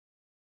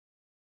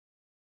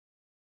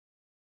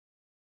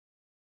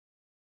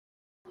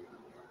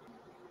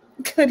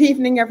Good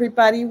evening,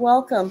 everybody.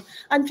 Welcome.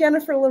 I'm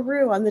Jennifer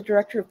LaRue. I'm the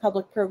Director of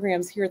Public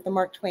Programs here at the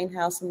Mark Twain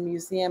House and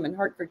Museum in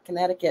Hartford,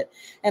 Connecticut,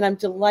 and I'm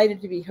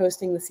delighted to be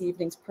hosting this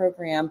evening's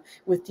program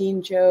with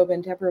Dean Jobb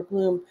and Deborah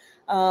Blum.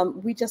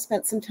 We just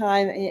spent some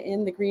time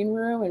in the green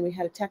room, and we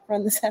had a tech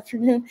run this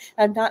afternoon.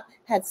 I've not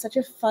had such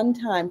a fun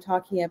time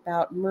talking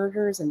about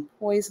murders and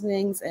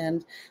poisonings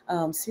and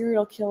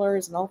serial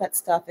killers and all that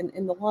stuff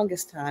in the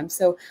longest time.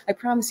 So I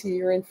promise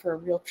you're in for a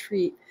real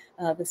treat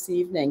this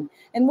evening.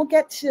 And we'll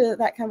get to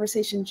that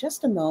conversation in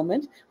just a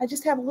moment. I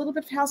just have a little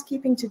bit of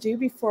housekeeping to do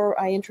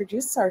before I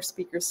introduce our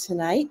speakers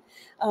tonight.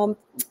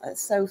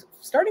 So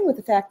starting with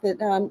the fact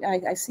that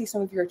I see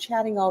some of you are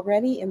chatting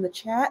already in the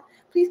chat,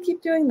 please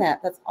keep doing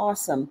that. That's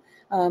awesome.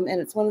 And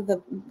it's one of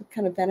the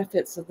kind of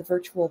benefits of the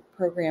virtual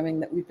programming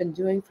that we've been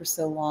doing for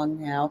so long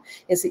now,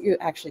 is that you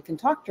actually can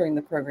talk during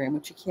the program,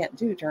 which you can't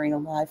do during a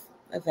live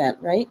event,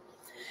 right?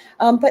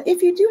 But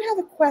if you do have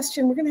a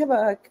question, we're going to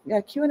have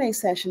a Q&A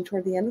session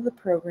toward the end of the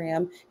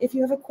program. If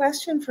you have a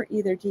question for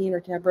either Dean or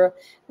Deborah,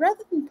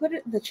 rather than put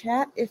it in the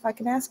chat, if I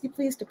can ask you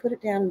please to put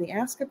it down in the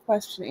Ask a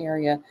Question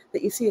area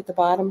that you see at the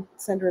bottom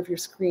center of your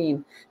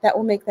screen. That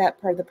will make that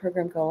part of the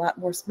program go a lot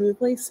more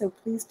smoothly, so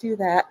please do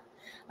that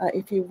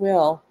if you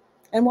will.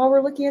 And while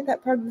we're looking at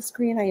that part of the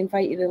screen, I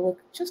invite you to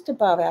look just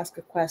above Ask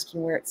a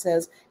Question where it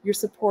says, your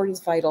support is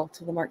vital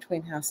to the Mark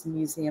Twain House and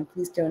Museum.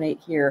 Please donate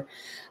here.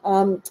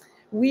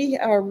 We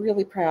are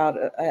really proud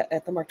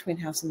at the Mark Twain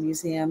House and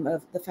Museum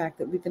of the fact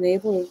that we've been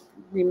able to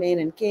remain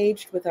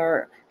engaged with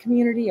our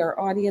community, our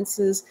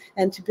audiences,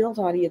 and to build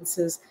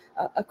audiences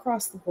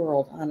across the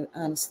world,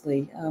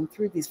 honestly,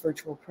 through these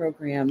virtual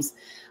programs.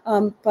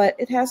 But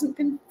it hasn't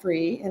been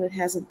free, and it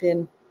hasn't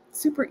been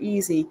super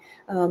easy.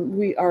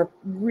 We are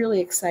really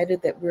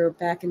excited that we're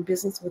back in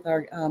business with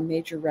our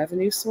major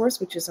revenue source,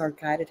 which is our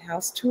guided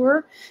house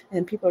tour,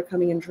 and people are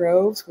coming in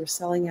droves. We're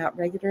selling out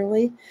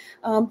regularly,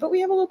 but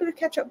we have a little bit of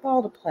catch-up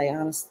ball to play,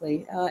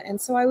 honestly. And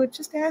so I would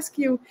just ask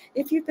you,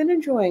 if you've been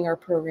enjoying our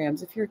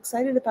programs, if you're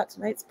excited about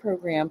tonight's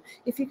program,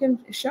 if you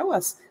can show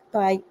us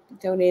by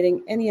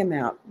donating any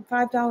amount,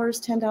 $5,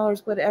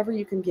 $10, whatever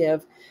you can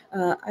give.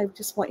 I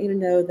just want you to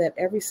know that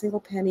every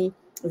single penny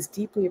is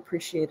deeply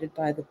appreciated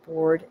by the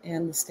board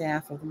and the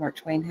staff of the Mark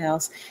Twain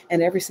House,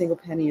 and every single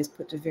penny is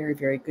put to very,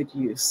 very good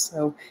use.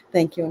 So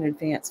thank you in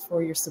advance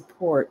for your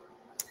support.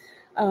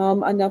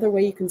 Another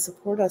way you can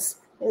support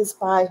us is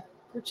by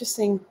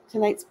purchasing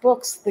tonight's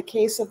books, The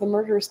Case of the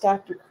Murderous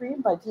Doctor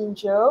Cream by Dean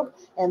Jobb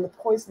and The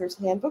Poisoner's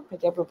Handbook by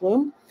Deborah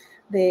Blum.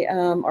 They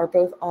are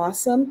both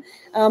awesome.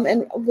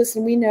 And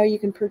listen, we know you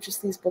can purchase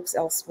these books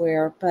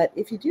elsewhere, but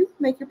if you do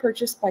make your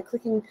purchase by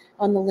clicking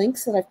on the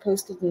links that I've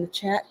posted in the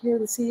chat here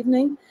this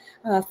evening,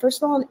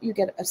 first of all, you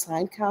get a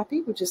signed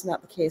copy, which is not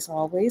the case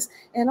always,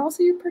 and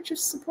also your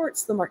purchase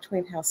supports the Mark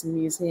Twain House and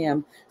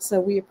Museum. So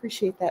we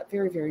appreciate that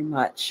very, very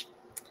much.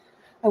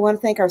 I want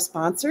to thank our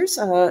sponsors.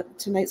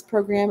 Tonight's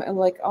program,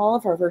 like all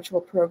of our virtual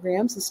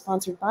programs, is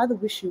sponsored by the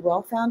Wish You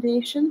Well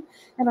Foundation,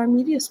 and our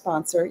media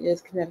sponsor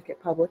is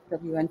Connecticut Public,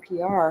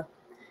 WNPR.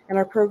 And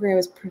our program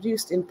is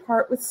produced in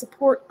part with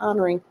support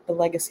honoring the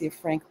legacy of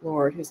Frank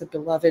Lord, who's a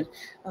beloved,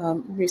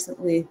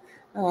 recently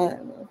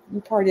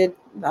departed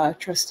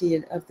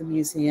trustee of the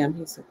museum.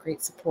 He's a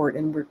great support,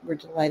 and we're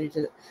delighted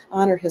to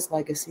honor his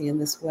legacy in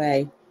this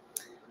way.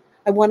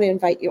 I want to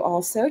invite you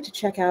also to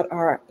check out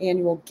our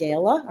annual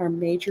gala, our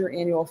major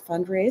annual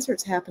fundraiser.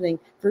 It's happening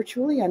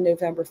virtually on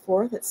November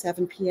 4th at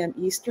 7 p.m.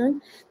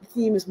 Eastern. The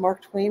theme is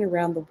Mark Twain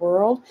Around the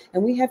World,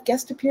 and we have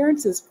guest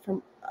appearances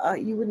from,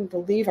 you wouldn't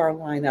believe our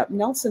lineup,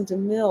 Nelson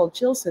DeMille,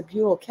 Jill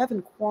Sabule,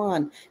 Kevin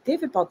Kwan,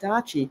 David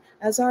Baldacci,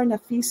 Azar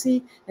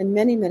Nafisi, and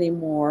many, many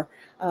more,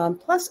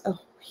 plus a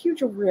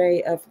huge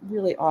array of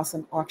really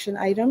awesome auction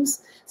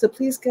items. So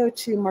please go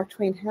to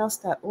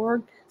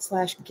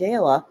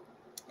marktwainhouse.org/gala.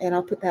 And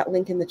I'll put that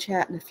link in the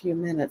chat in a few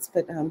minutes,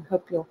 but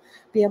hope you'll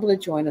be able to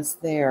join us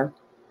there.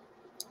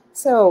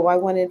 So I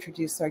want to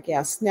introduce our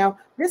guests. Now,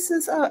 this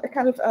is a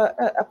kind of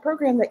a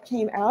program that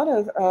came out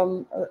of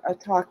a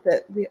talk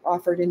that we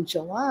offered in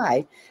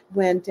July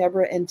when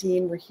Deborah and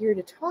Dean were here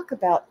to talk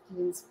about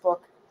Dean's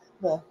book,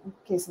 The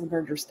Case of the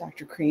Murderous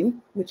Doctor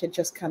Cream, which had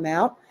just come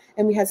out.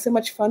 And we had so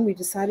much fun, we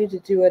decided to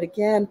do it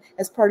again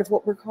as part of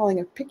what we're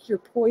calling a Pick Your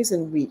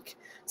Poison Week.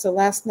 So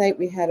last night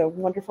we had a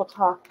wonderful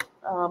talk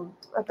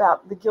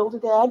about The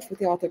Gilded Edge with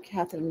the author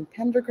Catherine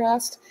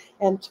Pendergrast.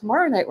 And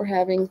tomorrow night we're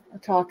having a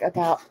talk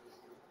about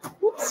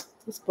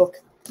this book,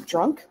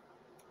 Drunk,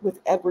 with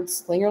Edward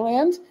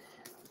Slingerland.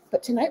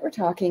 But tonight we're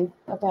talking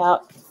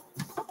about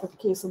The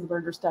Case of the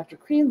Murderous Doctor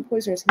Cream, The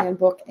Poisoner's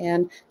Handbook,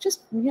 and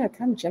just,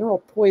 kind of general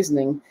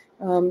poisoning.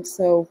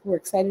 So we're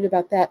excited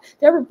about that.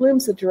 Deborah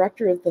Blum's the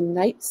director of the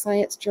Night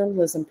Science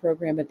Journalism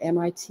program at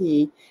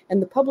MIT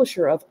and the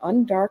publisher of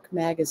Undark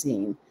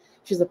magazine.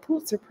 She's a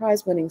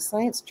Pulitzer-Prize winning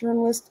science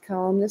journalist,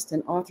 columnist,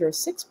 and author of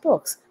 6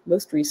 books,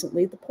 most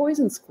recently The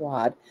Poison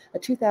Squad, a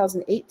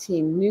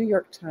 2018 New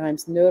York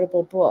Times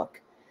notable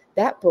book.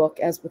 That book,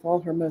 as with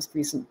all her most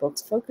recent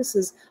books,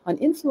 focuses on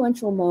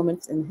influential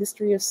moments in the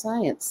history of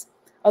science.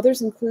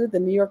 Others include the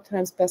New York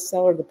Times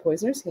bestseller The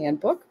Poisoner's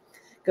Handbook,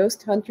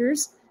 Ghost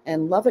Hunters,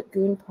 and Love at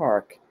Goon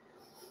Park.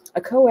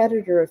 A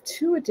co-editor of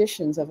 2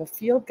 editions of a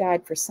field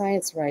guide for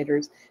science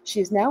writers, she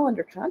is now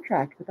under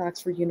contract with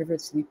Oxford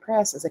University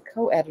Press as a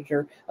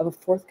co-editor of a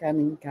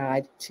forthcoming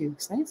guide to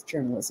science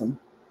journalism.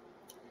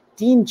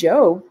 Dean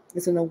Jobb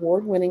is an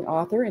award-winning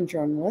author and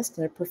journalist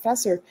and a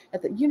professor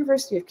at the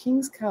University of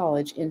King's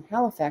College in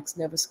Halifax,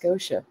 Nova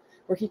Scotia,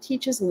 where he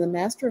teaches in the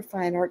Master of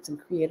Fine Arts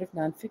and Creative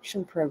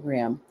Nonfiction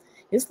program.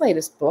 His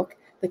latest book,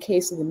 The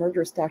Case of the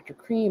Murderous Doctor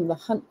Cream, The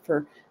Hunt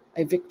for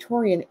a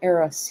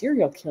Victorian-era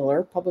Serial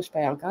Killer, published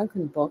by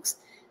Algonquin Books,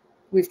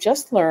 we've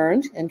just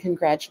learned, and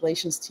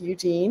congratulations to you,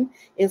 Dean,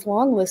 is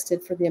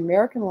longlisted for the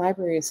American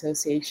Library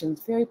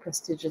Association's very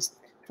prestigious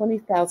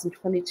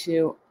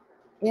 2022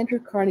 Andrew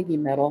Carnegie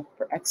Medal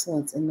for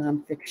Excellence in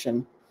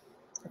Nonfiction.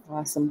 That's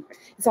awesome.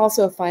 It's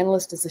also a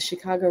finalist as the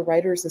Chicago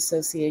Writers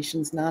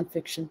Association's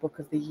Nonfiction Book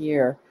of the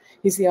Year.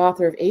 He's the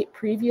author of 8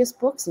 previous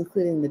books,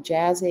 including the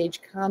Jazz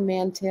Age con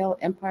man tale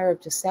Empire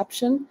of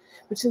Deception,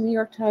 which the New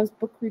York Times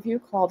Book Review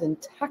called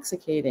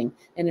intoxicating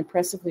and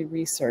impressively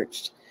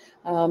researched.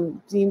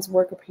 Dean's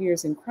work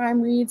appears in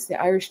CrimeReads, the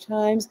Irish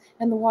Times,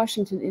 and the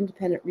Washington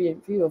Independent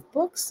Review of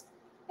Books,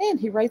 and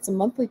he writes a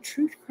monthly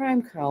true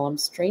crime column,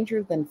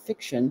 Stranger Than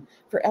Fiction,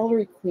 for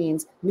Ellery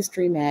Queen's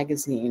Mystery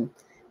Magazine.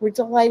 We're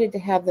delighted to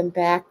have them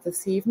back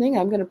this evening.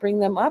 I'm going to bring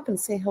them up and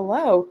say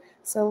hello.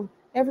 So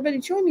everybody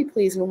join me,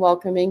 please, in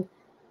welcoming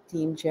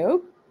Dean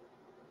Jobb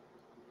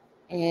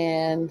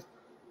and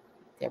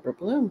Deborah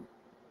Blum.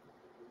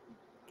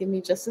 Give me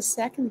just a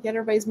second to get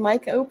everybody's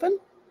mic open.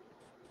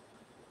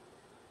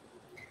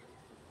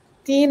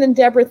 Dean and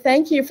Deborah,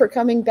 thank you for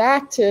coming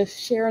back to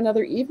share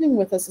another evening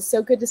with us. It's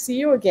so good to see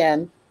you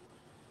again.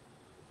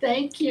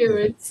 Thank you.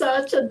 It's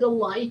such a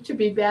delight to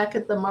be back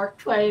at the Mark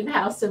Twain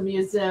House and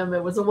Museum.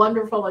 It was a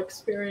wonderful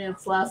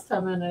experience last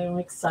time, and I'm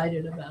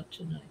excited about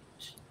tonight.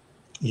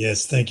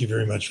 Yes, thank you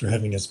very much for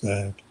having us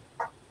back.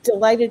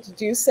 Delighted to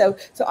do so.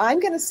 So I'm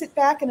going to sit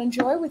back and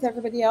enjoy with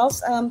everybody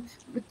else.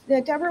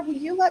 Deborah, will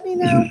you let me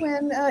know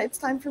when it's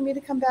time for me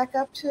to come back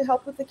up to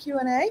help with the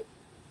Q&A?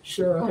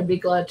 Sure, I'd be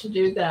glad to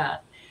do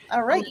that.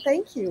 All right,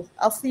 thank you.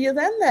 I'll see you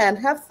then.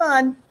 Have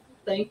fun.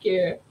 Thank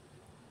you.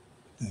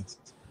 Thanks.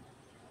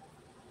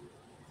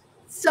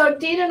 So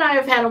Dean and I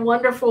have had a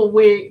wonderful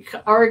week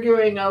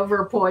arguing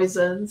over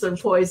poisons and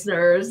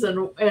poisoners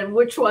and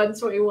which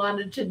ones we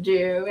wanted to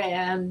do.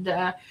 And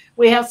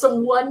we have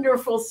some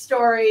wonderful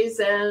stories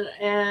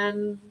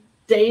and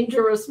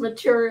dangerous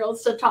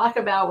materials to talk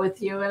about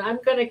with you. And I'm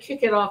going to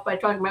kick it off by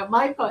talking about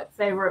my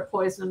favorite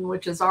poison,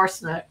 which is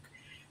arsenic,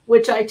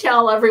 which I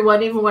tell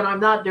everyone, even when I'm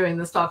not doing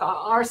this talk,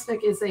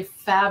 arsenic is a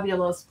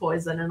fabulous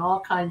poison in all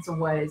kinds of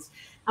ways.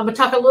 I'm going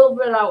to talk a little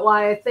bit about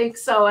why I think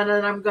so, and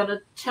then I'm going to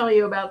tell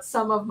you about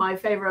some of my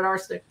favorite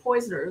arsenic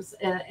poisoners,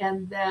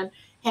 and then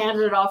hand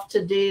it off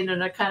to Dean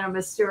in a kind of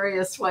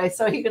mysterious way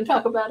so he can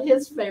talk about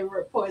his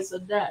favorite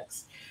poison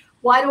next.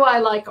 Why do I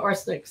like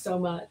arsenic so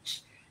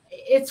much?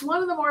 It's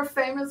one of the more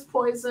famous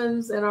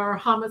poisons in our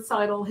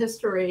homicidal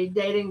history,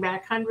 dating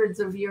back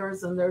hundreds of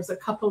years, and there's a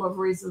couple of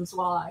reasons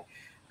why.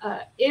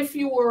 If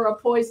you were a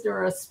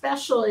poisoner,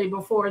 especially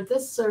before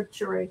this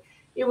century,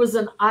 it was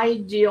an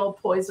ideal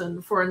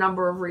poison for a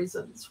number of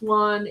reasons.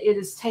 One, it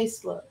is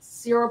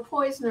tasteless. You're a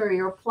poisoner,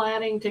 you're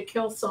planning to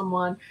kill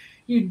someone.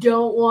 You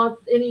don't want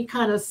any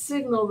kind of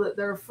signal that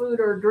their food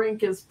or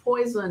drink is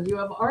poisoned. You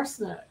have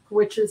arsenic,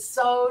 which is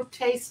so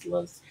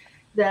tasteless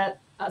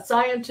that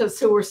scientists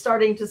who were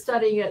starting to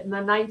study it in the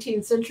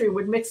 19th century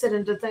would mix it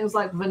into things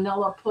like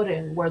vanilla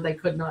pudding where they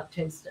could not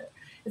taste it.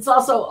 It's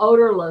also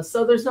odorless,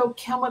 so there's no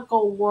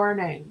chemical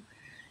warning.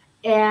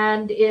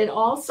 And it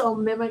also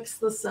mimics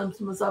the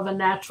symptoms of a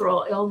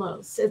natural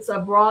illness. It's a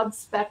broad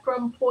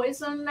spectrum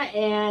poison.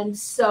 And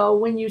so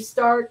when you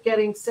start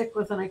getting sick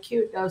with an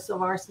acute dose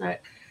of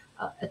arsenic,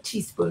 a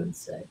teaspoon,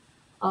 say,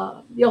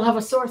 you'll have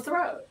a sore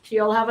throat.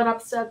 You'll have an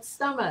upset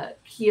stomach.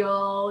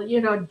 You'll,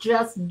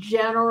 just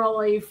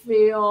generally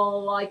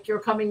feel like you're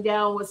coming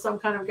down with some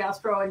kind of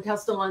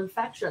gastrointestinal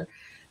infection.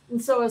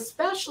 And so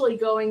especially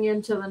going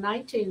into the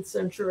 19th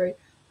century,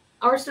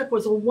 arsenic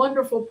was a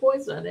wonderful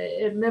poison.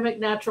 It mimicked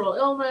natural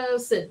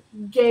illness. It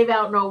gave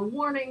out no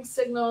warning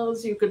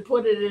signals. You could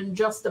put it in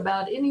just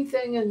about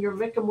anything and your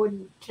victim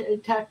wouldn't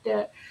detect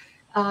it.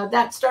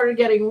 That started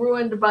getting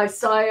ruined by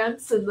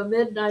science in the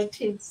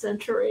mid-19th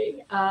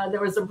century.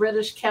 There was a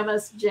British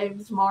chemist,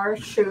 James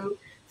Marsh, who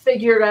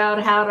figured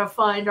out how to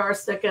find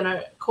arsenic in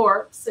a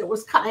corpse. It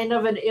was kind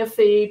of an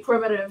iffy,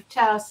 primitive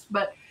test,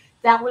 but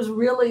that was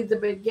really the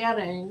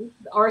beginning,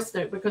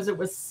 arsenic, because it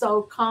was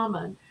so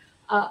common.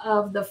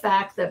 Of the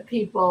fact that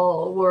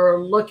people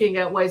were looking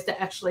at ways to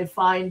actually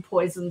find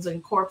poisons in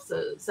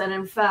corpses. And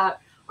in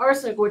fact,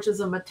 arsenic, which is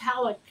a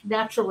metallic,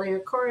 naturally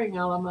occurring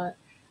element,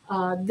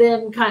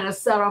 then kind of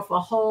set off a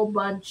whole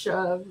bunch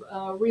of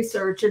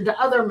research into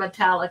other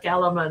metallic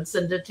elements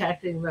and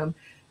detecting them.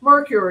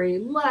 Mercury,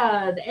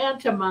 lead,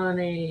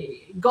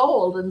 antimony,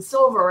 gold, and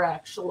silver,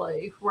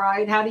 actually,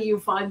 right? How do you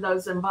find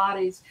those in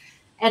bodies?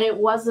 And it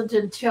wasn't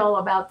until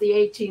about the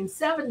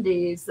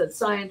 1870s that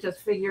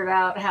scientists figured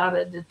out how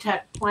to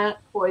detect plant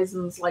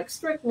poisons like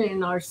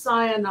strychnine or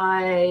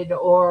cyanide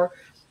or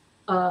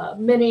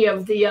many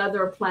of the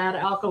other plant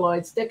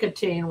alkaloids.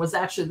 Nicotine was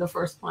actually the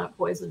first plant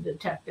poison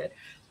detected.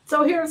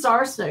 So here's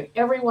arsenic.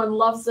 Everyone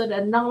loves it.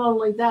 And not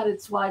only that,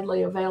 it's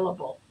widely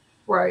available.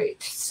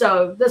 Right.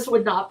 So this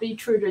would not be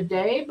true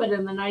today, but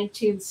in the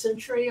 19th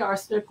century,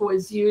 arsenic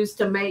was used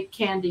to make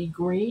candy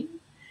green.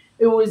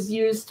 It was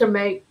used to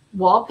make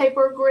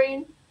wallpaper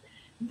green.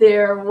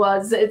 There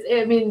was,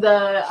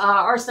 the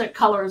arsenic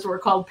colors were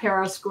called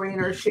Paris green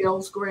or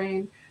Shields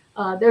green.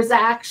 There's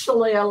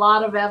actually a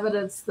lot of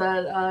evidence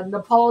that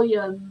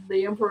Napoleon,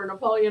 the Emperor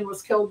Napoleon,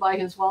 was killed by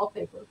his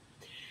wallpaper,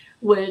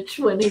 which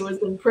when he was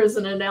in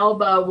prison in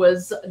Elba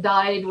was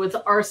dyed with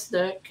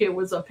arsenic. It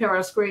was a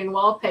Paris green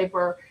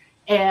wallpaper.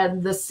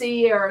 And the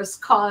sea airs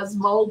caused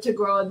mold to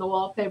grow in the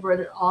wallpaper,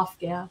 and it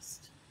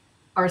off-gassed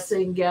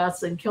arsenic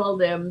gas and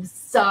killed him.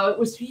 So it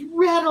was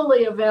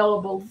readily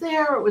available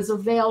there. It was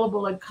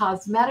available in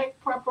cosmetic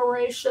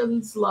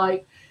preparations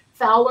like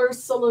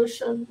Fowler's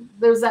solution.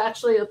 There's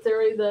actually a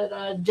theory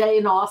that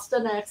Jane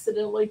Austen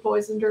accidentally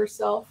poisoned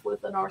herself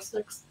with an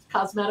arsenic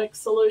cosmetic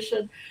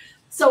solution.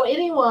 So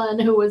anyone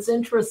who was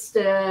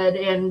interested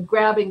in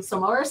grabbing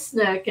some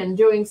arsenic and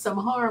doing some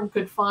harm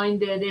could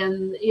find it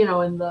in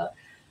the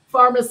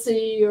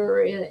pharmacy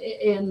or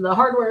in the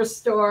hardware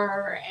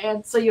store.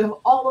 And so you have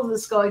all of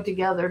this going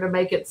together to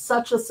make it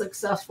such a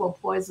successful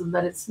poison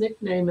that its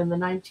nickname in the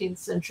 19th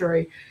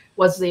century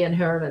was the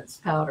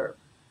inheritance powder.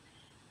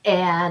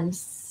 And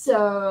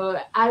so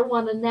I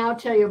want to now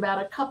tell you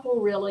about a couple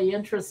really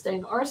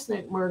interesting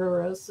arsenic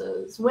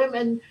murderesses.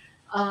 Women,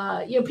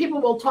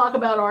 people will talk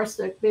about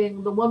arsenic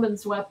being the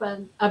woman's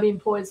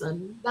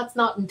poison. That's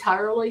not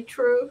entirely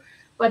true.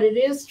 But it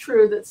is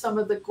true that some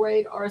of the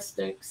great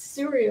arsenic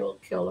serial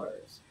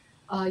killers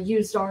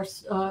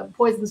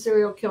poison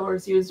serial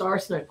killers used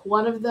arsenic.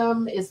 One of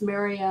them is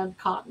Mary Ann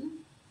Cotton.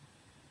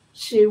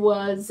 She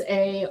was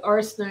a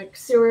arsenic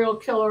serial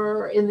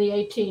killer in the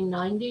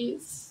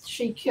 1890s.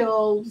 She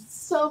killed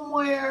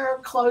somewhere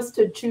close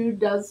to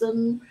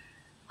 24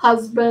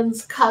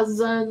 husbands,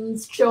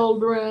 cousins,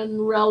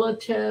 children,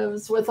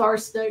 relatives with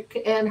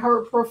arsenic, and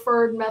her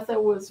preferred method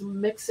was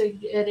mixing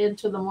it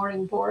into the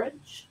morning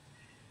porridge.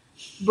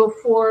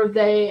 Before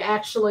they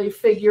actually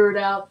figured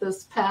out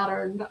this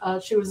pattern,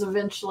 she was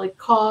eventually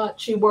caught.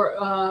 She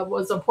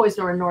was a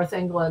poisoner in North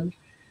England,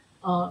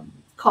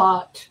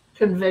 caught,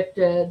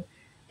 convicted,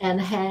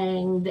 and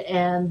hanged.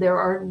 And there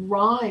are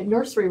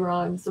nursery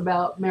rhymes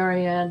about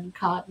Mary Ann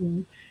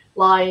Cotton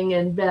lying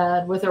in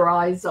bed with her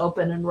eyes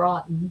open and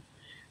rotten,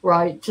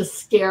 right, to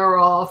scare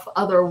off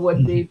other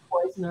would-be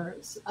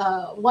poisoners.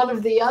 One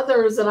of the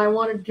others, and I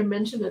wanted to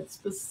mention it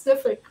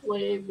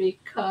specifically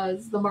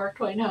because the Mark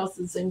Twain House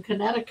is in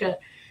Connecticut,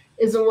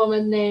 is a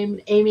woman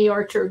named Amy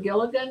Archer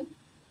Gilligan.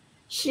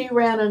 She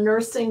ran a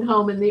nursing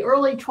home in the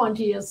early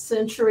 20th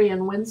century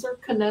in Windsor,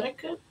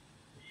 Connecticut.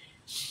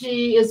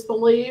 She is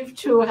believed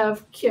to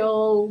have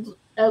killed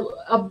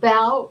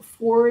about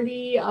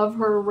 40 of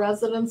her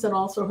residents and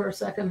also her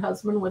second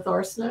husband with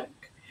arsenic,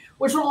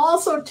 which will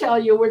also tell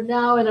you we're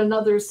now in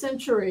another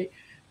century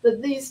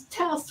that these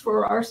tests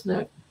for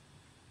arsenic,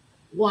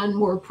 one,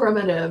 were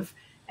primitive,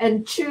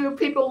 and two,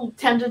 people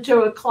tended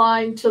to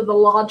incline to the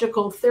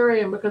logical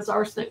theory, and because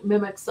arsenic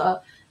mimics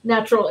a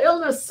natural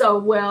illness so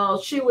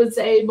well, she was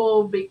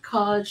able,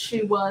 because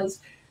she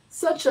was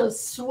such a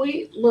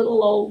sweet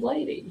little old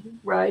lady,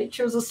 right?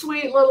 She was a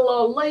sweet little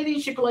old lady.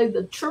 She played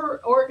the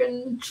church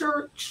organ.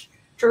 She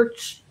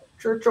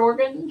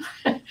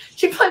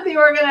played the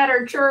organ at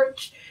her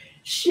church.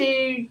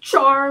 She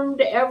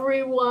charmed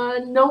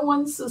everyone. No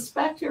one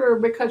suspected her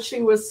because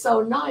she was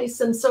so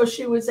nice. And so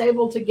she was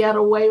able to get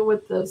away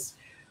with this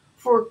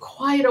for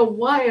quite a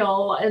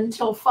while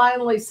until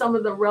finally some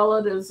of the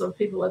relatives of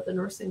people at the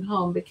nursing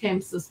home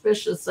became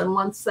suspicious. And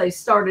once they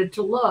started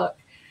to look,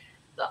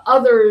 the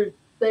other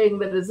thing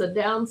that is a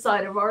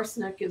downside of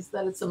arsenic is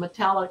that it's a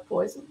metallic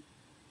poison.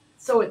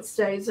 So it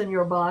stays in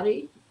your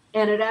body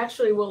and it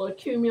actually will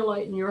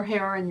accumulate in your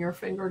hair and your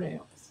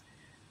fingernails.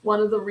 One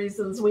of the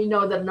reasons we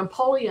know that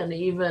Napoleon,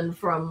 even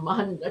from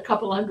a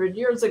couple hundred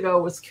years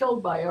ago, was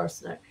killed by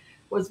arsenic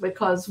was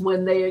because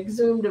when they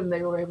exhumed him,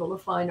 they were able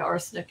to find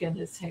arsenic in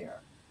his hair.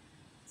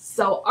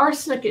 So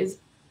arsenic is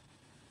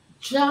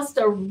just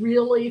a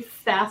really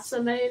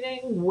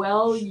fascinating,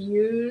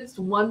 well-used,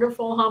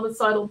 wonderful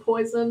homicidal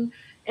poison.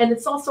 And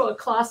it's also a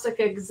classic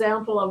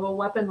example of a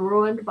weapon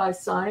ruined by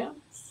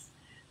science.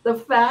 The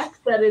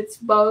fact that it's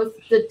both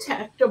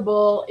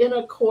detectable in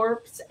a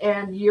corpse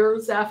and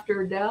years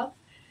after death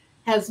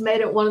has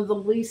made it one of the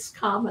least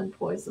common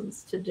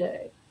poisons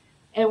today.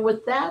 And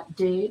with that,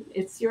 Dean,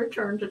 it's your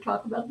turn to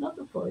talk about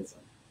another poison.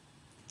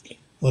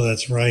 Well,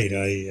 that's right.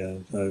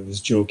 I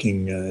was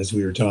joking as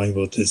we were talking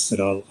about this that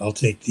I'll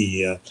take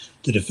the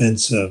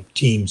defense of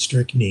Team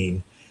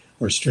Strychnine,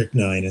 or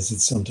strychnine as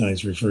it's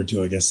sometimes referred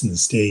to, I guess, in the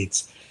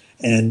States.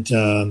 And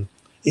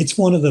it's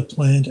one of the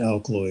plant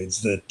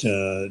alkaloids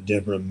that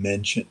Deborah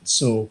mentioned.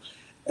 So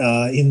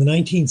In the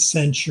 19th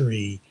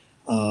century,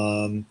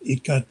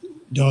 it got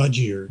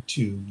dodgier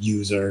to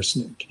use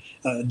arsenic,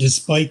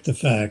 despite the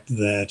fact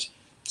that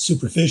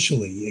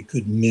superficially it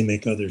could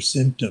mimic other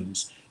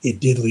symptoms. It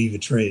did leave a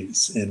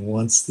trace, and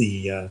once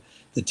the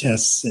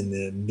tests in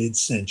the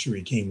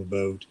mid-century came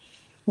about,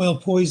 well,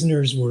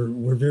 poisoners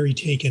were very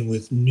taken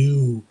with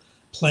new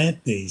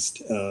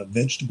plant-based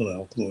vegetable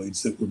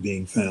alkaloids that were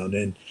being found,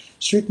 and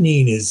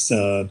strychnine is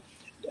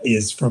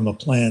from a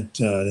plant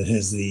that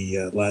has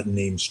the Latin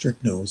name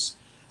strychnos,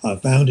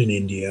 found in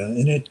India,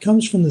 and it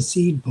comes from the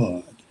seed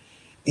pod,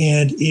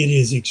 and it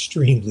is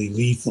extremely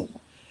lethal.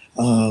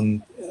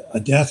 A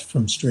death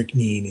from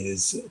strychnine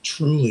is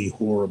truly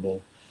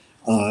horrible.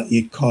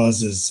 It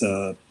causes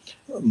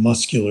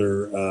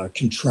muscular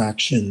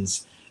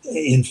contractions.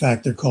 In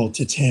fact, they're called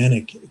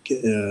tetanic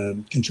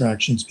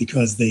contractions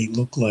because they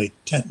look like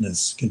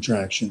tetanus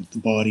contractions. The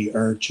body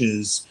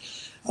arches,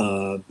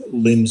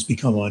 limbs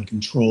become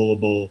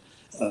uncontrollable.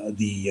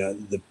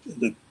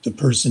 The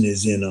person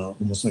is in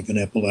almost like an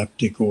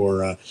epileptic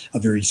or a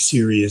very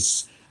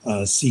serious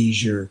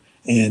seizure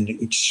and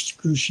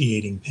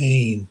excruciating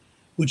pain,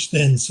 which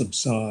then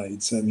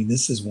subsides. I mean,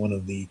 this is one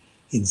of the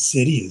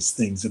insidious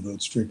things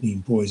about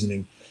strychnine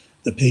poisoning.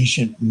 The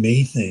patient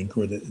may think,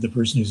 or the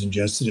person who's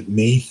ingested it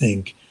may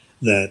think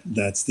that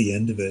that's the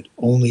end of it,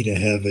 only to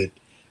have it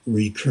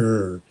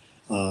recur.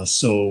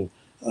 So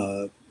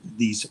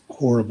these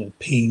horrible,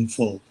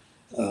 painful,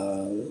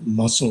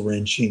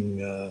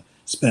 muscle-wrenching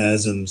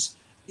spasms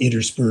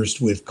interspersed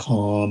with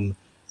calm,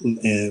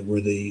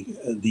 where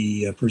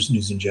the person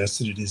who's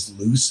ingested it is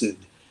lucid,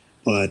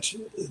 but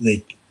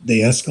they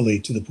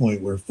escalate to the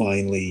point where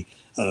finally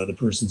the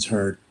person's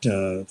heart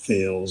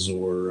fails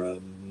or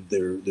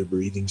their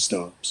breathing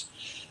stops.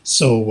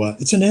 So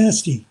it's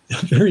a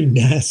very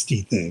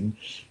nasty thing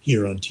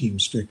here on Team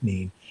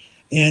Strychnine.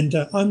 And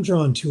I'm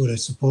drawn to it, I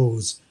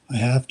suppose I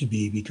have to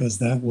be, because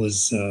that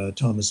was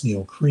Thomas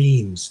Neal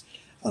Cream's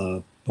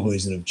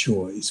poison of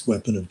choice,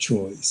 weapon of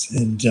choice.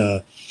 And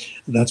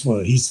that's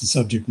why he's the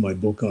subject of my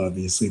book,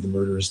 obviously, The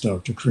Murderous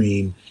Doctor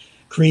Cream.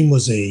 Cream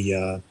was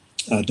a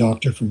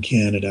doctor from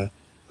Canada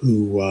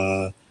who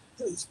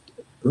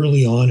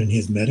early on in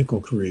his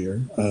medical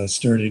career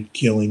started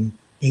killing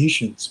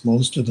patients,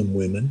 most of them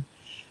women,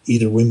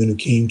 either women who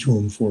came to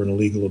him for an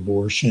illegal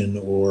abortion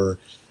or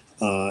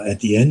at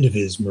the end of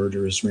his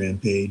murderous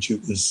rampage,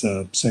 it was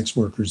sex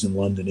workers in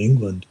London,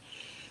 England.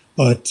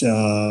 But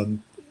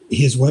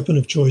his weapon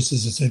of choice,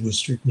 as I said, was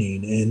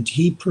strychnine, and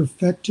he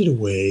perfected a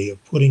way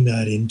of putting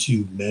that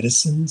into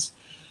medicines,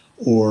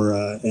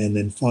 and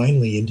then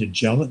finally into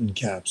gelatin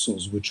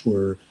capsules, which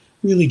were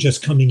really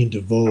just coming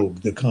into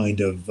vogue, the kind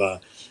of a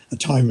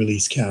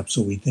time-release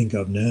capsule we think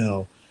of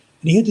now.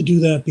 And he had to do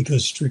that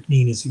because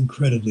strychnine is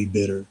incredibly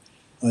bitter.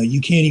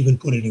 You can't even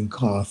put it in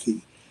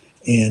coffee.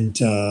 And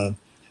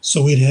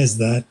so it has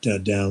that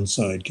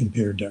downside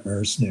compared to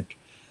arsenic.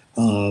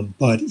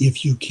 But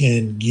if you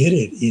can get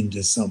it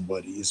into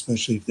somebody,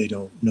 especially if they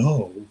don't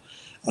know,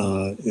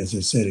 as I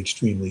said,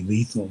 extremely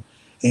lethal.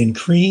 And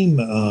Cream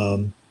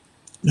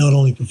not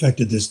only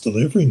perfected this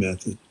delivery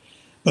method,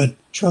 but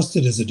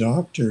trusted as a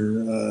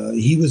doctor.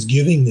 He was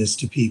giving this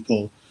to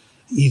people,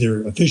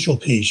 either official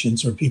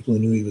patients or people who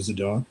knew he was a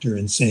doctor,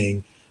 and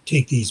saying,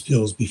 take these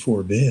pills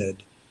before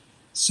bed.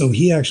 So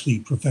he actually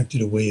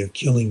perfected a way of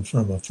killing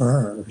from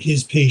afar.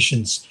 His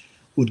patients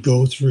would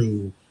go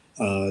through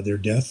their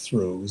death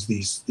throes,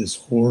 these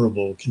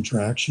horrible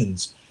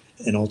contractions,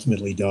 and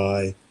ultimately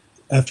die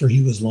after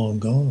he was long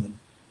gone.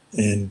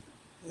 And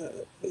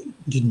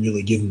didn't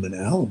really give him an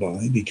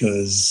alibi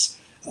because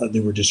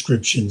there were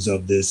descriptions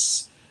of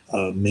this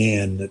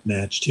man that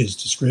matched his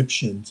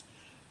descriptions.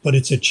 But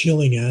it's a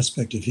chilling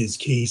aspect of his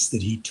case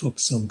that he took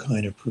some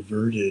kind of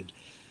perverted,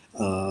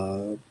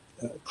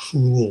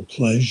 cruel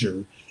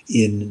pleasure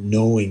in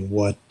knowing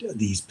what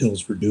these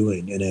pills were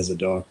doing. And as a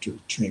doctor,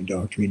 trained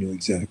doctor, he knew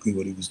exactly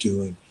what he was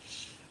doing.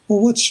 Well,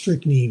 what's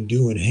strychnine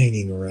doing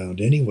hanging around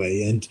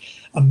anyway? And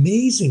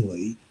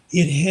amazingly,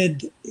 it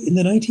had, in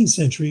the 19th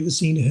century, it was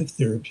seen to have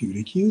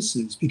therapeutic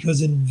uses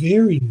because in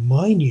very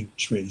minute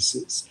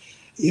traces,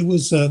 it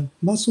was a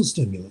muscle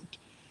stimulant.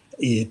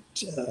 It,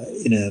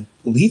 in a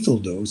lethal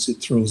dose,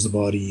 it throws the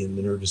body and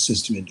the nervous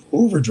system into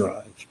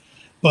overdrive,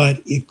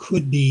 but it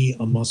could be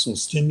a muscle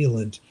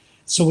stimulant.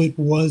 So it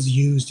was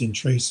used in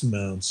trace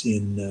amounts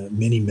in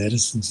many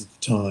medicines at the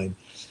time.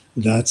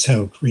 That's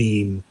how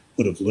Cream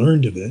would have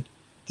learned of it.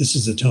 This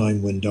is a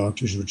time when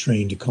doctors were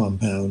trained to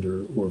compound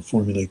or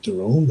formulate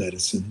their own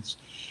medicines.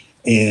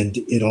 And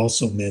it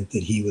also meant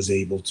that he was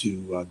able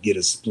to get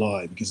a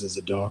supply because as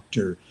a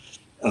doctor,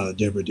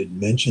 Deborah didn't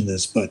mention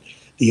this, but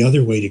the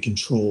other way to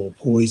control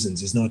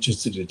poisons is not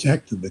just to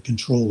detect them, but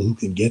control who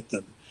can get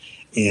them.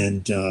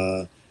 And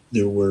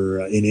there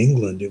were, in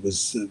England, it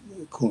was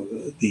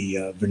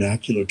the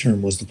vernacular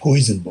term was the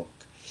poison book.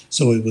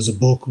 So it was a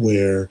book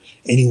where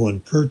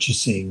anyone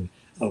purchasing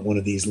one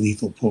of these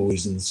lethal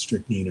poisons,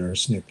 strychnine,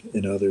 arsenic,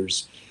 and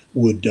others,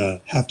 would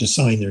have to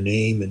sign their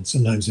name and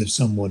sometimes have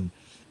someone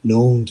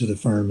known to the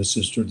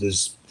pharmacist or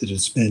the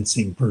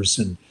dispensing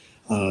person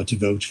to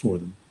vouch for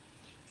them.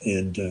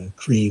 and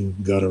Cream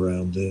got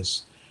around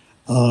this.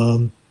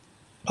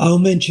 I'll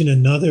mention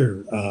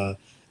another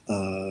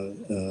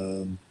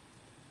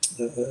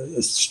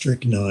a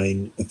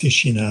strychnine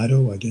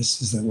aficionado, I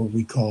guess, is that what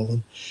we call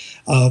them?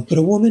 But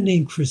a woman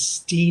named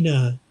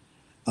Christina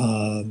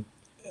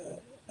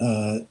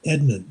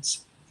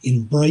Edmonds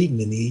in Brighton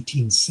in the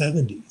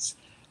 1870s.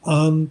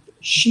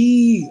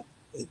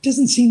 It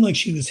doesn't seem like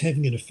she was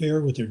having an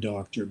affair with her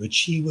doctor, but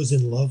she was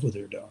in love with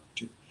her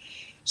doctor.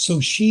 So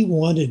she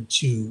wanted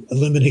to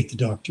eliminate the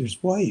doctor's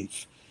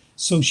wife.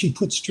 So she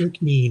put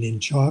strychnine in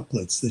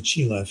chocolates that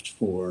she left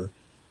for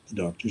the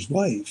doctor's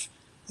wife.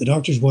 The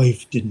doctor's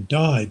wife didn't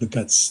die, but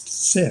got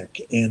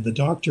sick, and the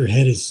doctor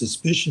had his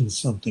suspicions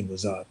something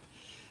was up,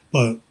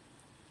 but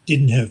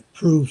didn't have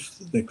proof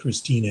that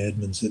Christiana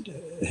Edmonds had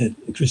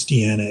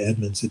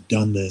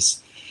done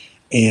this,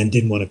 and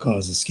didn't want to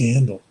cause a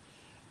scandal.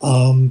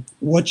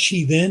 What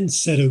she then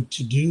set out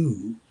to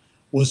do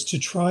was to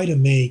try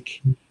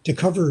to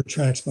cover her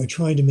tracks by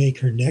trying to make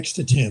her next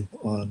attempt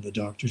on the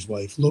doctor's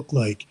wife look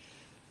like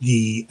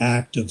the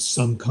act of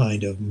some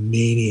kind of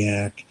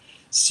maniac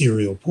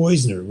serial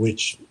poisoner,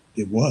 which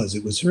it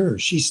was her.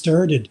 She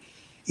started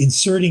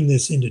inserting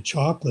this into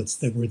chocolates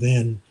that were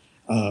then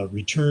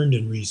returned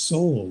and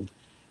resold,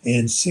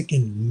 and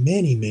sickened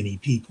many, many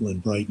people in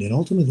Brighton, and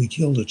ultimately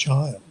killed a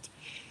child,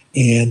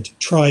 and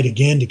tried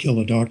again to kill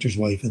a doctor's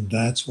wife. And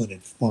that's when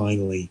it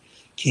finally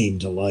came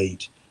to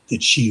light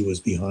that she was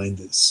behind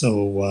this.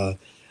 So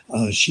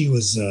she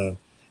was, and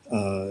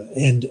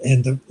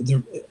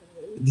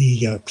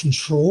the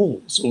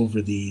controls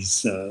over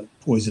these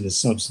poisonous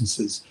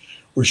substances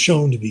were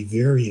shown to be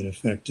very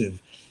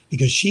ineffective,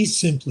 because she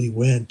simply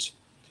went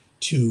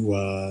to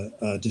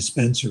a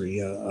dispensary,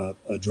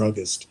 a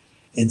druggist,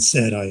 and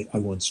said, I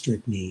want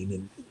strychnine.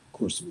 And of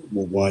course,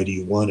 well, why do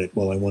you want it?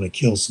 Well, I want to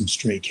kill some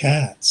stray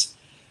cats.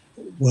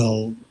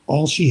 Well,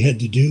 all she had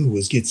to do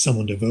was get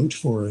someone to vouch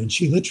for her. And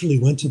she literally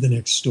went to the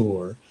next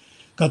store,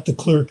 got the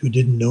clerk who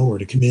didn't know her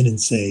to come in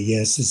and say,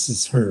 yes, this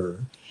is her.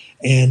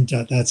 And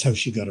that's how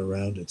she got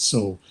around it.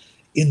 So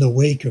in the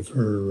wake of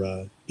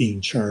her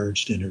being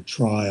charged in her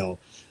trial,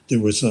 there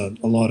was a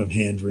lot of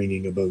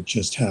hand-wringing about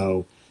just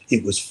how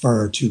it was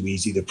far too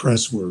easy. The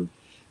press were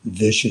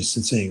vicious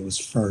in saying it was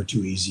far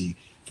too easy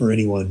for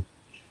anyone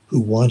who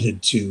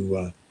wanted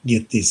to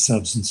get these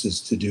substances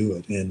to do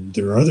it. And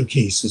there are other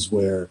cases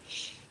where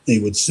they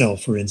would sell,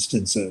 for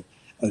instance, a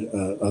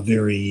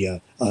very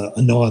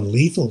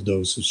non-lethal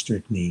dose of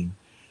strychnine,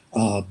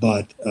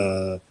 but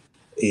an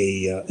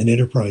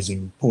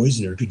enterprising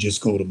poisoner could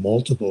just go to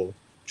multiple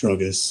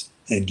druggists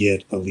and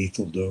get a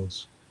lethal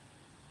dose.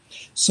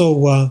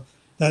 So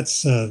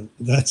that's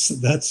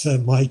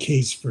my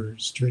case for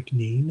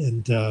strychnine.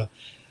 And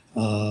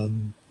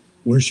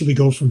where should we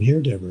go from here,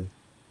 Deborah?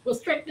 Well,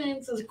 strychnine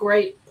is a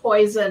great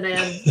poison,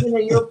 and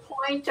your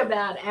point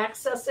about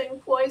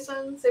accessing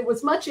poisons, it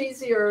was much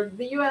easier.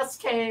 The U.S.,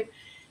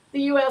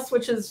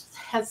 which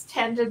has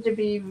tended to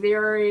be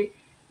very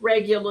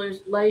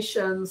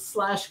regulations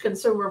 /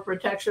 consumer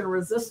protection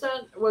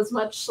resistant, was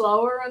much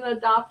slower in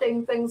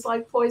adopting things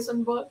like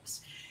poison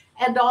books.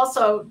 And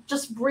also,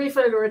 just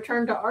briefly to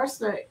return to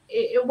arsenic,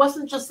 it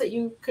wasn't just that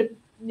you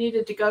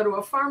needed to go to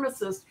a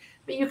pharmacist,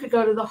 but you could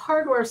go to the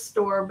hardware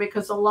store,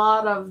 because a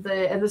lot of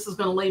and this is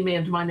going to lead me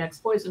into my next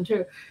poison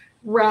too,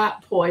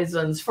 rat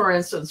poisons, for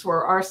instance,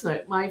 were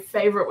arsenic. My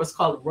favorite was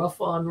called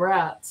Rough on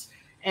Rats,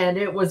 and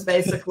it was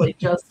basically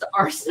just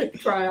arsenic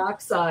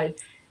trioxide.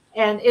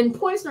 And in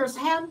Poisoner's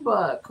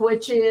Handbook,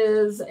 which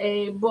is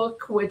a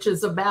book which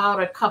is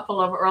about a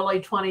couple of early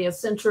 20th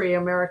century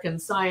American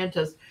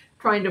scientists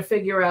trying to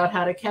figure out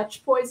how to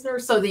catch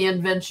poisoners, so the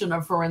invention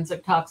of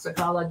forensic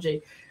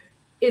toxicology.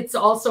 It's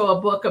also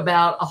a book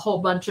about a whole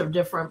bunch of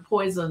different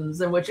poisons,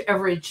 in which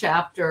every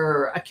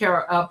chapter,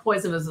 a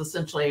poison is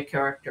essentially a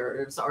character.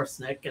 There's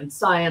arsenic and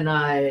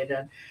cyanide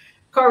and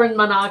carbon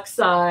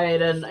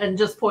monoxide and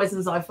just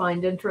poisons I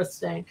find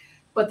interesting.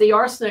 But the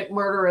arsenic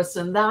murderess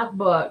in that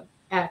book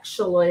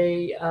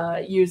actually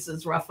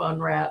uses rough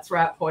on rats,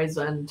 rat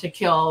poison, to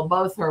kill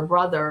both her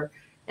brother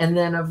and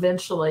then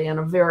eventually, in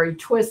a very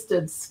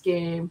twisted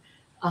scheme,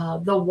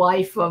 the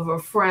wife of a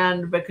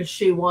friend, because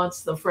she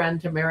wants the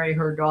friend to marry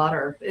her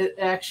daughter. It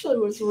actually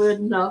was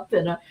written up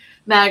in a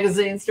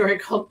magazine story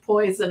called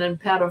Poison and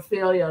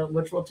Pedophilia,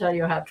 which will tell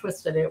you how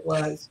twisted it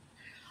was.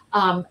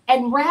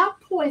 And rat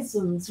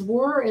poisons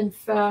were, in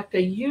fact,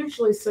 a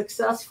hugely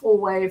successful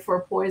way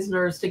for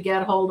poisoners to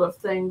get hold of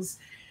things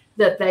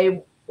that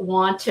they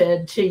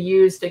wanted to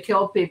use to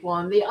kill people.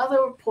 And the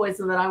other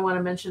poison that I want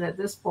to mention at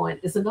this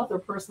point is another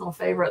personal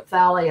favorite,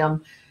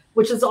 thallium,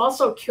 which is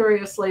also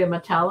curiously a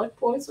metallic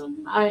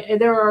poison.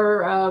 There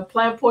are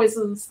plant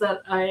poisons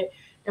that I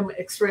am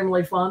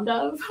extremely fond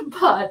of,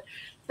 but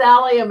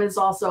thallium is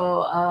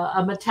also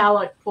a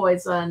metallic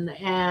poison,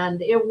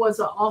 and it was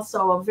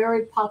also a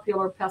very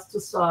popular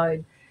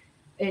pesticide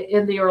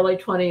in the early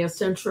 20th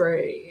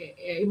century.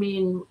 I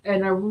mean,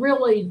 and a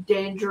really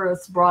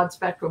dangerous broad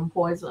spectrum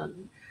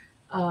poison.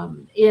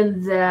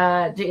 in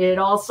that it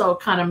also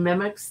kind of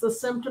mimics the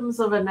symptoms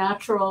of a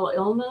natural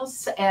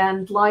illness.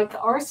 And like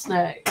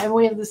arsenic, and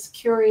we have this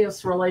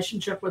curious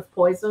relationship with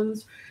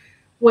poisons,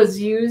 was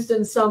used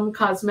in some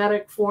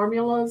cosmetic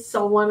formulas.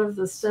 So one of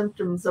the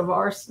symptoms of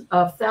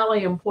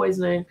thallium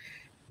poisoning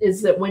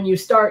is that when you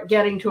start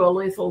getting to a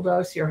lethal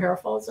dose, your hair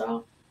falls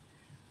out.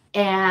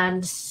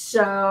 And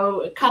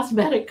so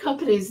cosmetic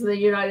companies in the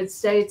United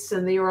States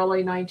in the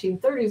early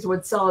 1930s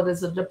would sell it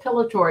as a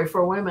depilatory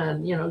for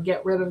women,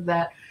 get rid of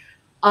that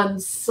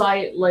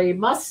unsightly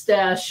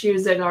mustache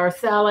using our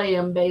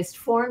thallium-based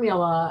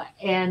formula.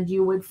 And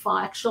you would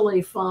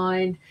actually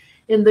find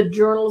in the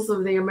journals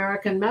of the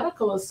American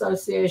Medical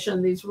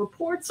Association these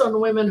reports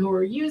on women who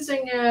were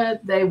using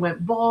it. They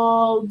went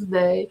bald.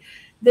 They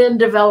then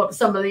develop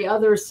some of the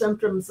other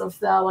symptoms of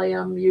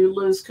thallium. You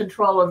lose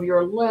control of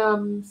your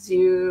limbs,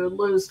 you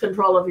lose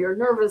control of your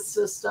nervous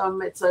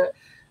system. It's a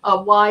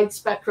wide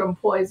spectrum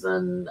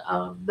poison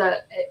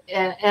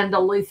and a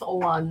lethal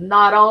one,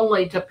 not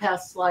only to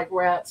pests like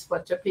rats,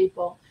 but to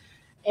people.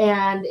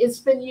 And it's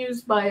been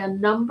used by a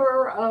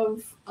number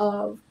of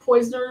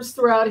poisoners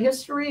throughout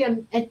history.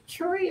 And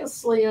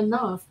curiously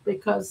enough,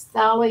 because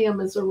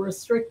thallium is a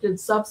restricted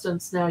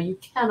substance now, you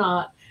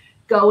cannot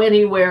go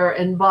anywhere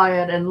and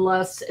buy it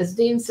unless, as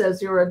Dean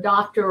says, you're a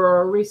doctor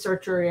or a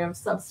researcher, you have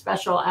some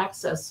special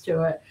access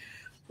to it.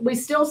 We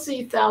still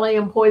see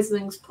thallium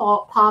poisonings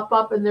pop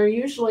up, and they're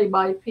usually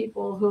by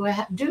people who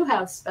do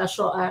have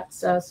special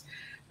access.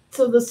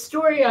 So the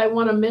story I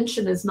want to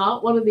mention is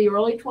not one of the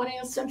early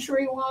 20th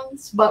century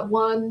ones, but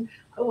one,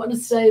 I want to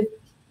say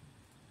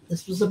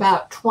this was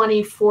about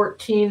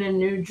 2014 in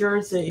New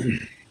Jersey.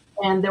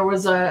 And there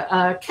was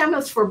a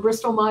chemist for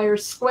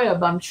Bristol-Myers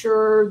Squibb. I'm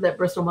sure that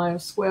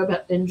Bristol-Myers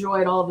Squibb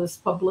enjoyed all this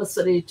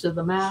publicity to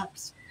the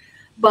max.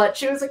 But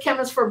she was a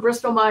chemist for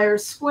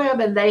Bristol-Myers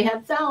Squibb, and they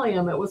had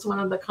thallium. It was one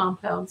of the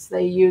compounds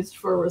they used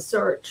for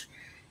research.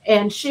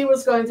 And she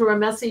was going through a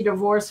messy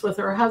divorce with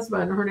her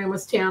husband. Her name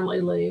was Stanley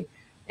Lee.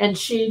 And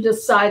she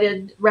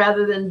decided,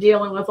 rather than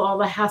dealing with all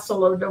the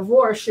hassle of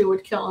divorce, she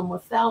would kill him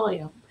with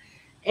thallium.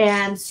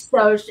 And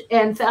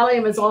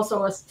thallium is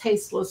also a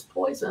tasteless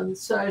poison.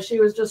 So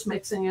she was just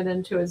mixing it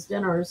into his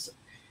dinners.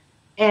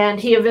 And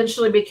he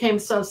eventually became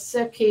so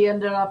sick, he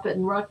ended up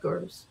in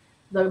Rutgers,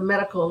 the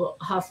medical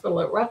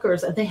hospital at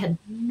Rutgers, and they had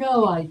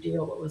no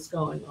idea what was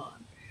going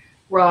on,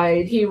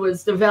 right? He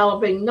was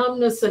developing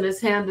numbness in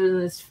his hand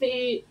and his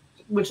feet,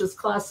 which is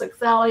classic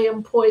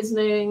thallium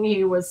poisoning.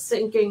 He was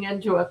sinking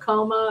into a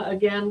coma,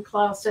 again,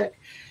 classic,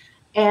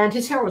 and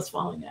his hair was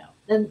falling out.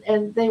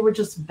 And they were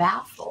just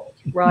baffled,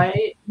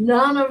 right?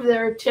 None of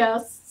their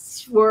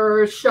tests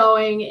were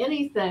showing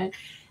anything.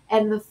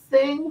 And the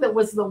thing that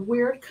was the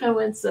weird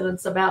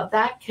coincidence about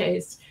that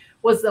case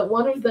was that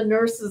one of the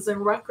nurses in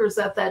Rutgers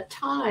at that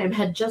time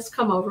had just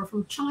come over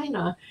from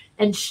China,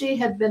 and she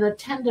had been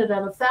attended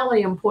at a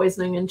thallium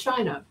poisoning in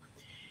China.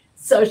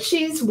 So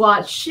she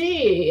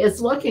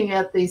is looking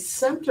at these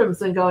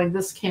symptoms and going,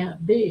 this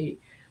can't be.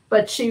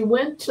 But she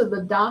went to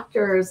the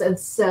doctors and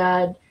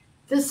said,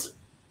 this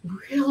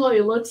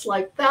really looks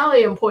like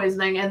thallium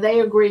poisoning, and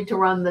they agreed to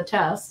run the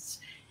tests,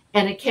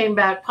 and it came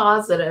back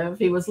positive.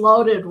 He was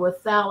loaded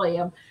with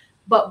thallium,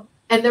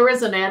 and there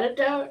is an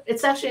antidote.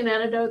 It's actually an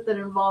antidote that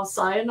involves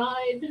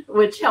cyanide,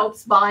 which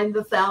helps bind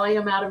the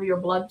thallium out of your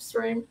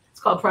bloodstream. It's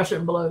called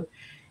Prussian blue.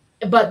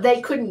 But they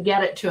couldn't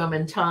get it to him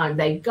in time.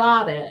 They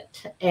got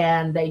it,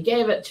 and they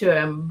gave it to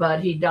him,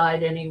 but he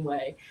died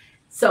anyway.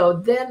 So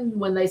then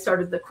when they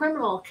started the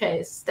criminal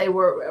case, they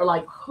were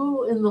like,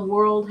 who in the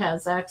world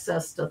has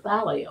access to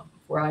thallium,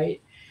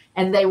 right?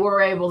 And they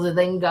were able to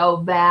then go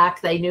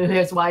back. They knew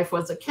his wife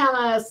was a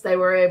chemist. They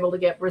were able to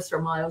get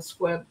Bristol-Myers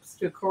Squibb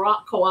to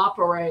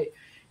cooperate,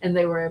 and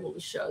they were able to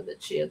show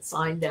that she had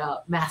signed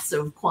out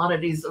massive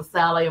quantities of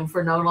thallium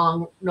for no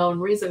long known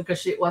reason,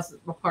 because it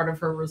wasn't a part of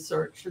her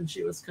research, and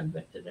she was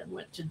convicted and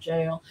went to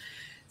jail.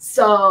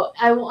 So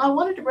I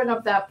wanted to bring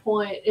up that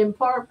point in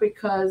part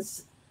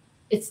because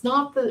it's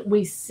not that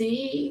we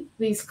see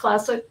these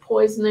classic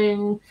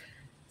poisoning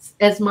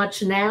as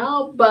much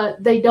now,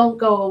 but they don't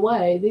go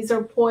away. These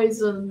are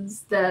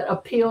poisons that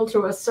appeal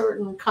to a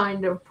certain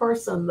kind of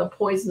person, the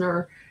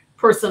poisoner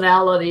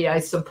personality, I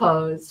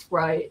suppose,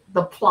 right?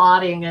 The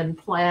plotting and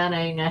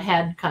planning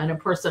ahead kind of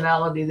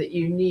personality that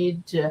you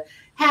need to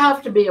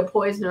have to be a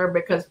poisoner,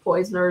 because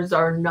poisoners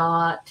are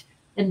not,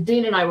 and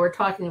Dean and I were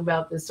talking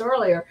about this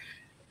earlier,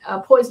 a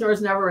poisoner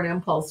is never an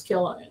impulse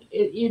killing.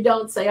 You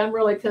don't say, I'm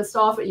really pissed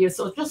off at you,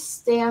 so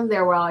just stand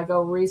there while I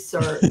go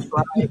research,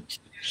 right?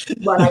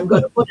 But I'm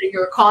going to put in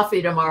your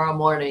coffee tomorrow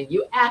morning.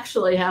 You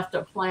actually have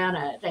to plan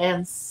it.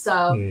 And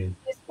so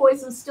these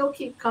poisons still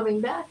keep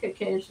coming back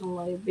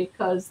occasionally,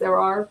 because there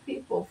are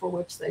people for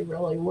which they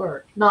really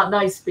work. Not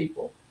nice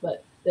people,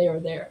 but they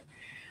are there.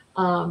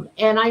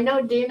 And I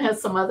know Dean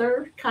has some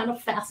other kind of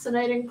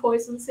fascinating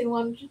poisons he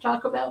wanted to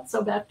talk about.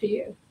 So back to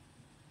you.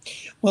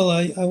 Well,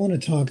 I want to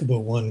talk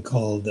about one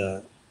called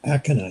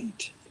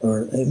aconite.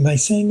 Or am I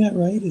saying that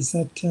right? Is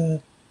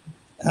that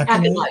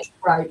aconite? Aconite,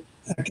 right.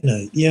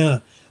 Aconite, yeah.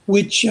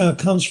 which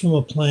comes from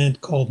a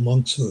plant called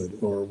monkshood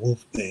or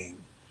wolfbane.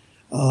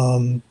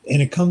 And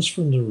it comes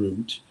from the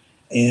root,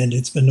 and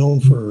it's been known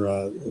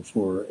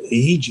for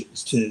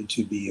ages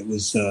to be. It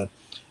was.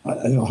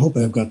 I hope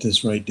I've got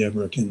this right.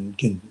 Deborah can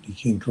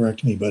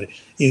correct me, but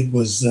it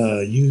was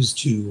used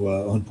to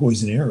on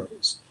poison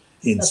arrows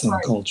in That's some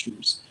right.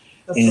 cultures,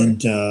 That's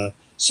and right.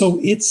 so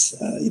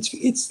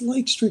it's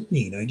like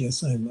strychnine. I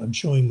guess I'm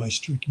showing my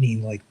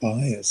strychnine-like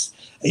bias.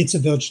 It's a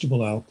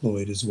vegetable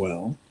alkaloid as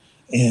well,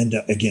 and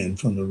again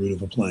from the root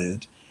of a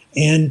plant,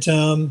 and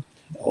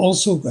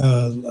also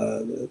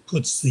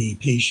puts the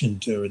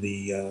patient or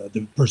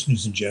the person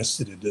who's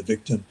ingested it, the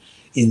victim,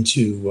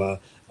 into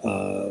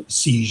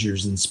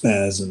seizures and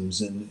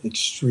spasms and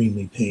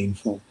extremely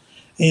painful.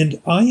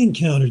 And I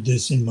encountered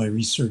this in my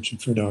research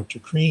for Dr.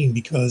 Cream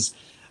because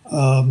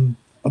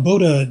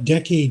about a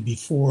decade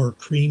before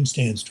Cream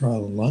stands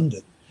trial in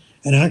London,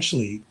 and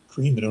actually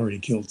Cream had already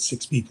killed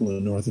 6 people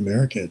in North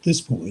America at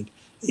this point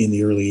in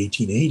the early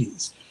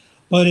 1880s.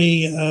 But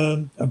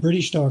a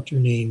British doctor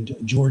named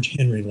George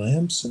Henry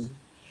Lampson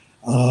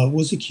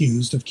was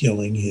accused of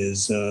killing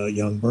his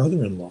young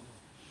brother-in-law.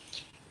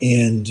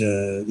 And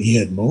he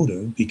had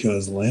motive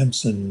because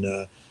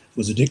Lampson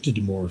was addicted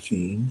to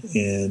morphine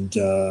and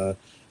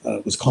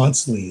was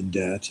constantly in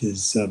debt.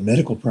 His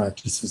medical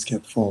practices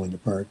kept falling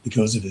apart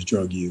because of his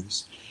drug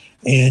use.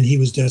 And he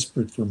was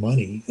desperate for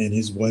money, and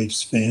his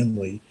wife's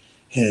family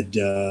had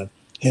an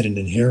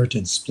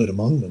inheritance split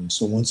among them.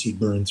 So once he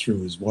burned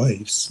through his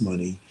wife's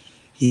money,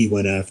 he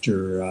went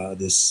after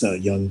this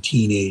young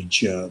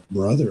teenage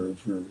brother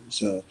of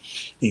hers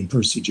named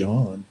Percy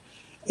John.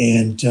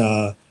 And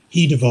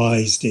he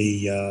devised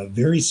a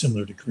very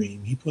similar to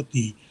Cream. He put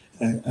the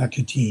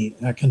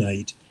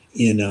aconite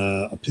in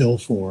a pill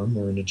form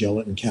or in a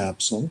gelatin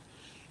capsule.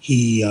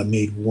 He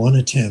made one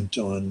attempt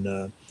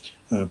on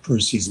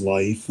Percy's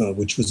life,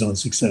 which was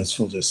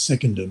unsuccessful, just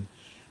sickened him.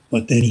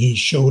 But then he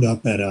showed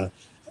up at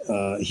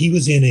he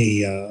was in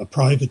a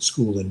private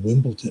school in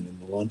Wimbledon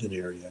in the London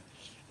area.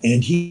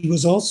 And he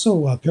was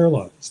also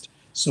paralyzed.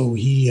 So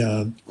he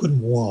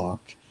couldn't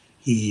walk.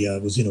 He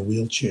was in a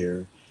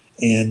wheelchair.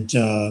 And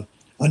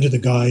under the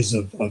guise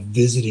of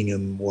visiting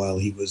him while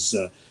he was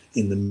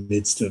in the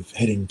midst of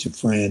heading to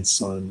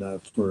France on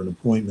for an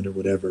appointment or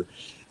whatever,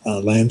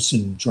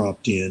 Lampson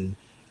dropped in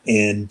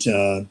and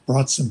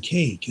brought some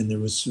cake. And there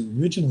was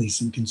originally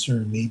some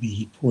concern maybe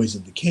he'd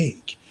poisoned the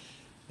cake.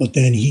 But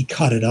then he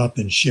cut it up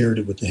and shared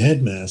it with the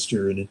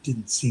headmaster, and it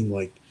didn't seem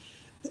like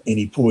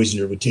any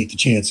poisoner would take the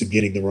chance of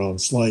getting the wrong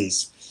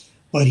slice.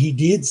 But he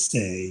did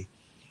say,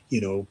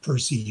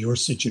 Percy, you're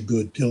such a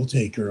good pill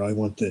taker. I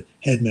want the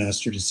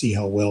headmaster to see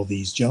how well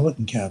these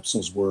gelatin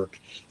capsules work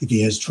if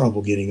he has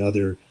trouble getting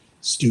other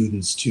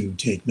students to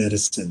take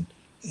medicine.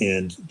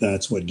 And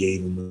that's what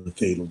gave him the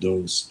fatal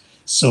dose.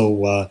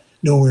 So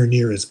nowhere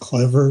near as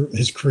clever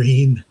as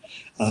Cream.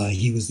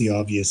 He was the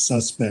obvious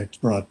suspect,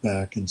 brought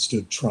back and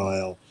stood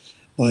trial.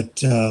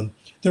 But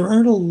there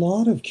aren't a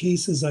lot of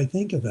cases, I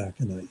think, of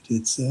aconite.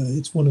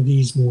 It's one of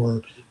these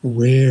more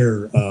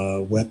rare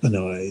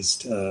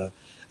weaponized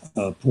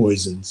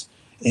poisons,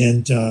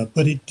 and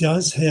but it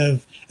does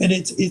have, and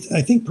it's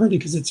I think partly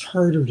because it's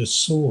harder to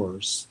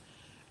source.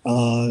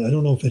 I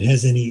don't know if it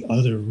has any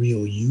other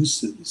real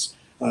uses,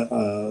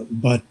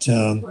 but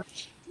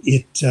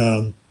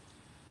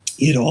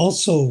it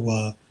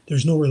also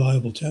there's no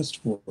reliable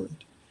test for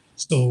it.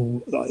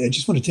 So I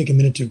just want to take a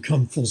minute to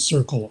come full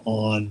circle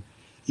on.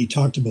 You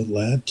talked about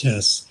lab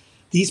tests.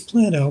 These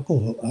plant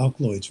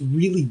alkaloids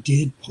really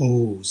did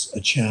pose a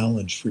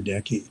challenge for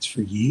decades,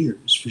 for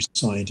years, for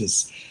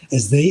scientists,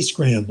 as they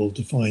scrambled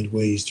to find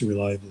ways to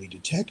reliably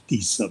detect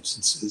these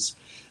substances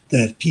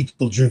that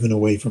people driven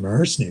away from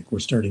arsenic were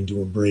starting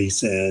to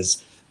embrace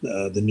as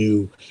the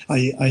new.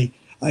 I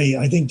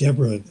think,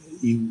 Deborah,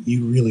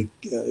 you really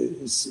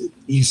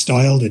you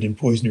styled it in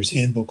Poisoner's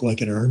Handbook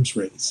like an arms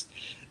race.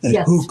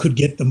 Yes. Who could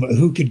get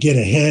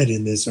ahead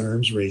in this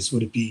arms race?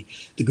 Would it be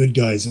the good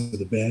guys or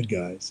the bad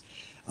guys?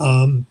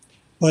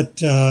 But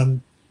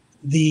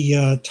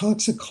the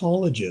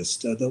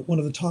toxicologist, one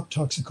of the top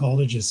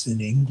toxicologists in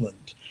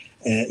England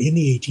in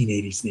the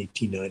 1880s and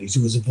 1890s,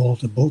 who was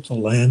involved in both the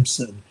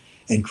Lampson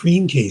and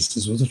Cream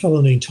cases, was a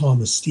fellow named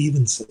Thomas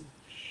Stevenson.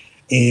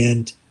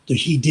 And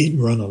he did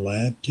run a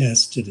lab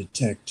test to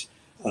detect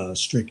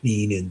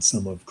strychnine in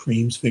some of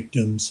Cream's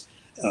victims.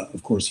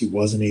 Of course, he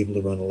wasn't able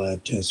to run a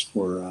lab test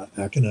for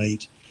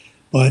aconite.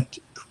 But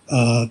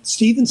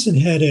Stevenson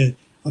had a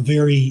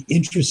very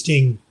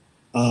interesting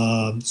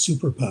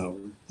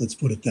superpower, let's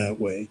put it that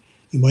way.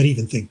 You might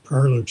even think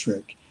parlor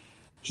trick.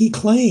 He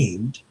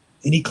claimed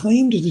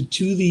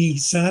to the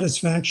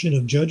satisfaction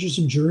of judges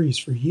and juries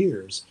for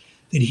years,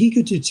 that he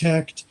could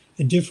detect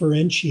and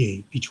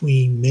differentiate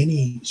between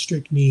many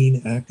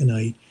strychnine,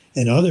 aconite,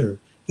 and other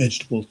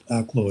vegetable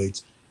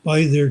alkaloids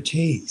by their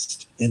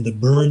taste and the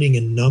burning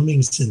and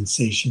numbing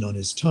sensation on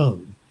his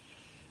tongue.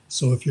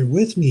 So if you're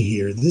with me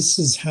here, this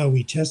is how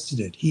we tested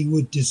it. He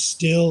would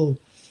distill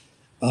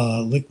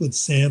liquid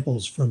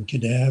samples from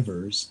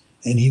cadavers,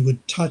 and he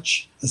would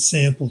touch a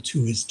sample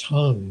to his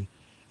tongue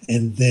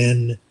and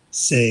then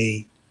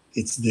say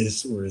it's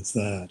this or it's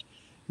that.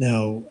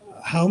 Now,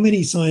 how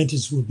many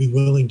scientists would be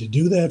willing to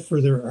do that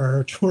for their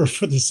art or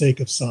for the sake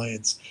of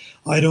science?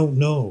 I don't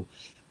know.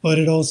 But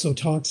it also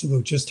talks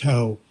about just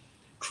how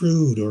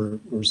crude or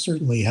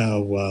certainly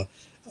how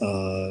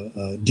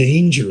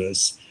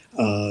dangerous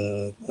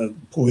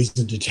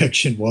poison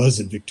detection was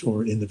in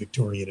the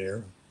Victorian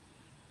era.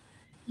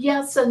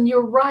 Yes, and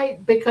you're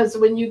right, because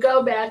when you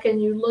go back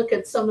and you look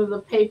at some of the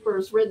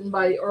papers written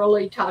by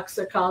early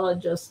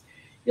toxicologists,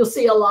 you'll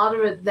see a lot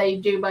of it they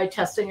do by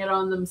testing it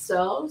on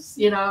themselves,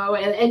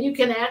 and you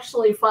can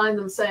actually find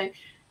them saying,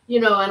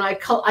 and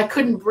I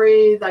couldn't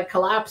breathe, I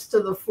collapsed to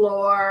the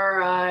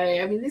floor.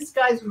 I mean, these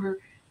guys were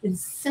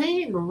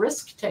insane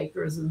risk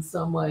takers in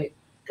some way.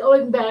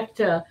 Going back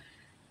to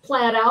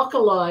plant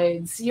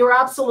alkaloids, you're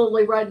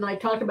absolutely right, and I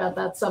talk about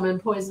that some in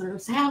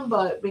Poisoner's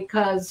Handbook,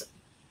 because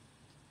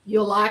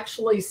you'll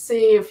actually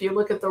see, if you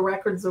look at the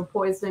records of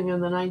poisoning in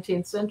the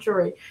 19th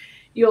century,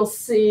 you'll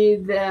see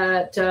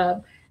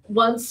that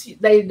once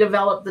they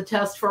developed the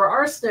test for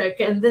arsenic,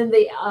 and then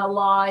they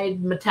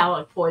allied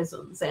metallic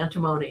poisons,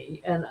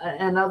 antimony, and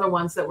other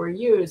ones that were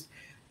used,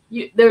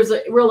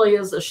 really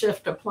is a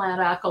shift to plant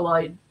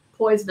alkaloid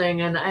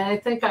poisoning. And I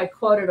think I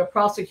quoted a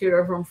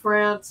prosecutor from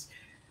France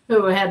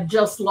who had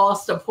just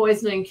lost a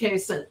poisoning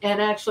case and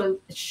actually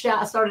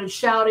started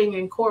shouting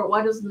in court,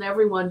 why doesn't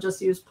everyone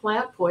just use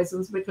plant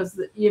poisons? Because,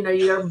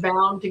 you're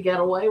bound to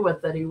get away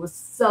with it. He was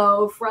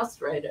so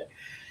frustrated.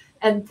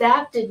 And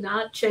that did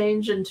not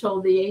change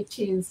until the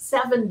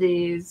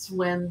 1870s,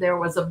 when there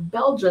was a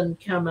Belgian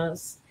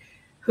chemist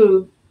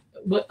who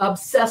was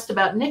obsessed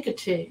about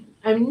nicotine.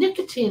 I mean,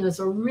 nicotine is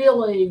a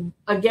rarely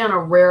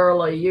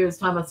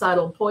used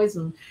homicidal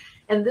poison.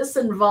 And this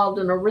involved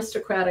an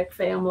aristocratic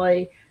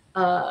family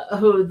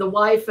who the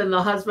wife and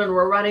the husband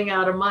were running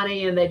out of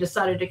money, and they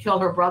decided to kill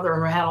her brother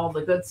who had all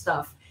the good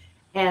stuff.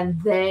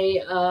 And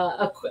they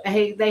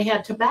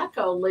had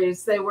tobacco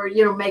leaves. They were,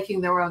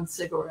 making their own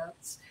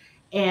cigarettes.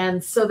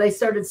 And so they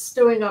started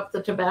stewing up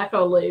the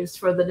tobacco leaves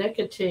for the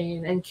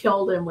nicotine and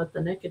killed him with the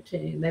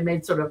nicotine. They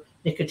made sort of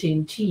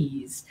nicotine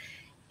teas.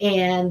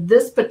 And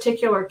this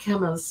particular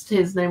chemist,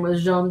 his name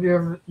was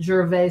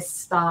Jean-Gervais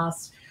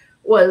Stas,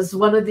 was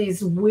one of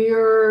these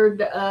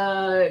weird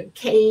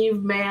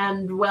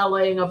caveman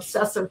dwelling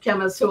obsessive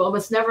chemists who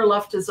almost never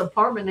left his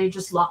apartment.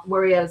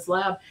 Where he had his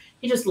lab,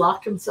 he just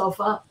locked himself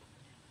up.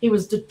 He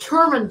was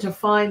determined to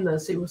find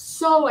this. He was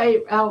so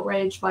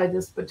outraged by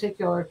this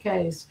particular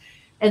case.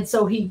 And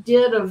so he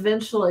did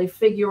eventually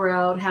figure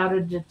out how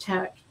to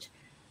detect,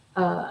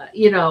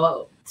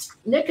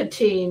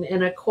 nicotine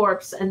in a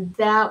corpse. And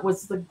that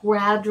was the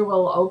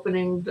gradual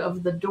opening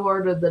of the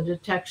door to the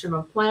detection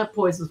of plant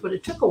poisons. But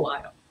it took a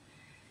while.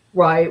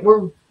 Right.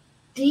 We're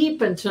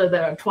deep into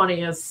the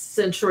 20th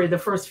century, the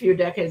first few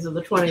decades of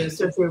the 20th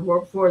century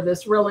before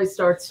this really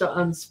starts to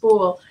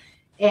unspool.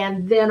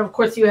 And then, of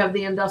course, you have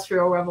the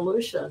Industrial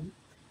Revolution.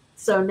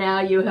 So now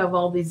you have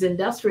all these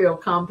industrial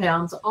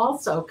compounds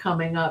also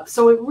coming up.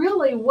 So it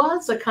really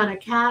was a kind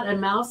of cat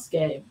and mouse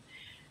game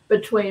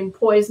between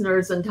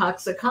poisoners and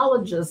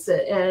toxicologists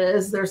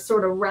as they're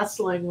sort of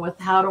wrestling with,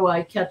 how do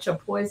I catch a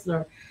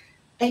poisoner?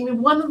 I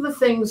mean, one of the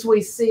things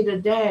we see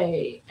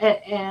today,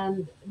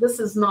 and this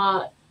is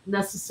not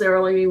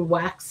necessarily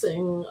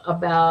waxing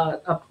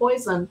about a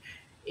poison,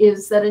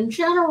 is that in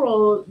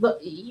general,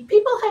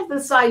 people have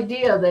this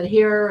idea that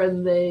here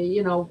in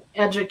the,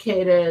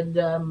 educated,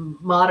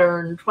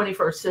 modern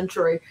 21st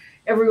century,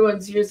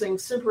 everyone's using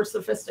super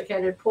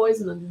sophisticated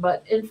poison.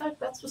 But in fact,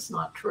 that's just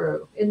not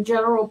true. In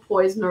general,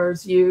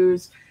 poisoners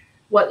use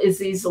what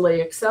is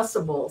easily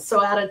accessible.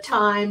 So at a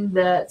time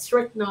that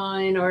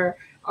strychnine or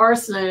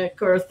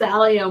arsenic or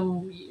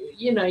thallium,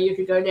 you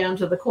could go down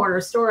to the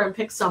corner store and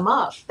pick some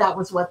up. That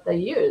was what they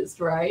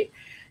used, right?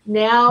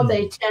 Now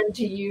they tend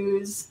to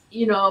use,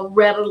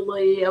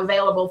 readily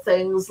available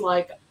things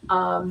like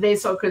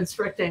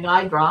vasoconstricting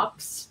eye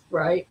drops,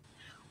 right?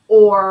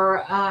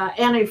 Or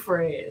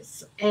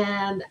antifreeze.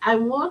 And I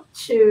want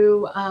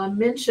to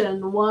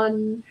mention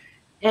one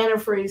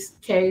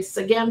antifreeze case,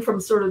 again, from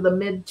sort of the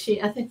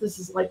mid-teen, I think this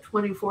is like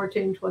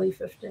 2014,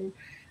 2015.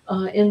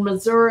 In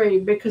Missouri,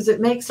 because it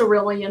makes a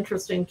really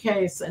interesting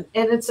case. And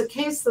it's a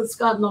case that's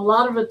gotten a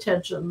lot of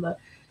attention. The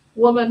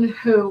woman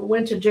who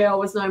went to jail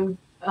was named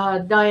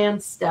Diane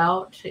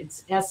Stout.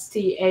 It's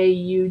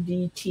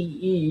Staudte.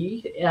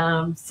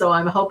 So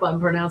I hope I'm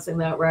pronouncing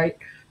that right.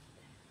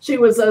 She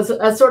was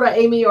a sort of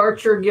Amy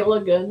Archer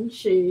Gilligan.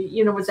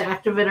 She, was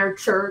active in her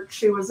church.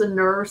 She was a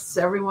nurse.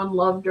 Everyone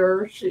loved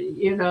her.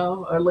 She,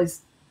 or at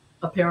least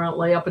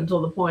apparently up until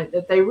the point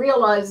that they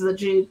realized that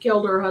she had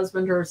killed her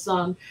husband, her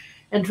son,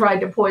 and tried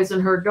to poison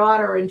her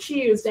daughter, and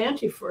she used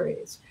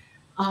antifreeze.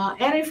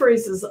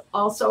 Antifreeze is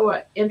also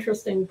an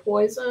interesting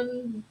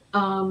poison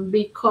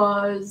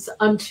because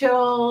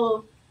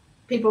until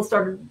people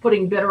started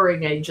putting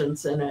bittering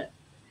agents in it,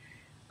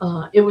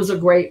 it was a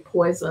great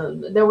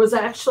poison. There was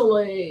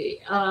actually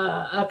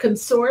a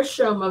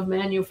consortium of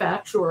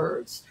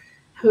manufacturers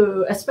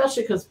who,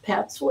 especially because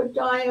pets would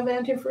die of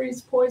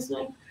antifreeze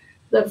poisoning,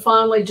 that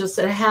finally just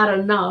had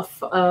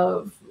enough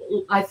of,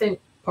 I think,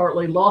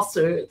 partly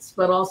lawsuits,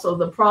 but also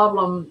the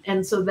problem.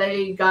 And so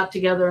they got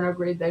together and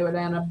agreed they would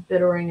add a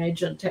bittering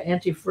agent to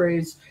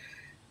antifreeze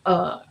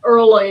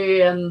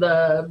early in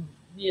the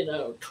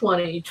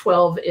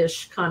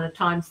 2012-ish kind of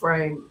time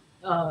frame,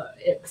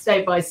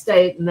 state by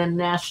state, and then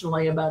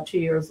nationally about 2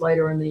 years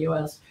later in the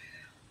US.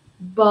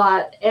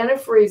 But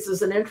antifreeze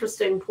is an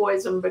interesting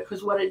poison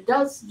because what it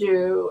does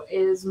do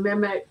is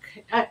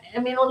mimic, I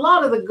mean, a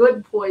lot of the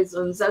good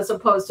poisons, as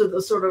opposed to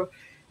the sort of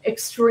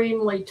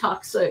extremely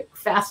toxic,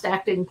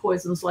 fast-acting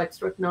poisons like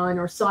strychnine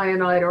or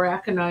cyanide or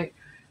aconite,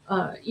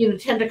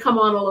 tend to come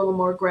on a little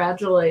more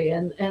gradually.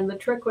 And the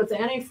trick with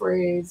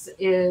antifreeze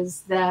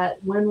is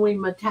that when we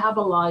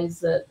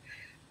metabolize it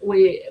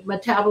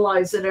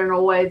in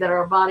a way that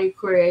our body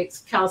creates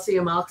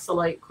calcium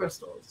oxalate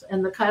crystals.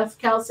 And the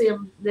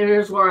calcium,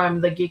 there's where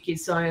I'm the geeky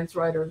science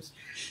writers.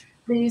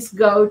 These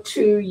go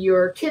to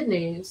your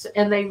kidneys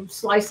and they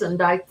slice and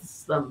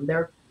dice them.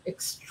 They're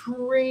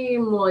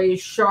extremely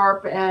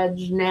sharp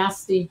edge,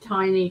 nasty,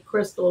 tiny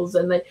crystals,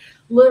 and they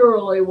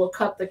literally will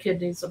cut the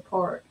kidneys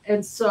apart.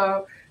 And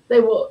so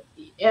they will,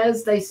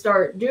 as they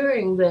start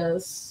doing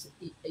this,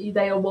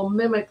 they will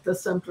mimic the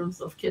symptoms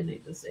of kidney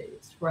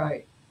disease,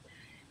 right?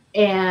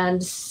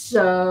 And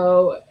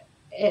so,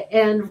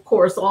 and of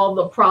course, all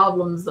the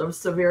problems of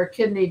severe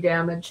kidney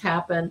damage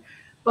happen.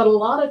 But a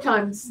lot of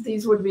times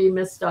these would be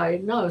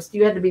misdiagnosed.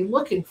 You had to be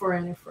looking for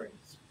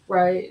antifreeze,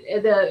 right?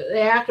 The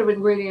active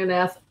ingredient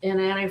in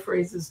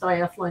antifreeze is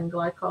diethylene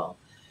glycol.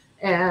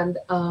 And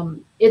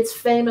it's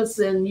famous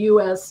in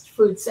U.S.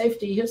 food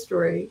safety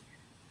history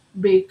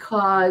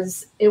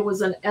because it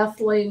was an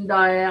diethylene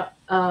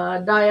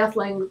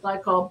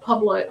glycol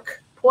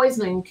public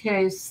poisoning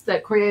case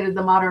that created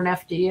the modern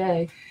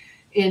FDA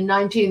in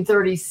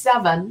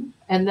 1937.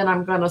 And then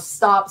I'm going to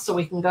stop so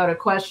we can go to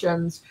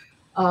questions.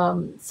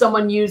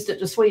 Someone used it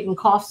to sweeten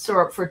cough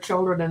syrup for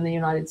children in the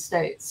United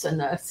States,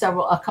 and a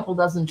couple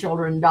dozen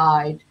children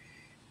died.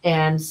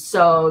 And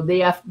so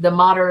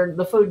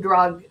the Food,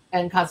 Drug,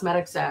 and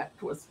Cosmetics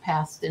Act was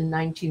passed in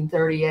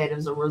 1938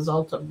 as a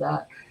result of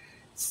that.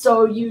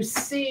 So you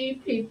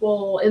see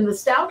people in the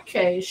Stout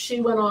case, she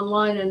went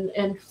online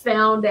and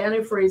found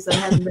antifreeze that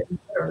hadn't been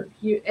bittered.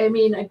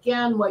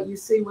 Again, what you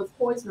see with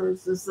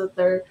poisoners is that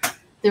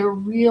they're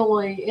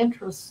really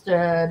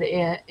interested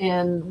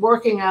in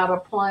working out a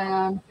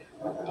plan,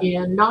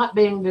 in not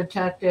being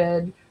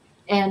detected,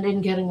 and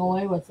in getting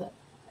away with it.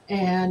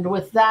 And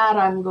with that,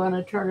 I'm going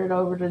to turn it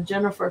over to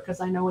Jennifer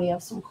because I know we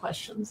have some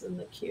questions in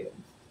the queue.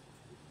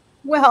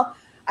 Well,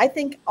 I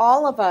think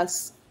all of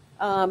us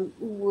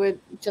would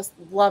just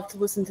love to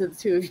listen to the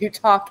two of you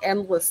talk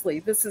endlessly.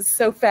 This is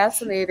so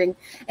fascinating.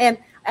 And,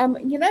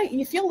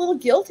 you feel a little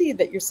guilty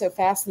that you're so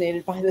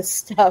fascinated by this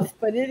stuff,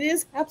 but it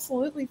is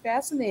absolutely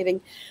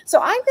fascinating. So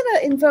I'm going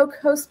to invoke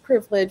host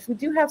privilege. We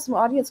do have some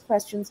audience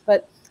questions,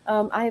 but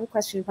I have a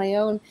question of my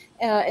own,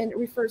 and it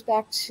refers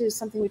back to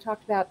something we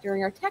talked about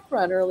during our tech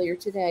run earlier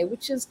today,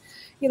 which is,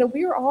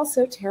 we are all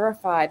so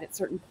terrified at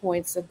certain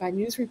points by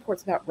news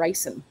reports about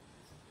ricin.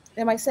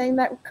 Am I saying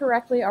that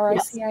correctly?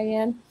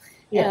 RICIN?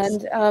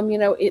 Yes. And,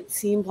 it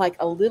seemed like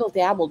a little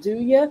dab will do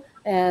you,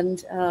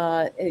 and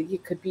you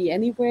could be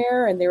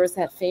anywhere. And there was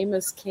that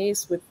famous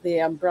case with the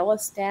umbrella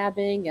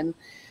stabbing. And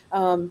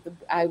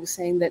I was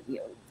saying that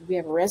we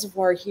have a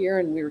reservoir here,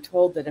 and we were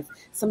told that if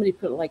somebody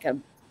put like a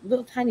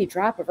little tiny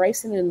drop of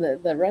ricin in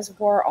the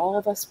reservoir, all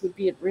of us would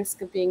be at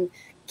risk of being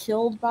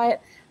killed by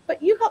it.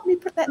 But you helped me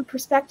put that in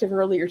perspective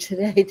earlier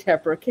today,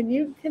 Deborah. Can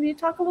you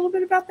talk a little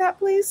bit about that,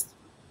 please?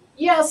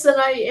 Yes, and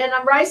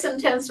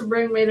ricin tends to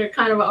bring me to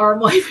kind of an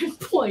arm-waving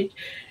point.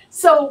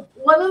 So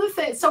one of the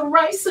things,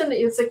 ricin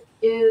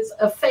is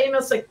a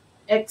famous,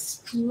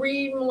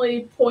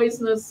 extremely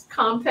poisonous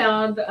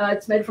compound.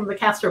 It's made from the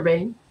castor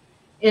bean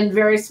in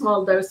very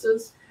small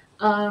doses,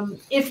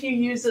 if you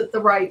use it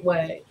the right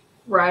way,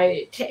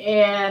 right?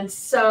 And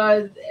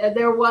so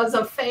there was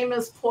a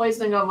famous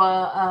poisoning of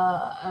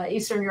a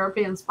Eastern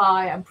European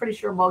spy, I'm pretty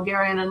sure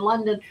Bulgarian, in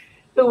London,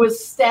 who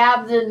was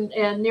stabbed in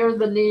near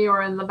the knee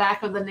or in the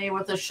back of the knee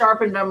with a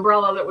sharpened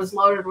umbrella that was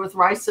loaded with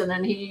ricin,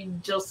 and he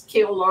just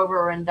keeled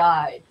over and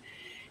died.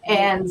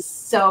 And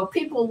so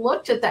people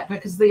looked at that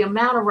because the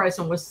amount of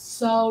ricin was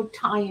so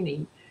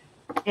tiny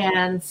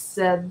and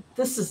said,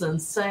 this is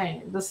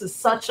insane. This is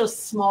such a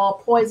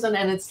small poison,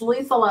 and it's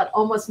lethal at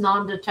almost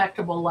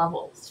non-detectable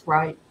levels,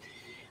 right?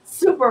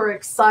 Super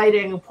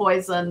exciting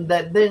poison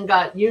that then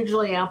got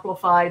hugely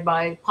amplified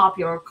by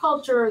popular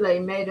culture. They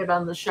made it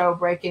on the show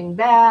Breaking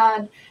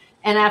Bad.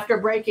 And after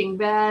Breaking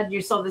Bad,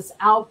 you saw this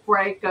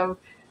outbreak of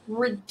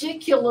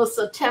ridiculous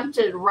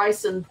attempted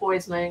ricin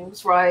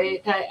poisonings,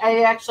 right?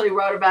 I actually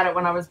wrote about it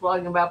when I was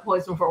blogging about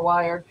Poison for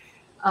Wired.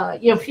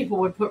 People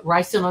would put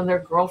ricin on their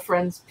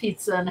girlfriend's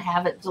pizza and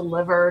have it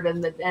delivered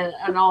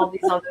and all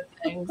these other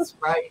things,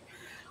 right?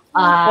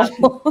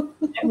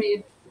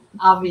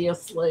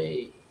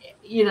 Obviously,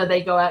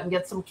 they go out and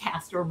get some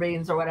castor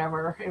beans or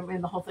whatever.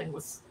 The whole thing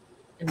was,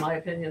 in my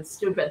opinion,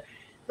 stupid.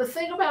 The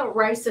thing about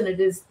ricin, it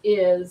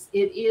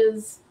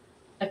is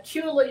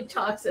acutely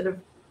toxic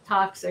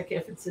toxic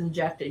if it's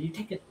injected. You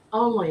take it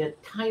only a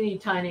tiny,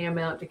 tiny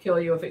amount to kill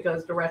you if it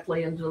goes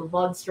directly into the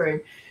bloodstream,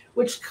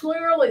 which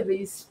clearly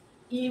these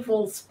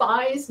evil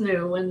spies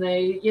knew when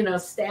they,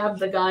 stabbed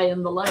the guy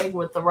in the leg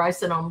with the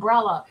ricin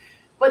umbrella.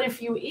 But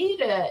if you eat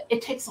it,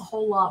 it takes a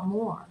whole lot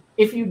more.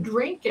 If you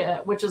drink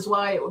it, which is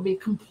why it would be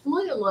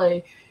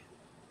completely,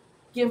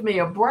 give me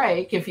a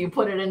break, if you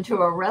put it into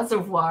a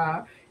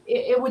reservoir,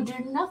 it would do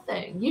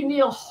nothing. You need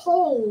a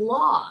whole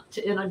lot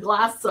in a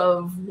glass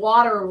of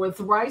water with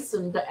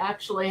ricin to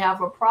actually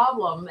have a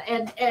problem.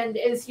 And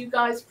as you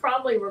guys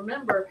probably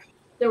remember,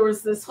 there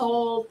was this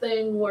whole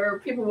thing where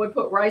people would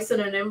put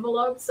ricin in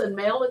envelopes and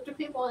mail it to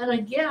people. And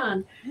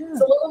again, it's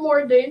a little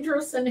more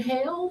dangerous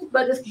inhaled,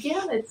 but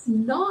again, it's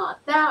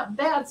not that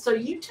bad. So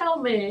you tell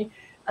me,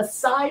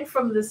 aside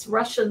from this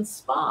Russian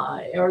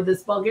spy or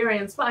this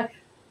Bulgarian spy,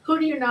 who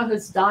do you know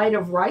has died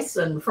of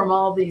ricin from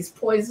all these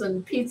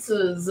poisoned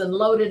pizzas and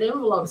loaded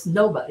envelopes?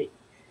 Nobody.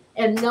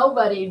 And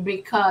nobody,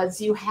 because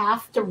you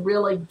have to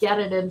really get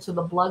it into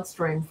the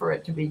bloodstream for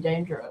it to be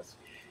dangerous.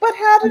 But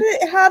how did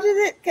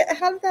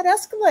that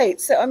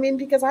escalate? So, I mean,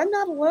 because I'm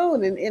not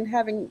alone in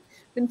having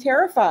been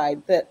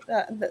terrified that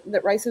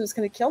ricin was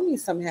going to kill me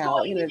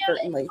somehow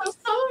inadvertently. So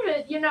some of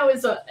it,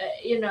 is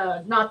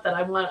not that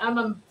I'm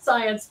a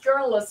science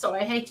journalist, so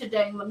I hate to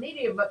dang the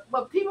media, but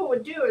what people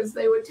would do is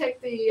they would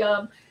take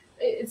the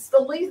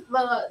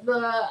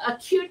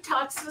acute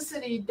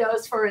toxicity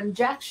dose for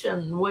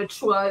injection,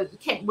 which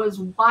was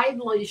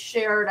widely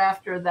shared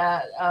after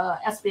that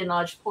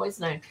espionage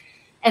poisoning.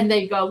 And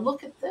they go,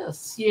 look at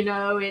this,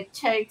 it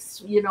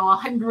takes,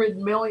 100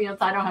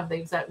 millionth, I don't have the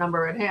exact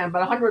number at hand,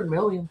 but 100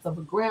 millionth of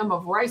a gram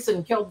of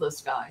ricin killed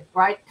this guy,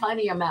 right?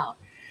 Tiny amount.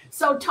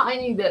 So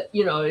tiny that,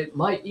 it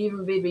might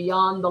even be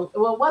beyond it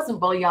wasn't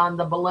beyond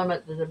the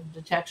limit of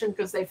detection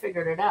because they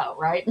figured it out,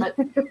 right? But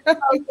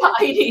so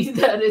tiny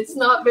that it's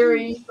not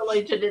very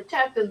easily to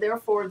detect, and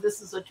therefore this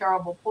is a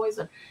terrible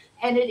poison.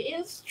 And it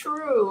is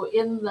true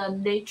in the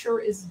nature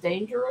is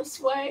dangerous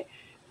way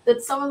that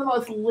some of the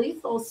most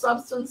lethal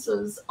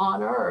substances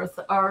on Earth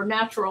are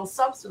natural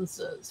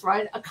substances,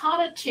 right?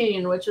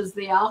 Aconitine, which is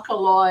the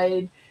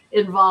alkaloid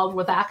involved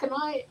with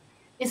aconite,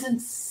 is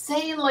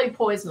insanely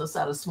poisonous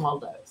at a small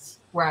dose,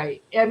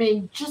 right? I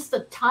mean, just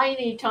a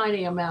tiny,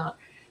 tiny amount.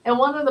 And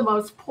one of the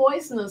most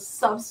poisonous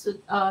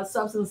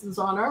substances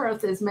on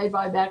Earth is made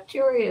by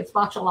bacteria. It's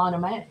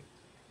botulinum A,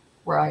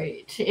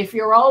 right? If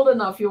you're old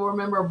enough, you'll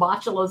remember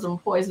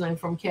botulism poisoning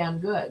from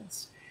canned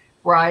goods.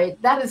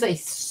 Right? That is a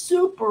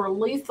super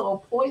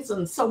lethal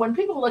poison. So when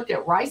people looked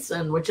at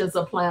ricin, which is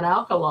a plant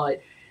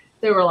alkaloid,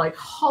 they were like,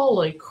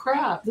 holy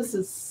crap, this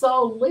is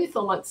so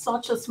lethal at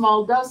such a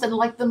small dose. And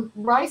like the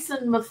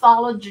ricin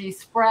mythology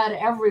spread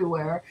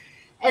everywhere.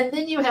 And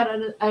then you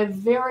had a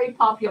very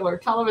popular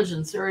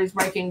television series,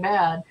 Breaking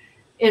Bad,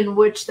 in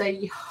which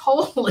they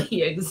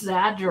wholly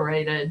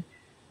exaggerated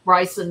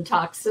ricin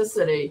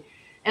toxicity.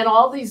 And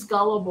all these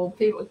gullible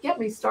people, get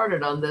me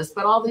started on this,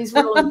 but all these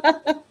really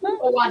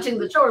people watching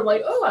the show are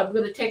like, oh, I'm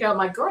going to take out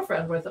my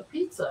girlfriend with a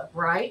pizza,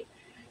 right?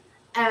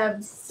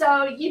 And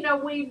so,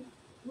 we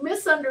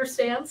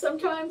misunderstand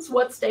sometimes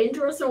what's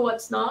dangerous and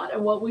what's not,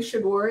 and what we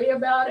should worry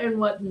about and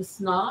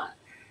what's not.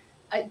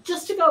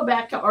 Just to go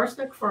back to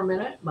arsenic for a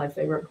minute, my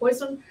favorite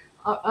poison.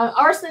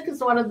 Arsenic is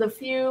one of the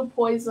few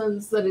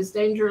poisons that is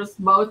dangerous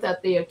both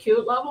at the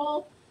acute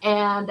level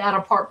and at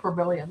a part per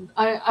billion.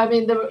 I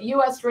mean, the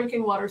U.S.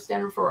 drinking water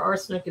standard for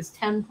arsenic is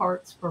 10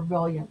 parts per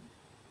billion.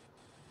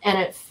 And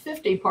at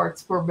 50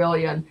 parts per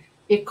billion,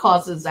 it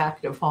causes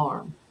active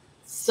harm.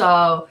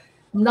 So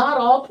not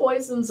all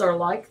poisons are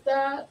like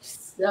that.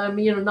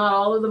 Not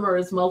all of them are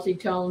as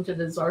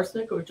multi-talented as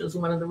arsenic, which is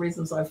one of the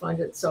reasons I find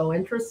it so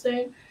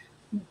interesting.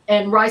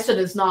 And ricin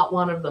is not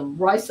one of them.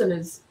 Ricin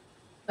is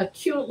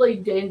acutely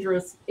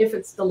dangerous if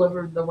it's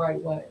delivered the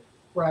right way.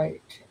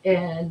 Right.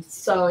 And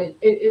so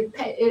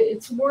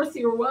it's worth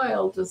your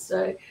while to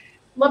say,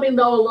 let me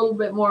know a little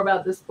bit more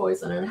about this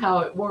poison and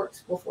how it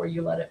works before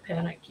you let it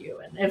panic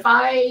you. And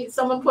if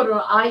someone put an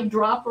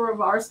eyedropper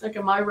of arsenic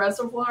in my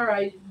reservoir,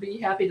 I'd be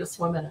happy to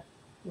swim in it.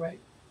 Right.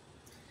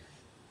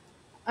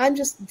 I'm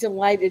just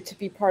delighted to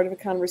be part of a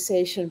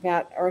conversation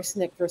about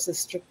arsenic versus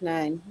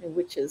strychnine,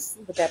 which is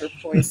the better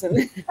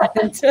poison.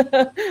 And,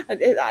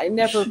 I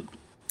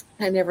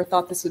never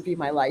thought this would be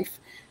my life.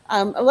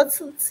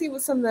 Let's see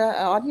what some of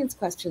the audience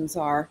questions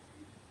are.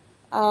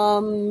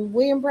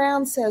 William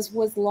Brown says,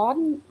 was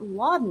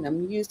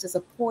laudanum used as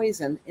a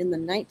poison in the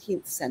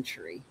 19th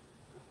century?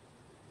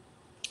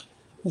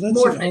 Well,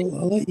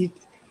 I'll let you.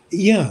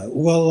 Yeah,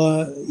 well,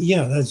 I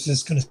was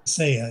just going to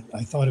say,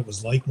 I thought it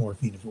was like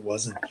morphine if it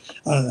wasn't.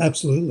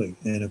 Absolutely.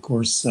 And of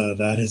course,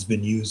 that has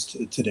been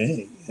used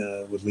today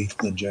with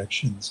lethal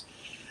injections.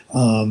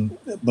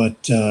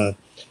 But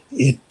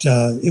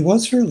it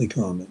was fairly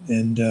common.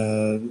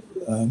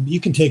 And you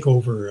can take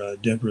over,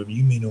 Deborah.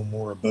 You may know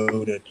more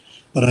about it.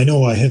 But I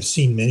know I have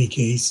seen many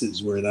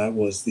cases where that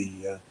was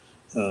the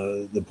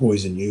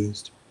poison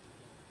used.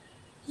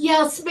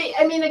 Yes,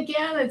 I mean,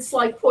 again, it's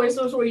like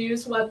poisons were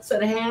used what's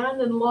at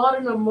hand, and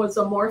laudanum was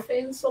a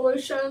morphine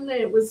solution.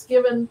 It was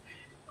given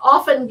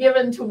often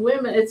given to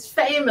women. It's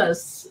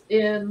famous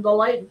in the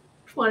late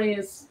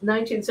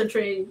 19th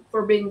century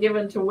for being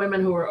given to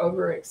women who were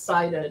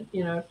overexcited.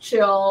 You know,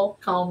 chill,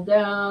 calm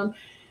down,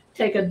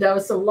 take a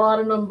dose of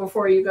laudanum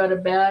before you go to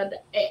bed.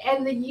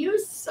 And the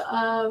use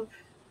of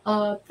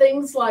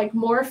things like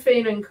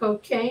morphine and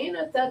cocaine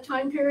at that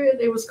time period,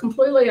 it was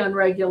completely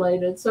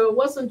unregulated. So it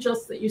wasn't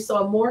just that you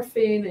saw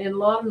morphine in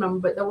laudanum,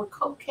 but there were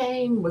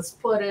cocaine was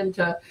put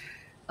into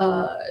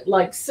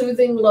like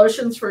soothing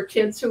lotions for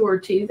kids who were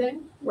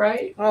teething,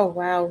 right? Oh,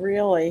 wow,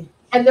 really?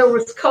 And there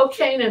was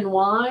cocaine in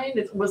wine.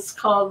 It was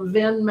called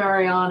Vin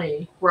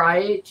Mariani,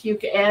 right?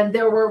 And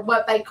there were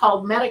what they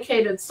called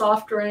medicated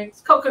soft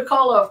drinks.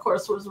 Coca-Cola, of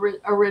course, was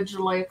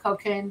originally a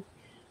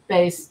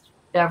cocaine-based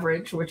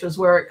beverage, which is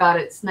where it got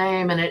its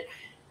name. And it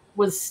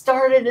was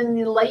started in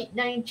the late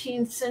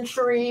 19th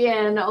century,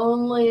 and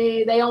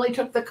they only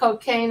took the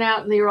cocaine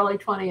out in the early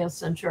 20th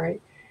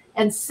century.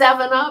 And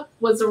 7-Up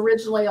was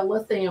originally a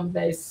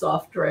lithium-based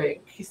soft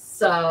drink.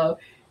 So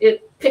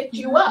it picked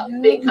you up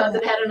because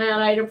it had an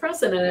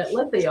antidepressant in it,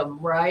 lithium,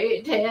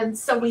 right? And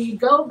so when you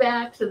go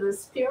back to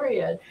this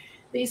period,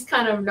 these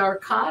kind of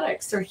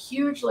narcotics are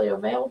hugely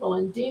available.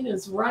 And Dean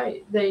is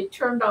right. They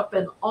turned up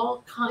in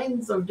all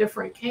kinds of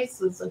different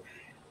cases. And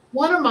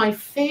one of my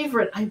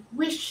favorite, I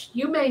wish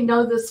you may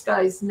know this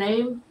guy's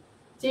name,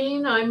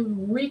 Dean.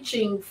 I'm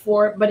reaching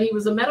for it, but he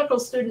was a medical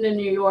student in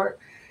New York.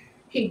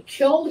 He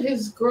killed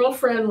his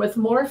girlfriend with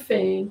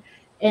morphine,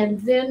 and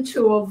then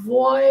to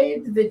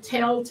avoid the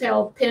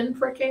telltale pin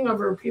pricking of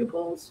her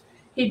pupils,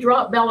 he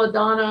dropped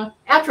belladonna,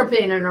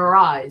 atropine in her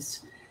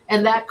eyes,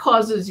 and that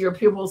causes your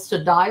pupils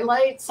to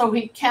dilate. So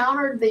he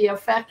countered the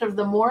effect of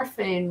the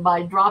morphine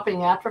by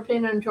dropping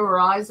atropine into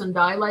her eyes and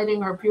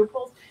dilating her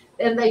pupils,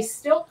 and they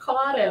still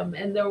caught him.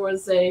 And there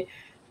was a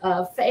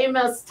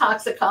famous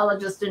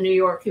toxicologist in New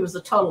York. He was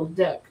a total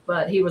dick,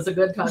 but he was a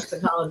good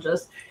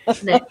toxicologist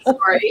named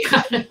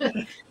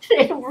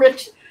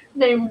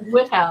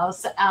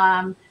Whithouse,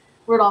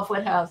 Rudolph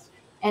Whithouse.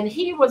 And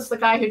he was the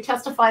guy who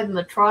testified in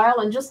the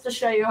trial. And just to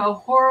show you how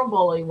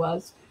horrible he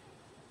was,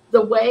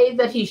 the way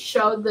that he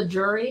showed the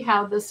jury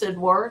how this had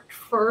worked,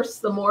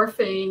 first the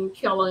morphine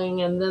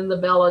killing and then the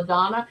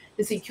belladonna,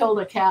 is he killed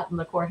a cat in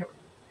the courtroom.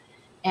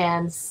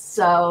 And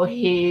so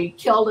he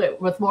killed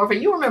it with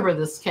morphine. You remember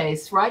this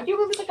case, right? You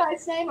remember the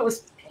guy's name? It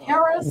was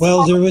Harris.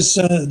 Well, there were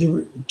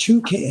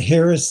two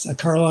Harris,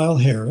 Carlisle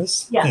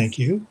Harris. Yes. Thank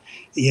you.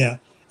 Yeah,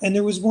 and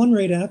there was one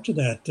right after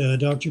that,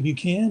 Dr.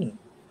 Buchanan,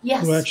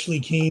 yes, who actually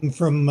came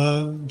from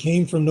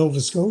Nova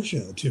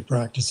Scotia to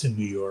practice in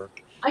New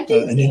York. I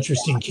did an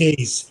interesting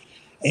case,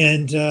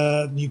 and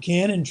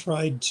Buchanan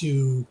tried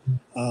to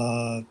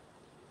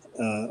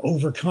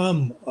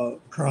overcome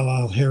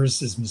Carlisle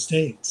Harris's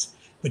mistakes.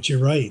 But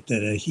you're right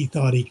that he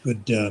thought he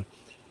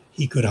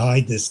could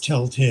hide this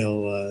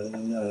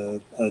telltale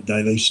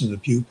dilation of the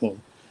pupil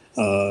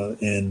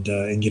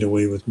and get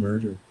away with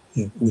murder,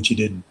 which he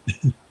didn't.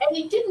 And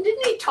he didn't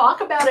he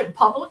talk about it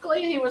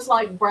publicly? He was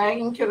like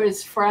bragging to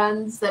his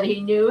friends that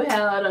he knew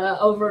how to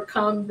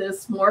overcome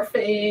this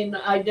morphine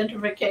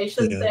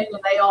identification thing,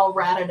 and they all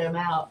ratted him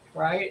out,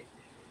 right?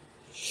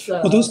 So.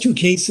 Well, those two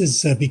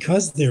cases,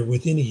 because they're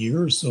within a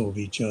year or so of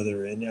each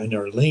other and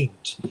are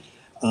linked.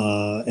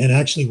 And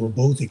actually were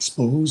both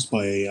exposed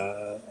by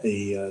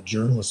a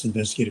journalist,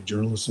 investigative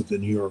journalist of the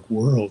New York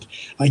World.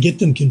 I get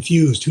them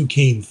confused who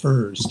came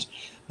first,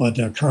 but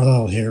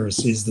Carlisle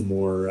Harris is the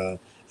more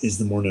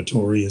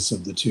notorious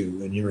of the two.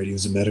 And you're right, he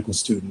was a medical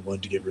student,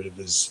 wanted to get rid of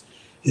his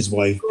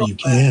wife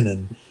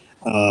Buchanan,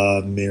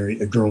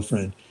 married a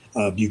girlfriend.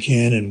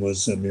 Buchanan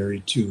was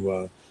married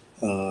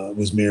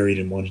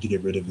and wanted to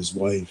get rid of his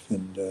wife,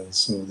 and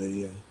so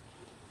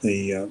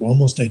they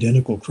almost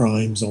identical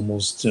crimes,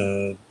 almost.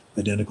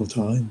 Identical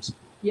times.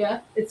 Yeah,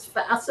 it's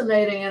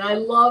fascinating, and I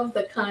love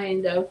the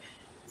kind of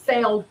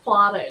failed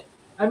plotting.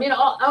 I mean,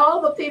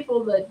 all the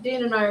people that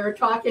Dean and I are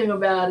talking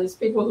about is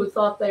people who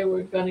thought they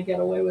were going to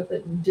get away with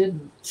it and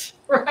didn't,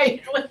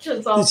 right? Which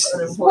is also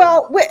important.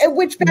 Well,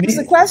 which begs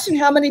the question: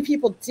 how many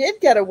people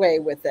did get away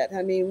with it?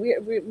 I mean,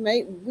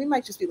 we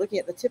might just be looking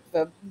at the tip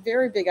of a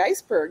very big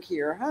iceberg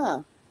here,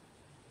 huh?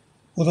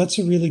 Well, that's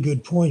a really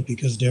good point,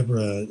 because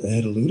Deborah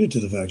had alluded to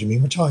the fact. I mean,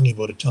 we're talking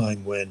about a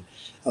time when,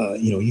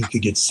 you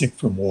could get sick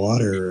from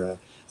water.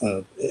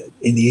 In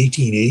the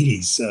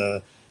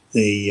 1880s,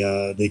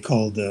 they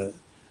called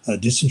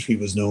dysentery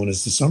was known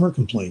as the summer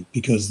complaint,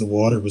 because the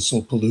water was so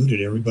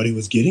polluted, everybody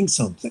was getting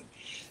something.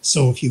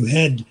 So if you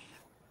had,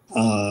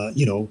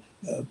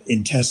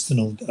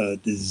 intestinal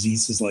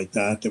diseases like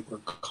that were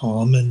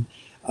common,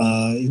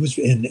 it was,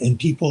 and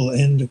people,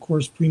 and of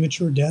course,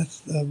 premature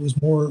death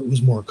was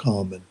more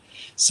common.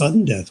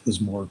 Sudden death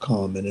was more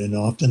common and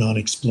often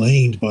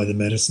unexplained by the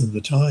medicine of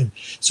the time.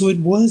 So it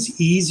was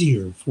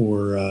easier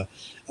for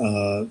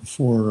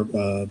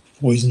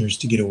poisoners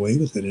to get away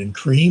with it. And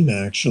Cream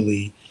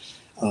actually,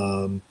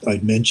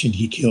 I'd mentioned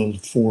he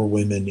killed 4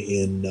 women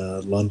in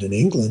London,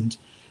 England.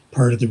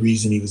 Part of the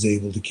reason he was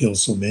able to kill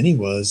so many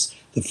was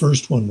the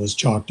first one was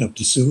chalked up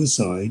to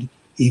suicide,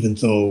 even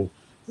though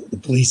the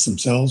police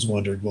themselves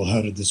wondered, well,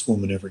 how did this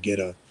woman ever get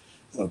a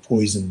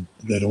poison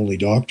that only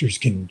doctors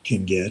can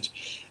get.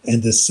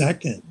 And the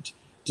second,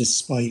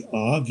 despite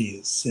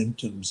obvious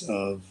symptoms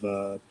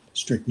of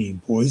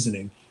strychnine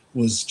poisoning,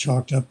 was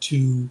chalked up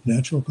to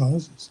natural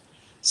causes.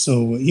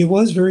 So it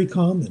was very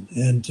common,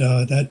 and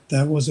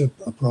that was a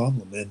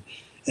problem,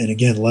 and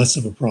again, less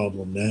of a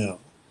problem now,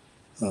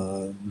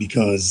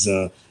 because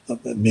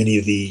many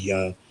of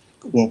the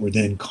what were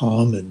then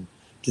common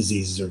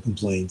diseases or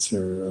complaints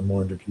are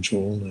more under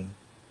control now.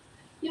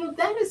 You know,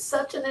 that is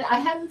such I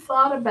hadn't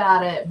thought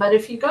about it, but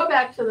if you go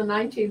back to the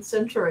 19th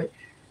century,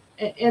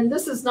 and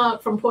this is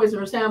not from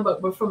Poisoner's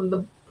Handbook, but from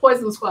the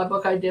Poison Squad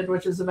book I did,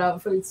 which is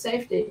about food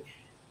safety,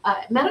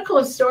 medical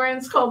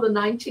historians call the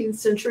 19th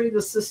century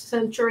the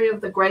century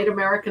of the Great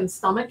American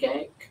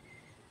Stomachache,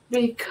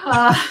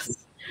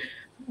 because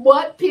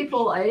what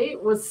people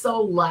ate was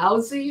so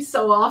lousy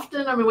so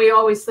often. I mean, we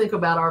always think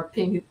about our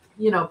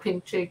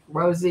pink-cheeked,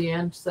 rosy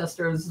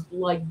ancestors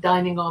like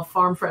dining off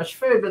farm fresh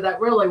food, but that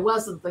really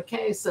wasn't the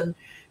case. And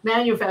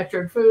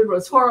manufactured food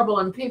was horrible,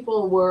 and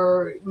people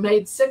were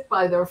made sick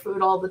by their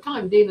food all the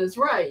time. Dean is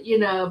right. You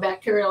know,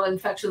 bacterial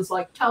infections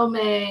like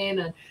ptomaine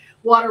and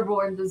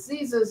waterborne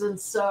diseases. And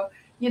so,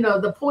 you know,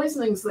 the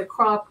poisonings that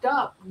cropped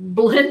up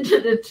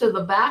blended into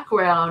the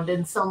background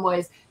in some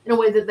ways, in a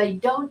way that they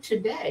don't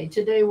today.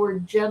 Today, we're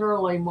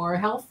generally more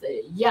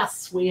healthy.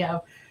 Yes, we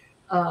have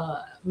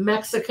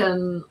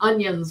Mexican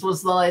onions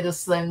was the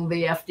latest thing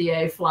the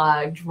FDA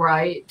flagged,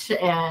 right?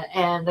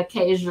 And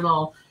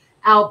occasional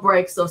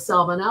outbreaks of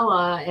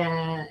salmonella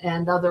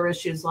and other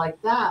issues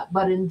like that.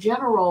 But in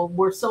general,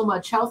 we're so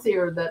much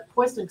healthier that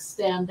poisonings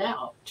stand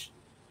out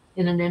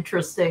in an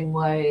interesting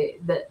way,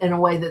 in a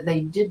way that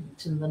they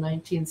didn't in the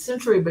 19th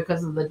century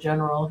because of the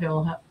general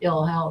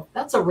ill health.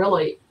 That's a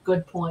really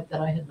good point that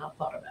I had not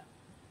thought about.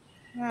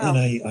 Wow.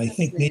 And I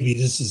think maybe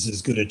this is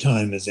as good a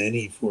time as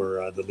any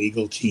for the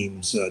legal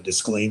team's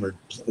disclaimer.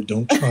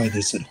 Don't try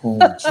this at home,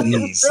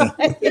 please.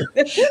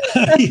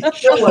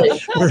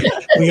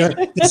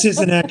 This is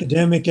an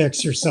academic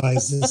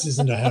exercise. This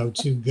isn't a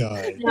how-to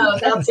guide. No,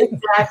 that's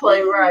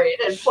exactly right.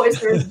 And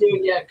poisoners do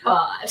get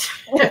caught.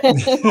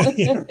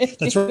 Yeah,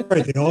 that's right.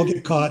 They all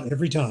get caught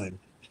every time.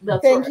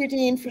 Thank you,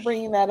 Dean, for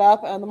bringing that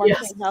up. The Mark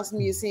Twain House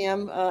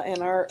Museum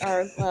and our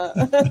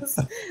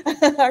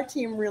our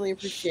team really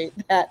appreciate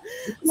that.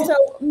 So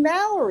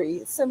Mallory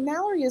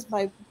is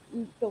my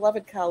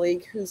beloved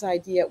colleague whose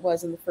idea it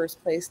was in the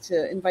first place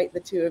to invite the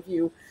two of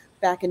you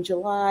back in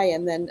July,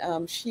 and then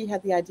she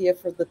had the idea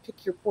for the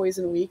Pick Your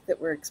Poison Week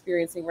that we're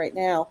experiencing right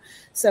now.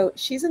 So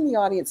she's in the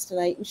audience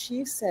tonight, and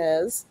she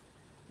says,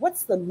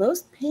 "What's the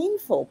most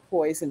painful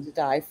poison to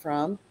die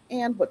from,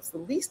 and what's the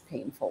least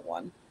painful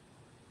one?"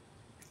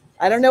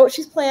 I don't know what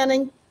she's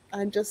planning.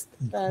 I'm just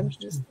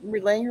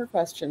relaying her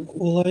question.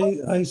 Well,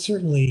 I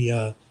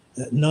certainly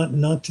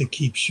not to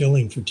keep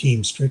shilling for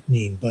Team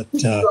Strychnine, but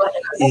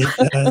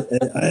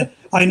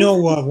I know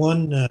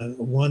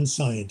one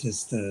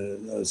scientist,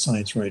 a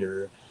science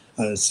writer,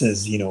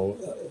 says, you know,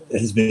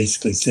 has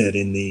basically said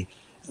in the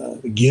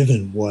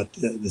given what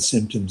the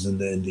symptoms and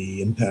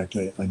the impact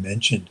I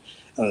mentioned,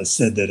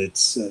 said that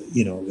it's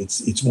you know,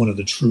 it's one of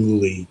the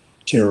truly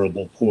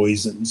terrible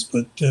poisons.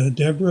 But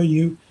Deborah,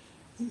 you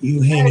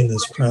hang in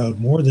this crowd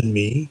more than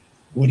me.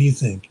 What do you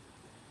think?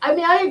 I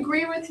mean, I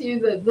agree with you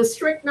that the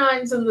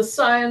strychnines and the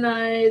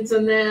cyanides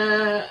and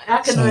the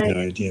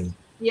aconites,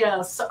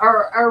 yes,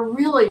 are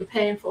really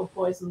painful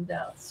poison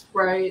deaths,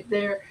 right?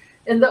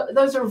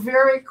 Those are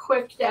very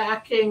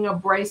quick-acting,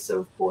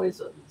 abrasive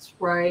poisons,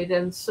 right?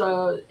 And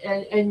so,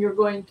 and you're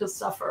going to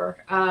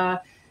suffer.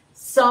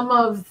 Some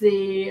of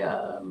the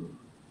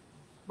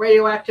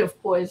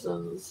radioactive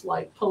poisons,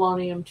 like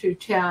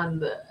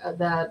polonium-210,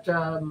 that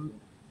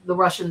the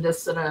Russian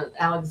dissident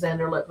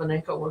Alexander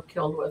Litvinenko were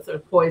killed with, or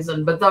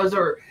poisoned, but those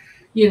are,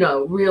 you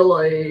know,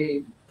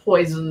 really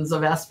poisons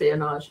of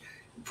espionage.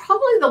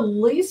 Probably the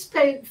least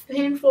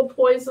painful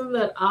poison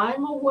that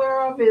I'm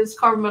aware of is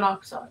carbon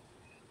monoxide.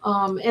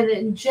 And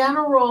in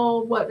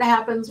general, what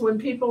happens when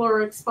people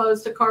are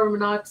exposed to carbon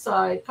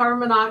monoxide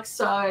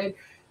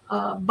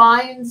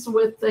binds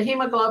with the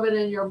hemoglobin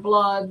in your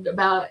blood.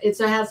 It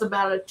has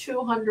about a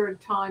 200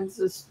 times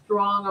as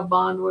strong a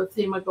bond with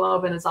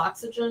hemoglobin as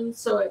oxygen.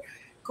 So it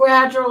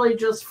gradually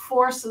just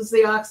forces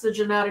the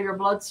oxygen out of your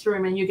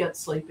bloodstream and you get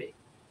sleepy,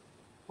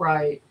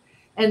 right?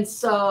 And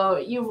so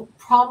you've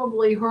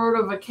probably heard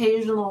of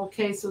occasional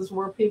cases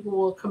where people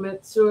will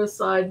commit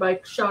suicide by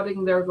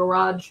shutting their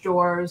garage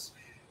doors,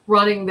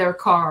 running their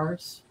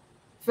cars,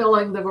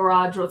 filling the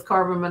garage with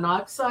carbon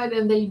monoxide.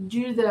 And they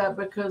do that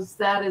because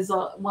that is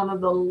one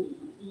of the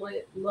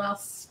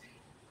less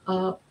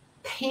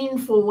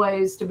painful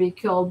ways to be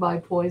killed by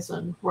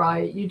poison,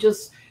 right? You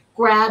just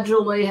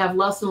gradually have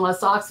less and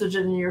less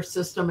oxygen in your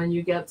system and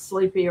you get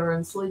sleepier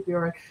and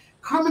sleepier.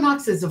 Carbon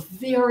monoxide is a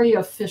very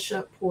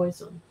efficient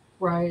poison,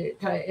 right?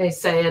 I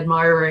say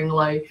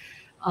admiringly.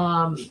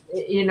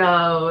 You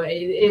know,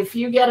 if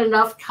you get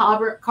enough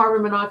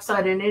carbon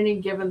monoxide in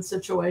any given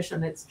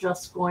situation, it's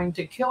just going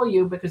to kill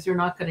you because you're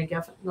not going to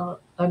get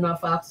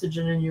enough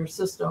oxygen in your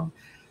system.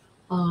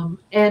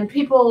 And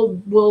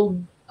people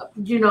will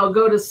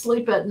go to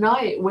sleep at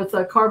night with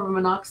a carbon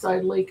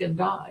monoxide leak and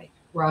die,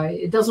 right?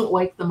 It doesn't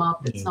wake them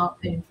up. It's not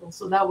painful.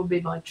 So that would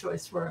be my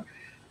choice for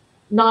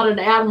not an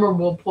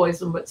admirable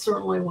poison, but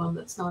certainly one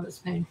that's not as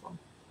painful.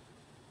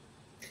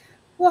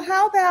 Well,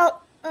 how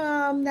about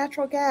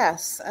natural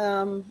gas?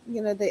 I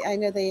know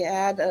they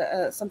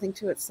add something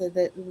to it so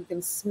that we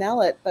can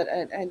smell it, but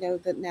I know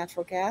that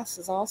natural gas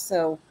is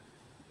also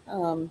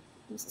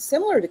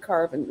similar to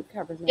carbon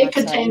monoxide. It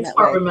contains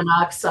carbon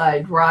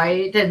monoxide,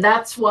 right? And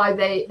that's why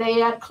they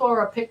add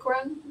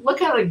chloropicrin. Look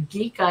how a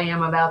geek I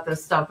am about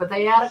this stuff, but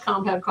they add a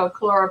compound called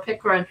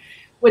chloropicrin,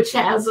 which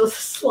has a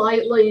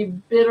slightly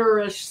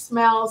bitterish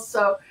smell.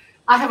 So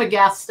I have a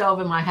gas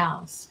stove in my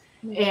house.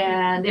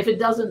 And if it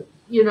doesn't,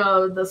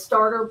 the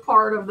starter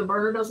part of the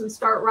burner doesn't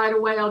start right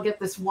away, I'll get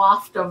this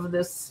waft of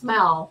this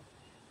smell,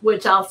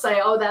 which I'll say,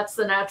 oh, that's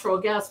the natural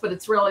gas, but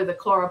it's really the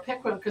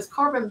chloropicrin, because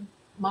carbon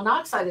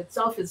monoxide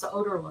itself is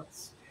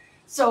odorless.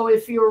 So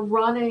if you're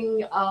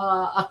running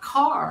a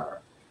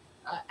car,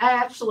 I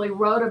actually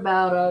wrote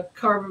about a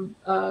carbon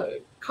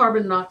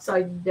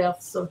monoxide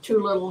deaths of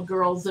 2 little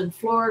girls in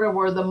Florida,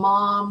 where the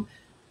mom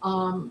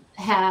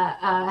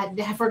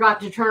had forgot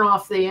to turn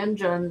off the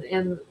engine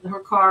in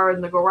her car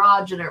in the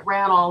garage, and it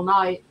ran all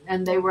night,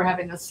 and they were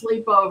having a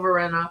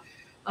sleepover in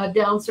a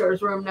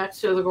downstairs room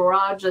next to the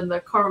garage, and the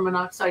carbon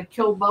monoxide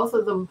killed both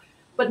of them,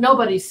 but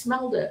nobody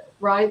smelled it,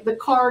 right? The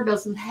car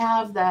doesn't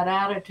have that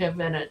additive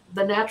in it.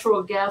 The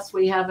natural gas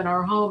we have in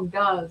our home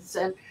does.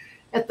 And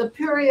at the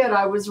period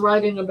I was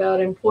writing about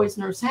in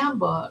Poisoner's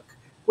Handbook,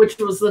 which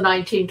was the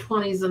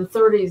 1920s and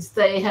 30s,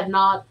 they had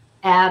not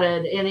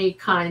added any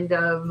kind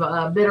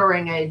of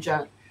bittering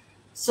agent.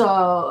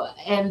 So,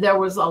 and there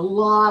was a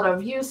lot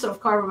of use of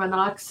carbon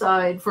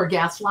monoxide for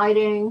gas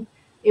lighting.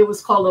 It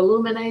was called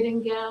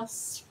illuminating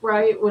gas,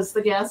 right? Was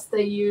the gas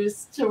they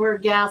used for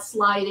gas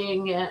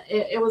lighting.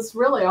 It was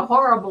really a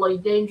horribly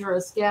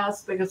dangerous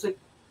gas because it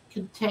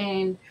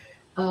contained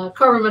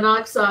carbon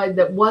monoxide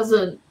that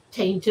wasn't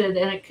tainted,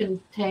 and it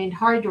contained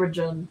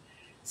hydrogen.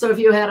 So if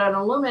you had an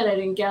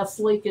illuminating gas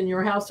leak in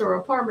your house or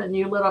apartment and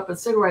you lit up a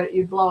cigarette,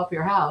 you'd blow up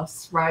your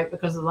house, right?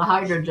 Because of the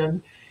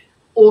hydrogen.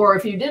 Or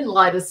if you didn't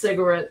light a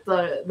cigarette,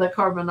 the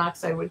carbon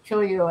monoxide would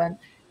kill you. And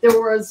there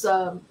was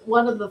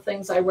one of the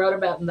things I wrote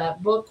about in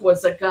that book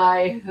was a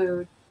guy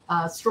who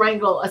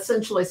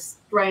essentially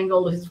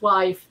strangled his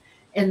wife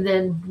and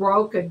then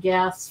broke a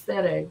gas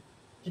fitting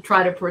to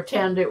try to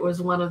pretend it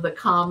was one of the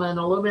common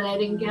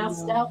illuminating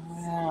gas deaths.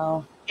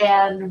 Wow.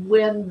 And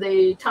when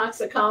the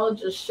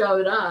toxicologist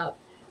showed up,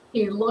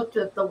 he looked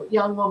at the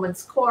young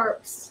woman's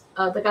corpse.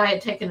 The guy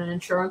had taken an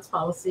insurance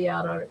policy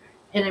out of it,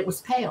 and it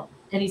was pale.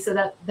 And he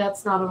said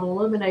that's not an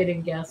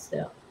illuminating gas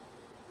death,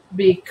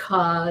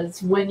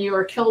 because when you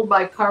are killed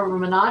by carbon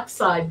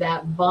monoxide,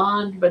 that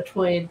bond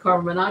between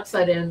carbon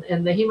monoxide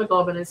and the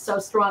hemoglobin is so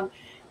strong,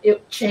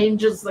 it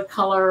changes the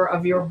color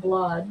of your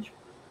blood,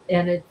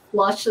 and it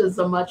flushes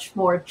a much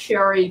more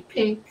cherry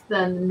pink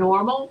than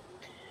normal.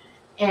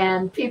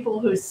 And people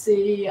who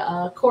see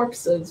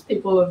corpses,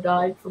 people who have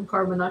died from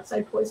carbon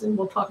monoxide poison,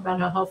 will talk about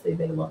how healthy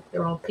they look.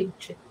 They're all pink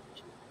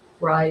cheeked,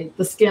 right?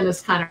 The skin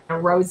is kind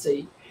of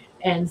rosy.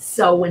 And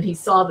so when he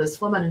saw this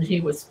woman and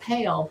he was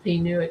pale, he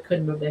knew it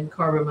couldn't have been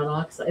carbon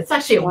monoxide. It's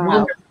actually a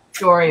wonderful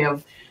story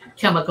of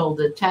chemical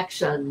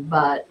detection,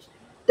 but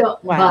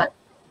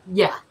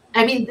yeah.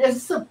 I mean,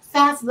 there's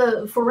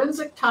the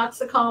forensic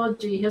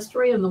toxicology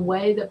history and the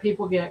way that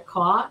people get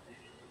caught.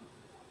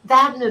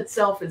 That in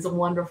itself is a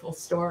wonderful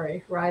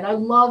story, right? I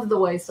love the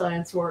way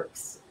science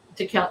works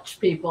to catch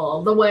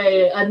people, the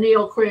way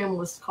Neil Cream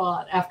was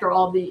caught after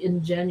all the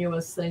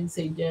ingenuous things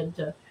he did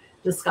to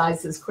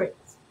disguise his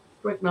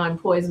strychnine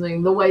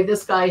poisoning, the way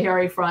this guy,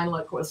 Harry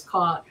Freundlich, was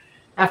caught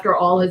after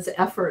all his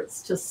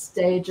efforts to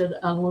stage an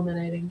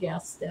illuminating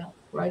gas death,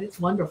 right? It's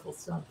wonderful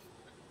stuff.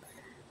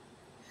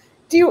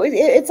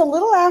 It's a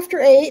little after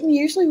 8, and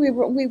usually we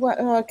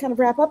kind of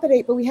wrap up at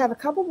 8, but we have a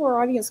couple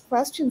more audience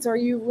questions. Are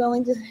you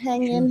willing to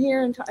hang in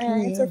here and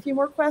answer a few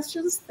more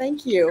questions?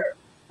 Thank you. Sure.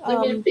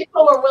 I mean, if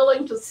people are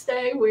willing to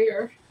stay, we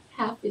are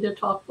happy to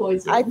talk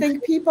poison. I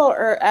think people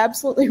are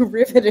absolutely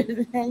riveted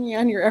and hanging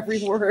on your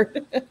every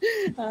word.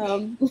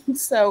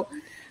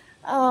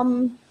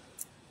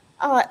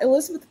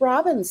 Elizabeth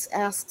Robbins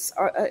asks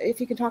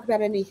if you can talk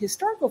about any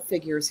historical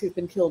figures who've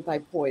been killed by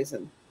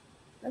poison.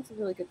 That's a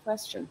really good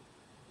question.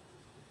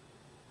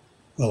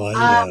 Well,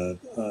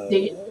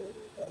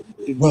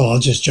 I'll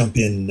just jump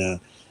in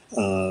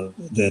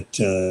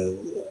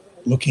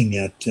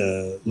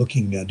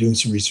doing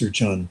some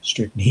research on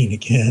strychnine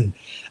again.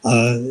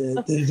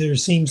 There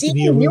seems to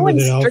be a rumor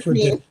that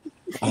Alfred.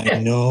 I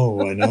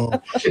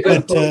know.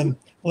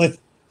 But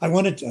I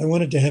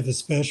wanted to have a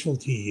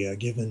specialty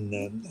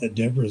given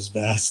Deborah's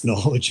vast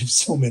knowledge of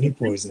so many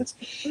poisons.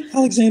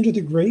 Alexander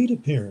the Great,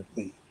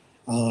 apparently.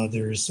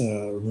 There's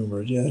a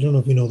rumor, I don't know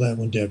if you know that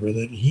one, Deborah,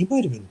 that he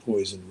might have been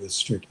poisoned with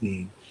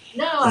strychnine.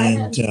 No, I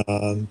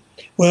haven't.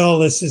 Well,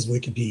 this is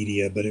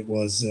Wikipedia, but it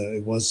was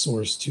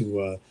sourced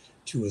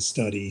to a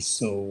study.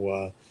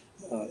 So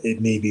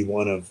it may be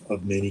one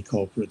of many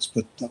culprits,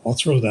 but I'll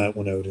throw that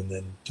one out and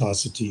then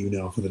toss it to you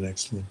now for the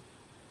next one.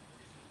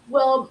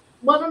 Well,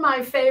 one of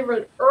my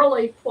favorite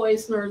early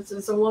poisoners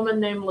is a woman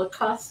named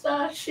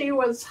Lacosta. She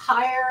was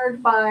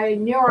hired by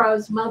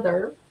Nero's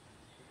mother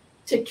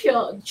to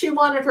kill. She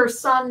wanted her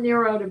son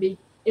Nero to be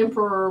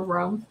emperor of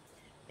Rome,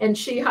 and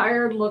she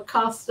hired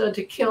Lacosta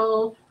to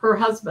kill her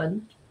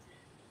husband.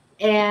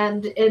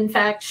 And in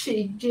fact,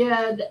 she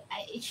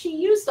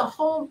used a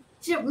whole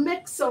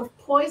mix of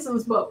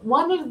poisons, but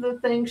one of the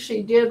things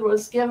she did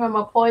was give him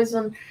a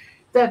poison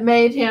that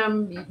made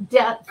him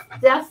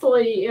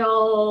deathly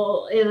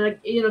ill,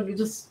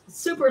 just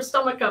super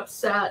stomach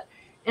upset.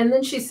 And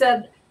then she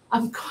said,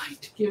 I'm going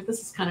to give,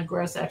 this is kind of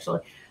gross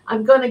actually,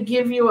 I'm going to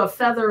give you a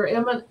feather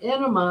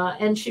enema,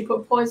 and she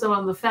put poison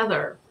on the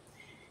feather.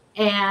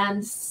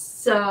 And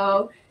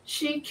so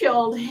she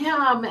killed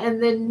him,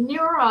 and then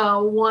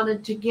Nero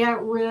wanted to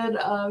get rid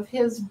of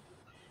his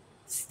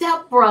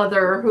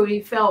stepbrother, who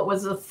he felt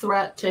was a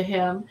threat to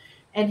him,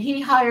 and he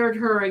hired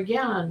her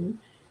again,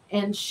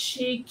 and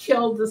she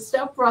killed the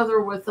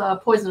stepbrother with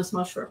poisonous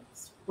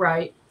mushrooms,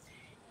 right?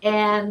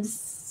 And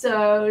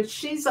so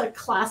she's a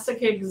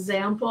classic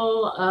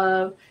example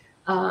of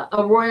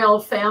a royal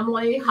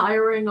family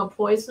hiring a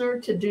poisoner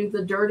to do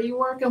the dirty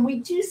work. And we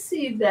do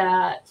see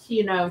that,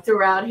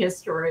 throughout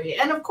history.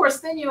 And of course,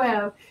 then you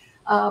have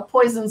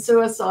poison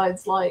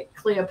suicides like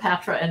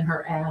Cleopatra and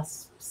her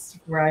asps,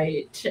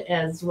 right,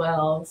 as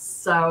well.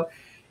 So,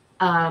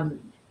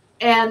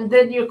 and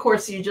then of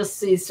course, you just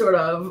see sort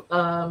of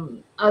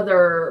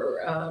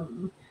other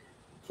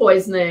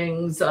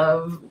poisonings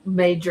of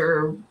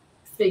major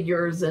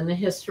figures in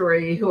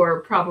history who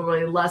are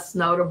probably less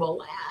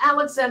notable.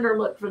 Alexander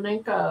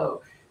Litvinenko,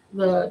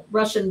 the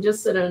Russian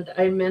dissident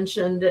I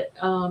mentioned,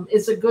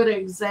 is a good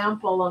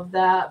example of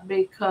that,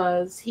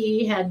 because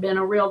he had been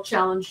a real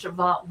challenge to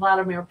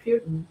Vladimir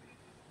Putin.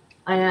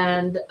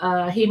 And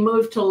he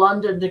moved to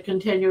London to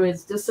continue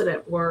his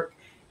dissident work.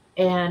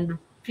 And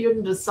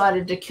Putin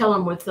decided to kill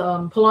him with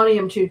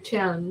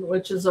polonium-210,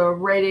 which is a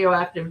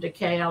radioactive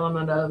decay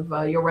element of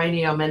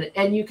uranium.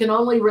 And you can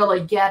only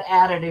really get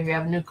at it if you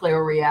have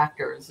nuclear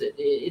reactors.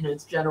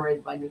 It's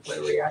generated by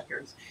nuclear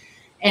reactors.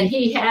 And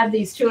he had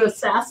these two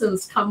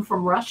assassins come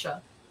from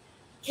Russia,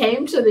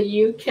 came to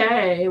the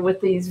UK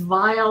with these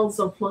vials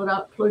of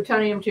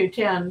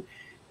plutonium-210,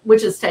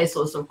 which is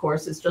tasteless, of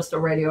course. It's just a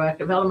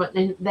radioactive element.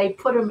 And they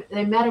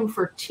met him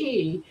for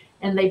tea,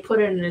 and they put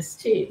it in his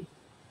tea.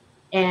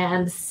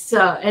 And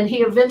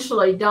he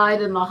eventually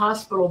died in the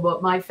hospital.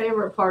 But my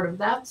favorite part of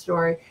that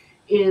story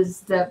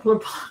is that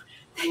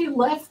they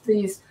left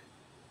these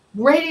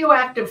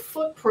radioactive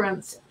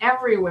footprints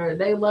everywhere.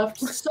 They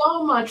left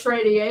so much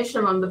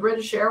radiation on the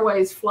British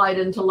Airways flight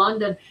into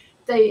London.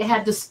 They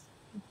had to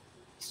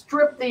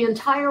strip the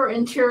entire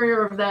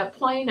interior of that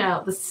plane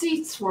out. The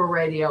seats were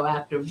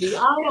radioactive. The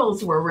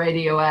aisles were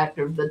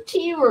radioactive. The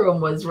tea room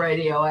was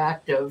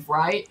radioactive,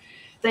 right?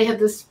 They had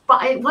this,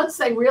 once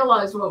they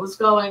realized what was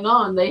going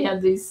on, they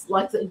had these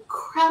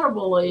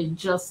incredibly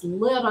just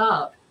lit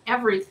up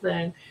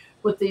everything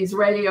with these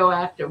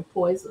radioactive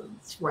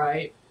poisons,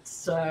 right?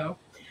 So.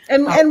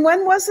 And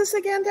when was this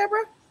again,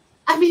 Deborah?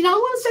 I mean, I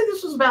want to say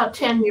this was about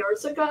 10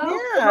 years ago.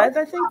 Yeah, I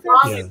think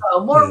that's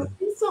ago. More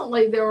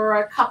recently, there were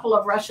a couple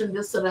of Russian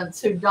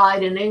dissidents who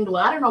died in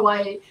England. I don't know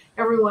why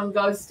everyone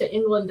goes to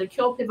England to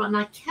kill people, and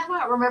I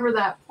cannot remember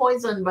that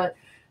poison, but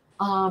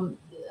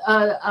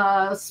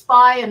a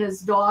spy and his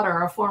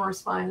daughter, a former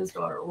spy and his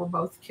daughter, were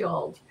both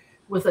killed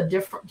with a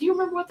different. Do you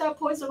remember what that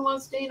poison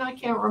was, Dean? I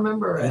can't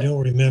remember it. I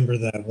don't remember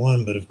that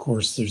one, but of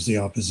course, there's the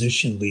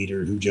opposition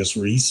leader who just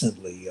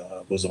recently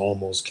was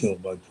almost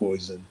killed by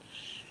poison.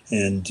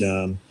 And,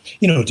 to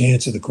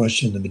answer the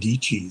question, the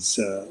Medicis,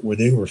 where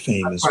they were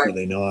famous, right, were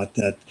they not?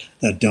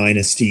 That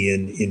dynasty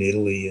in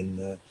Italy.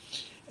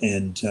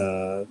 And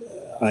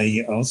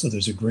I also,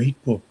 there's a great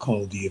book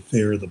called The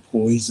Affair of the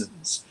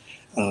Poisons.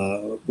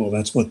 Well,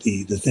 that's what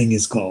the thing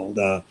is called.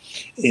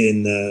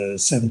 In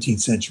 17th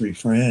century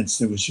France,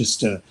 there was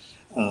just a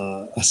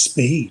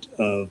spate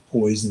of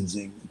poisonings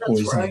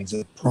right,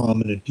 of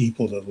prominent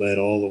people that led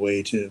all the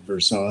way to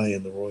Versailles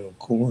and the royal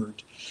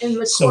court. In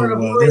the court of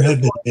there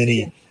have been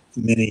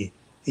many,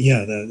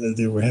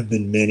 there have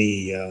been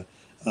many,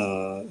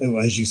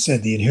 as you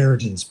said, the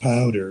inheritance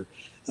powder,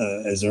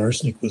 as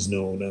arsenic was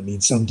known. I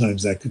mean,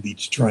 sometimes that could be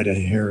to try to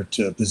inherit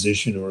a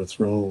position or a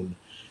throne,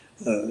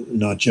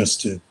 not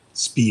just to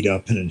speed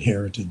up an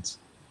inheritance.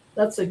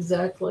 That's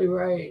exactly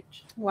right.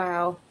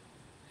 Wow.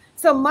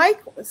 So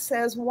Mike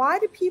says, why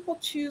do people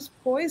choose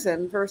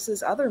poison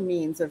versus other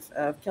means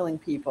of killing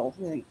people?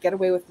 Get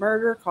away with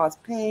murder, cause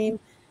pain.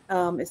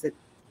 Is it,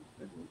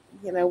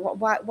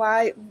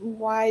 why,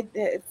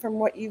 from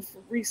what you've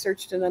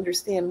researched and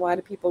understand, why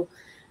do people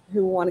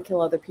who want to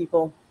kill other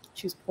people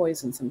choose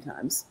poison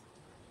sometimes?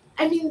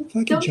 I mean, if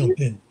I can jump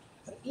in.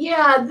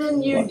 Yeah,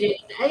 then you did.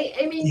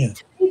 I mean, yeah,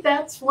 to me,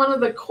 that's one of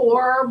the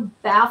core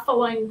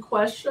baffling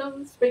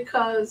questions,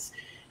 because,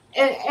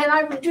 and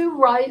I do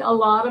write a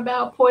lot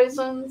about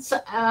poisons,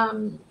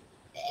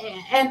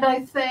 and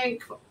I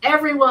think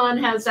everyone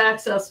has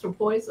access to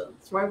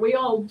poisons, right? We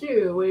all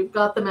do. We've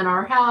got them in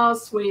our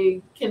house.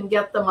 We can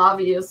get them,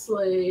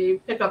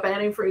 obviously, pick up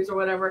antifreeze or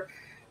whatever.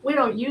 We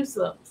don't use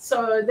them.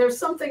 So there's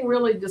something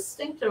really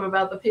distinctive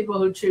about the people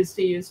who choose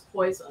to use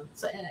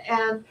poisons.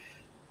 And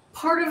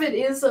part of it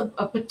is a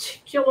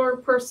particular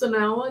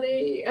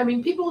personality. I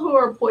mean, people who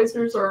are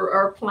poisoners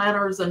are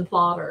planners and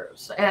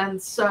plotters.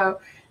 And so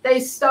they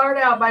start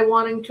out by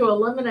wanting to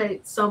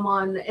eliminate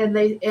someone, and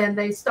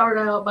they start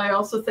out by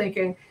also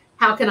thinking,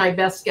 how can I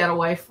best get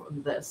away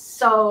from this?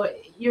 So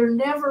you're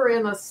never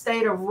in a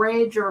state of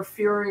rage or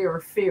fury or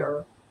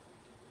fear,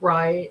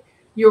 right?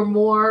 You're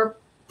more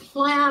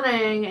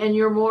planning, and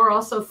you're more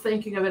also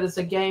thinking of it as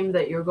a game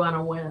that you're going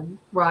to win,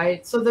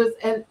 right? So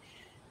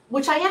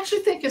which I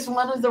actually think is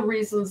one of the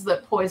reasons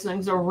that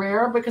poisonings are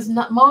rare, because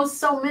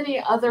so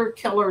many other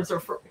killings are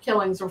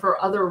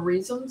for other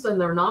reasons, and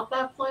they're not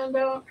that planned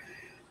out.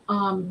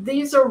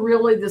 These are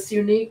really this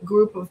unique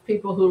group of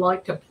people who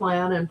like to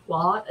plan and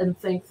plot and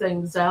think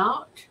things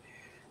out,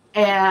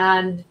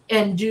 and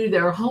do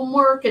their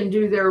homework and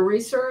do their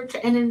research.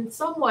 And in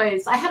some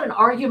ways, I had an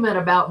argument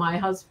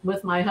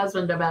with my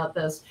husband about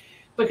this,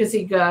 because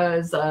he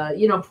goes,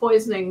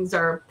 poisonings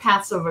are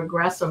passive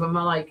aggressive. And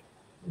I'm like,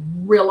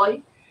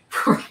 really?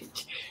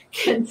 Right.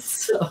 And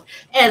so,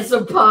 as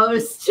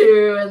opposed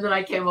to, and then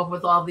I came up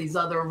with all these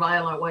other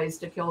violent ways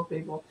to kill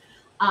people.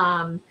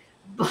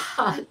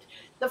 But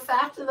the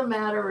fact of the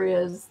matter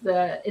is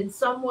that in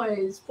some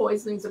ways,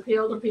 poisonings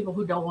appeal to people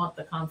who don't want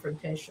the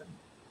confrontation,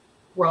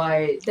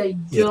 right? They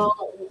don't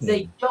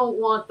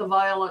want the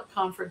violent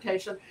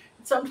confrontation.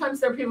 Sometimes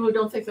there are people who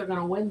don't think they're going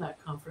to win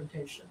that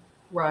confrontation,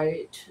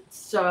 right?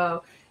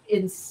 So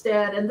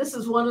instead, and this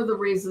is one of the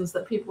reasons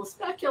that people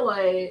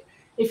speculate,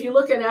 if you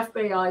look at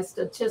FBI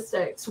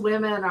statistics,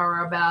 women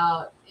are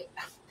about,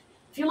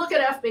 if you look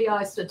at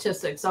FBI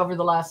statistics over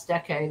the last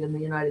decade in the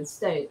United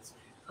States,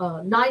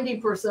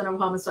 90% of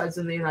homicides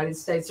in the United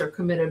States are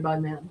committed by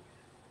men.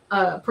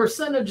 A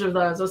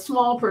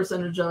small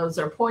percentage of those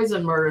are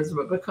poison murders,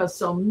 but because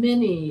so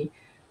many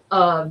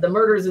of the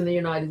murders in the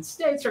United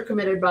States are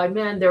committed by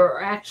men, there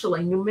are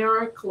actually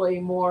numerically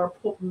more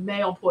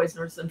male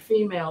poisoners than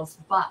females.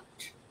 But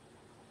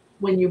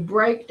when you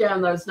break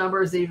down those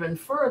numbers even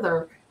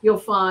further, you'll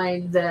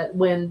find that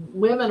when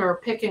women are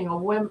picking a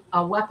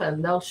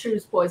weapon, they'll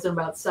choose poison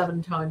about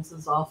 7 times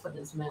as often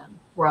as men,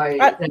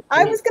 right?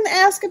 I was going to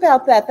ask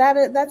about that.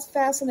 That's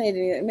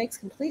fascinating. It makes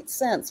complete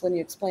sense when you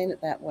explain it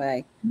that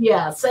way.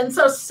 Yes, and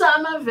so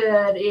some of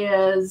it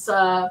is,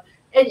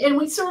 and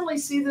we certainly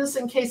see this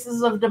in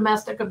cases of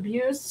domestic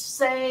abuse,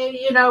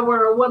 say,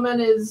 where a woman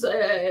is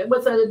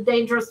with a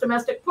dangerous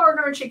domestic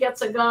partner and she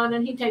gets a gun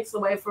and he takes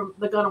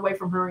the gun away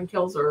from her and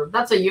kills her.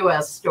 That's a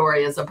U.S.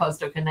 story as opposed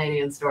to a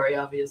Canadian story,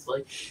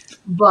 obviously.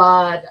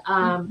 But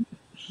a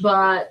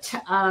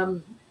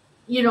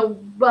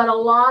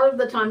lot of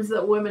the times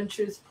that women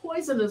choose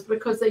poison is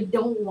because they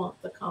don't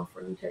want the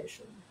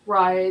confrontation,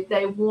 right?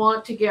 They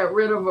want to get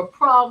rid of a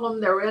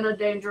problem. They're in a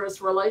dangerous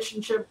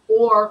relationship,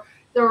 or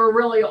they're a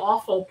really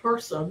awful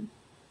person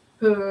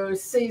who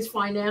sees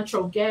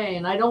financial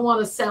gain. I don't want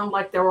to sound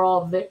like they're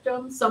all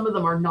victims. Some of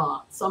them are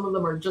not. Some of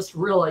them are just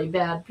really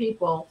bad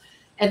people.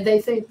 And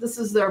they think this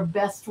is their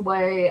best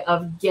way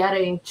of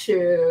getting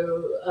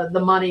to the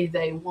money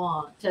they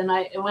want. And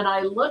when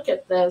I look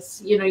at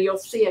this, you'll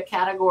see a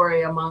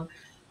category among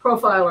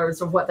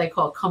profilers of what they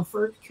call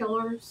comfort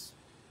killers.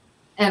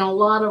 And a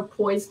lot of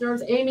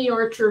poisoners, Amy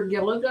Archer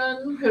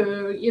Gilligan,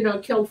 who,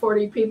 killed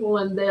 40 people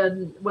and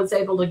then was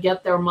able to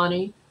get their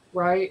money,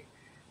 right,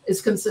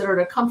 is considered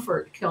a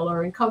comfort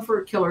killer. And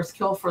comfort killers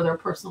kill for their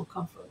personal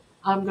comfort.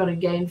 I'm going to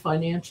gain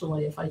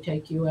financially if I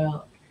take you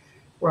out,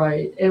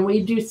 right? And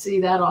we do see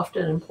that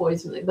often in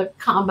poisoning. The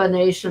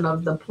combination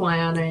of the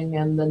planning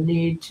and the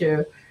need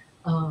to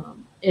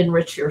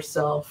enrich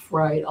yourself,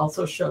 right,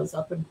 also shows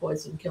up in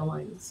poison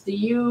killings. Do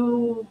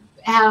you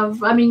have,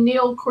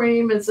 Neil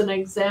Cream is an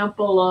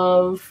example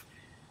of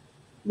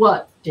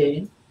what,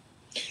 Dean?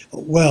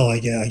 Well, I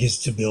guess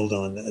to build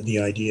on the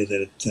idea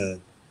that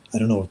I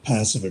don't know if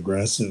passive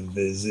aggressive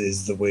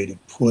is the way to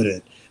put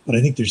it, but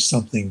I think there's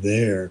something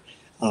there.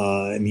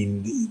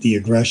 The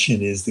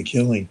aggression is the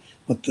killing,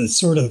 but the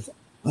sort of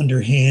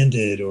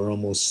underhanded or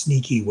almost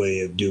sneaky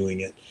way of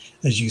doing it,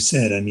 as you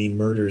said,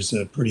 murder's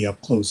pretty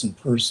up close and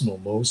personal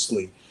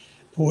mostly.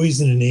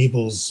 Poison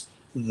enables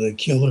the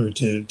killer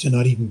to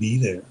not even be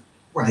there.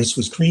 Right. This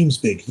was Cream's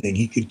big thing.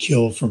 He could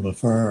kill from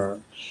afar.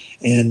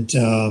 And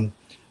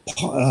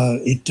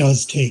it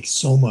does take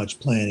so much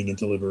planning and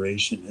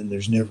deliberation, and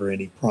there's never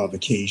any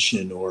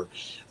provocation or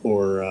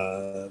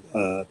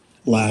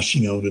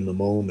lashing out in the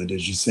moment.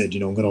 As you said,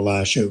 I'm going to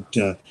lash out,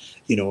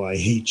 I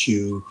hate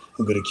you,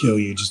 I'm going to kill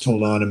you, just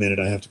hold on a minute,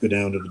 I have to go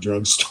down to the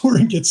drugstore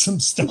and get some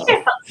stuff.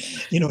 Yeah.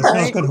 It's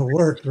not going to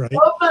work, right?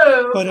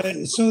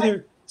 But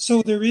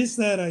so there is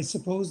that, I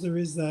suppose there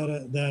is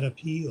that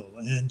appeal.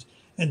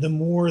 And the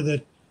more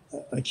that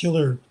a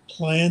killer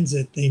plans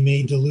it, they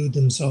may delude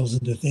themselves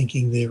into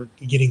thinking they're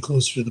getting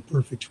closer to the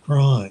perfect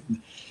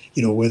crime.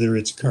 You know, whether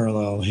it's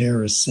Carlisle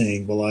Harris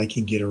saying, well, I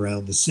can get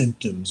around the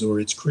symptoms, or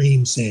it's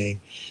Cream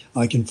saying,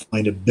 I can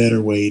find a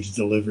better way to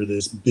deliver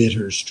this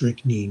bitter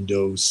strychnine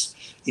dose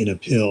in a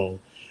pill.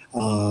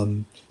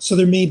 So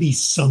there may be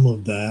some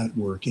of that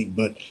working,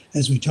 but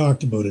as we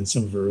talked about in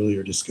some of our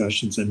earlier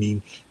discussions, I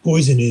mean,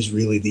 poison is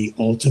really the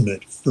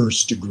ultimate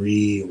first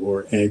degree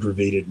or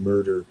aggravated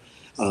murder.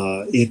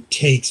 It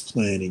takes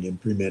planning and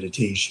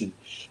premeditation.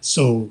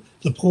 So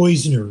the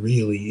poisoner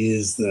really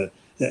is the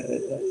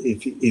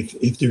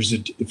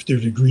if there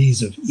are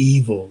degrees of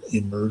evil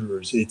in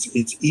murderers,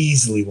 it's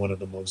easily one of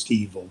the most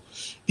evil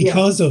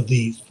because of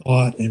the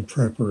thought and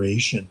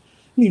preparation.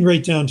 I mean,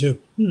 right down to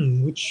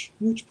which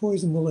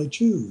poison will I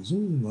choose?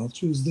 I'll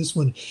choose this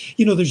one.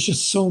 You know, there's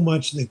just so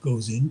much that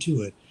goes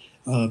into it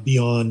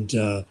beyond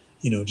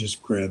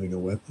just grabbing a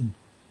weapon.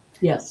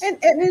 Yes. And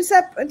is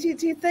that, do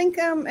you think,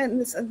 and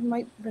this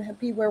might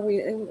be where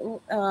we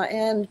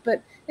end,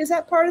 but is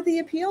that part of the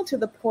appeal to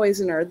the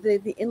poisoner,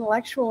 the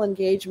intellectual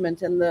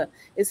engagement and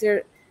is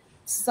there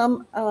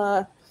some,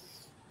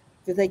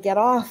 do they get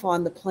off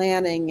on the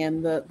planning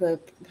and the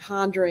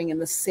pondering and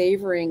the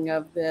savoring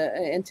of the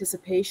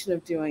anticipation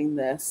of doing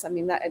this? I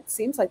mean, that it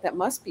seems like that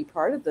must be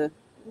part of the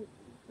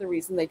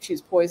reason they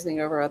choose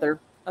poisoning over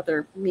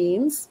other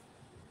means.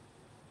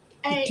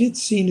 It did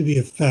seem to be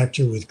a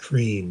factor with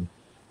Cream.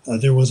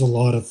 There was a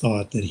lot of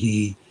thought that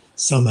he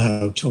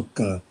somehow took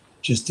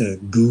just a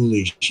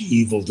ghoulish,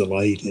 evil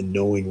delight in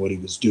knowing what he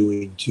was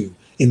doing to,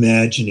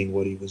 imagining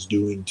what he was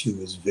doing to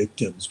his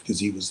victims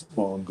because he was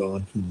long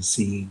gone from the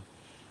scene.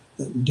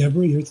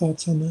 Deborah, your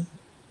thoughts on that?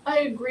 I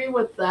agree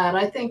with that.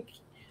 I think,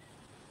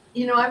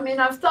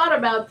 I've thought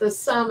about this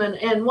some,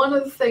 and one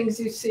of the things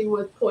you see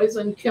with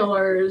poison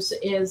killers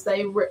is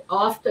they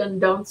often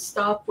don't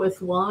stop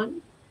with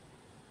one.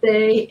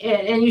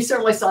 And you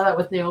certainly saw that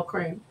with Neil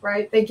Cream,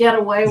 right? They get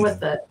away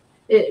with it.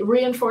 It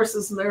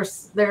reinforces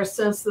their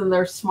sense that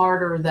they're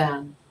smarter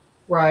than,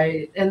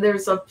 right? And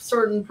there's a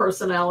certain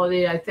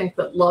personality, I think,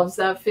 that loves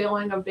that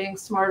feeling of being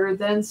smarter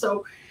than.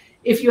 So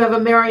if you have a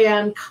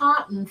Marianne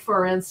Cotton,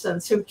 for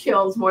instance, who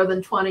kills more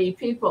than 20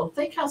 people,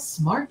 think how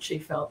smart she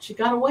felt. She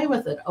got away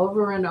with it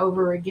over and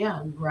over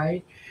again,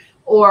 right?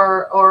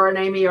 Or an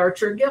Amy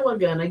Archer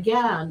Gilligan,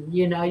 again,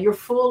 you're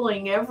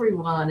fooling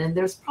everyone. And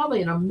there's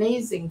probably an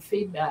amazing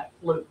feedback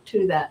loop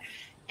to that.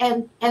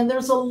 And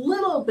there's a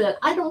little bit,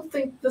 I don't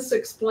think this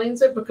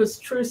explains it because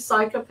true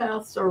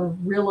psychopaths are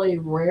really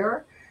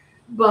rare.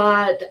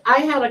 But I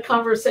had a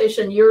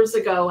conversation years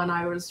ago when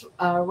I was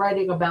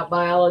writing about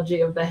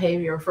biology of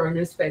behavior for a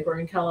newspaper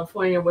in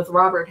California with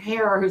Robert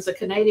Hare, who's a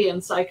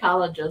Canadian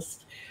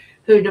psychologist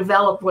who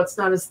developed what's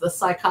known as the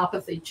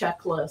psychopathy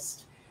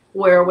checklist,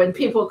 where when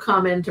people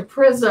come into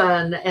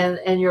prison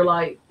and you're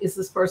like, is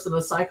this person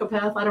a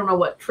psychopath? I don't know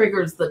what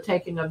triggers the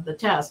taking of the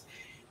test.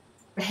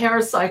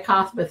 Hare's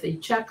psychopathy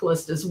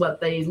checklist is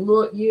what they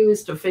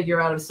use to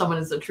figure out if someone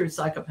is a true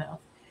psychopath.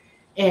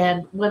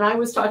 And when I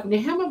was talking to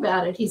him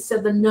about it, he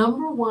said the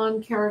number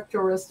one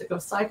characteristic of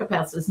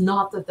psychopaths is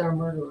not that they're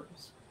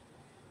murderers.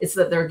 It's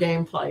that they're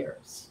game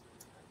players.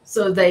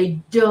 So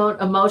they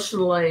don't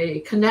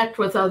emotionally connect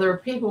with other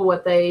people.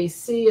 What they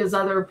see is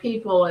other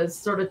people as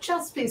sort of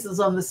chess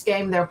pieces on this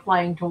game they're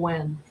playing to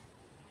win.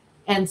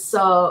 And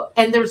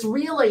there's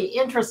really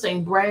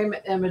interesting brain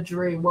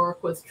imagery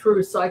work with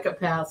true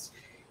psychopaths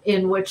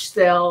in which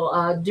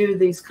they'll do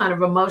these kind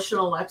of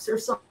emotional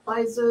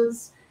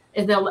exercises,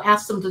 and they'll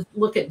ask them to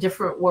look at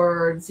different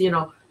words,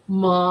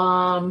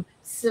 mom,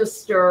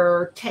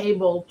 sister,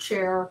 table,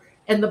 chair.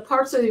 And the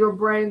parts of your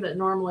brain that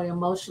normally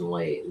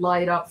emotionally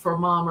light up for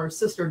mom or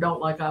sister don't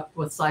light up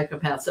with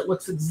psychopaths. It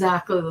looks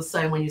exactly the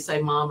same when you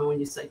say mom and when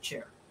you say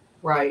chair,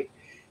 right?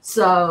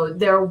 So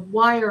they're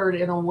wired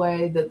in a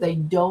way that they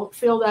don't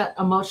feel that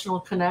emotional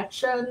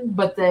connection,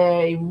 but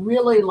they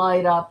really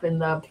light up in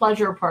the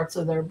pleasure parts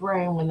of their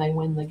brain when they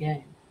win the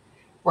game,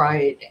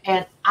 right?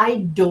 And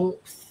I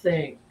don't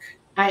think,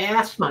 I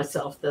asked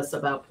myself this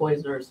about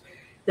poisoners,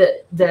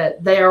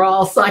 that they are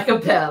all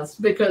psychopaths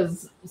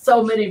because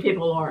so many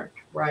people aren't,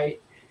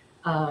 right?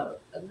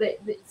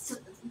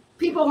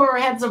 People who are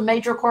heads of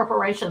major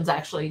corporations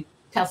actually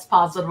test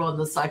positive on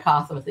the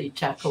psychopathy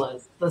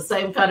checklist. The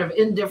same kind of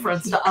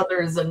indifference to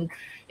others and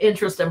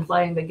interest in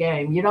playing the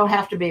game. You don't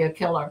have to be a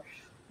killer.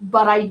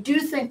 But I do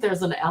think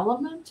there's an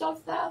element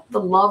of that, the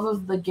love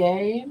of the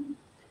game,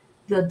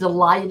 the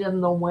delight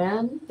in the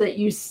win that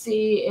you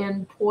see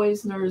in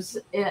poisoners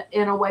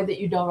in a way that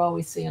you don't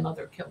always see in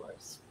other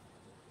killers.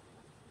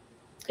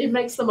 It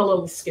makes them a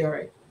little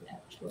scary,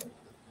 actually.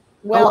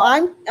 Well,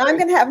 I'm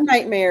going to have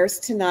nightmares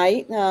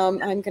tonight.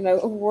 I'm going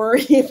to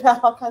worry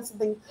about all kinds of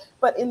things.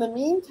 But in the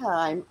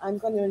meantime, I'm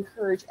going to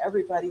encourage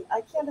everybody. I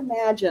can't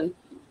imagine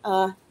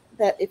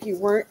that if you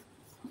weren't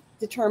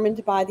determined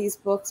to buy these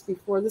books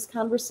before this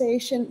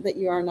conversation, that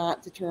you are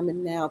not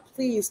determined now.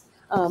 Please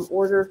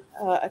order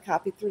a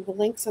copy through the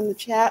links in the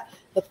chat.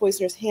 The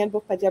Poisoner's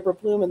Handbook by Deborah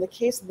Blum, and The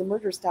Case of the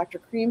Murderous Doctor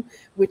Cream,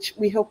 which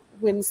we hope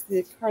wins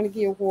the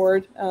Carnegie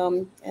Award.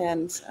 And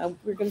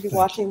we're going to be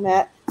watching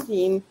that,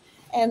 Dean.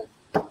 And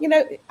you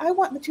know, I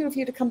want the two of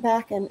you to come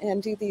back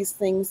and do these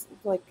things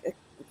like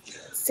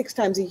 6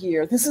 times a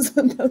year. This is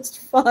the most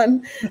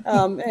fun,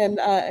 and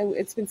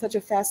it's been such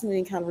a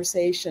fascinating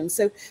conversation.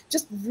 So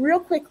just real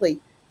quickly,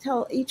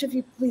 each of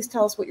you, please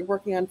tell us what you're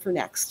working on for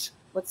next.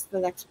 What's the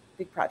next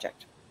big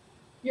project?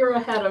 You're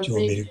ahead of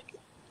me.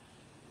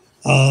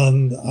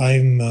 I've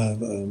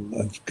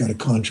got a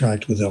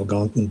contract with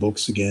Algonquin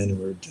Books again.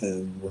 We're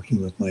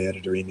working with my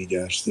editor Amy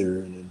Gash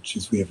there, and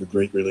we have a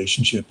great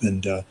relationship.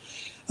 And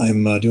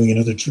I'm doing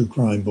another true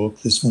crime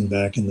book. This one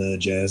back in the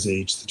jazz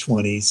age, the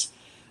 20s.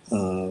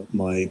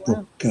 My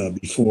book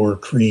before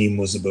Cream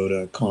was about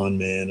a con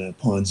man, a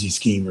Ponzi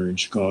schemer in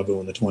Chicago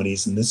in the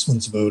 20s, and this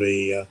one's about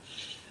a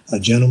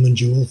gentleman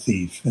jewel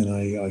thief, and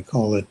I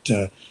call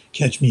it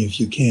Catch Me If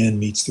You Can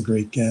meets The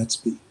Great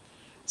Gatsby.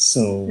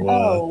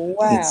 So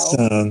it's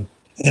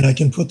and I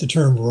can put the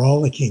term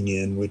rollicking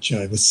in, which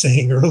I was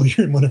saying earlier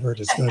in one of our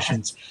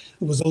discussions.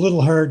 It was a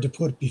little hard to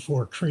put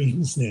before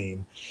Cream's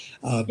name,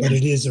 but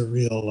it is a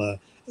real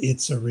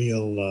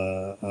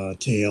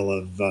tale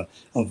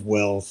of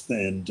wealth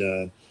and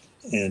the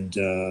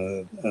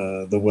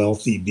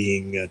wealthy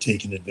being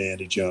taken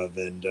advantage of,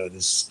 and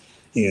this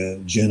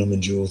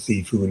gentleman jewel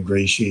thief who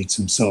ingratiates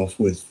himself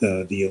with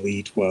the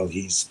elite while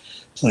he's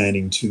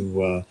planning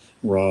to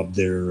rob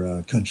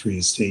their country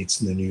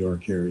estates in the New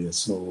York area.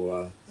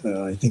 So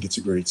I think it's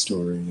a great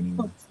story.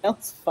 Anyway.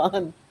 Sounds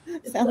fun.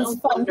 Sounds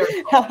fun.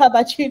 How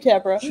about you,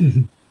 Deborah?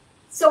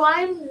 So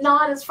I'm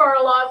not as far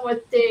along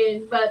with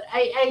Dean, but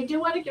I do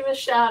want to give a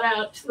shout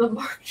out to the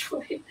Mark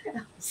Twain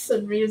House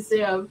and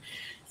Museum.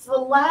 So the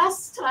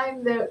last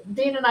time that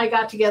Dean and I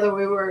got together,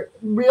 we were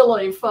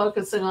really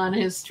focusing on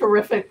his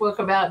terrific book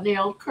about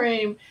Neil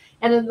Cream.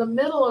 And in the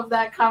middle of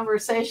that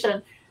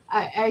conversation,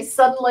 I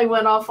suddenly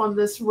went off on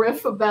this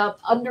riff about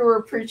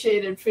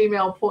underappreciated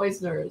female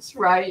poisoners,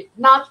 right?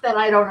 Not that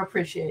I don't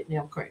appreciate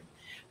Neil Cream,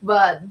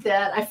 but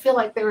that I feel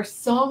like there are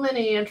so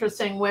many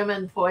interesting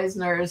women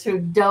poisoners who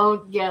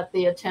don't get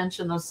the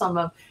attention of some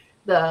of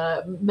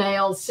the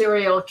male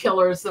serial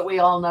killers that we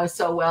all know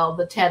so well,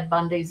 the Ted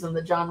Bundys and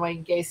the John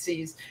Wayne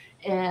Gacy's.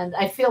 And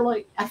I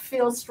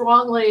feel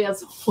strongly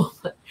as a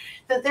woman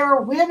that there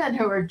are women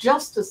who are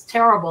just as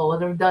terrible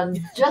and have done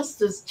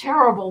just as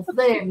terrible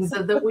things,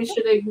 and that we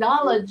should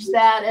acknowledge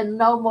that and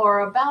know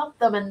more about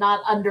them and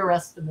not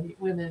underestimate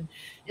women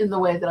in the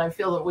way that I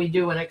feel that we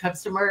do when it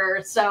comes to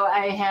murder. So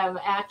I have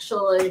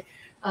actually,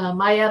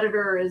 my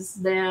editor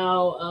is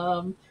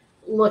now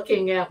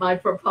looking at my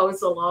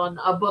proposal on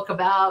a book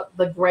about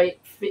the great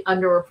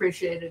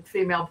underappreciated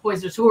female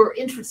poisoners who are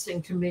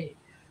interesting to me.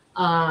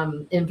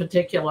 In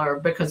particular,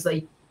 because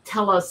they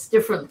tell us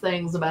different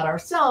things about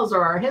ourselves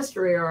or our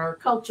history or our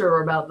culture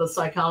or about the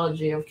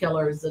psychology of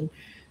killers. And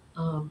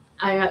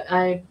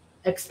I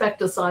expect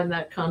to sign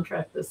that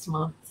contract this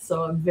month.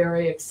 So I'm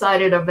very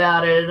excited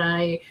about it. And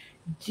I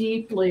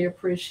deeply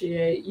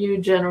appreciate you,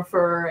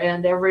 Jennifer,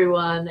 and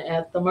everyone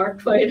at the Mark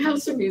Twain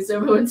House and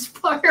Museum who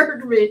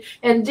inspired me,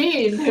 and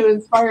Dean, who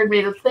inspired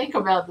me to think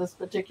about this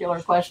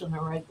particular question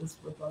and write this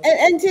proposal.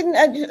 And didn't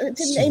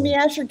Amy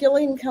Asher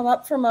Gillian come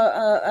up from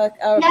a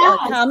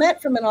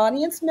comment from an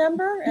audience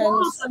member?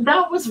 And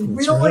that was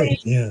really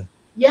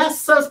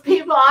Yes, those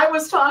people I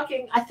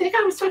think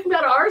I was talking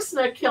about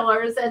arsenic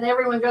killers, and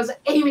everyone goes,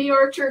 Amy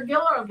Archer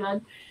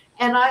Gilligan,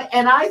 and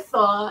I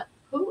thought,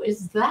 who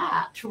is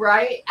that,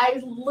 right?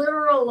 I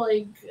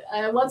literally,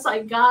 once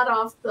I got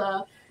off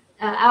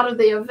out of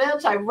the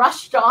event, I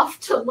rushed off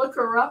to look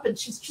her up, and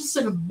she's just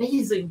an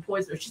amazing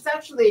poisoner. She's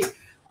actually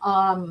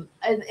an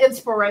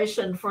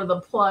inspiration for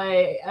the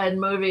play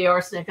and movie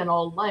Arsenic and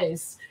Old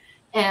Lace,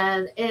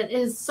 and it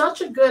is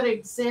such a good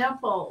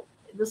example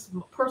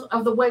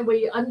of the way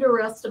we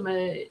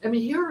underestimate. I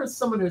mean, here is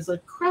someone who's an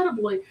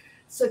incredibly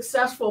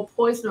successful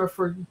poisoner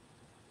for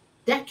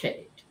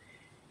decades.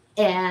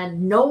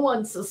 And no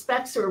one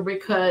suspects her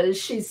because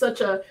she's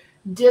such a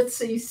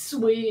ditzy,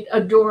 sweet,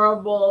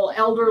 adorable,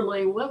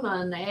 elderly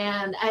woman.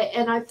 And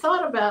I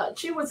thought about,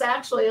 she was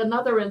actually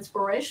another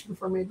inspiration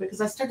for me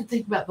because I started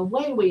thinking about the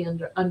way we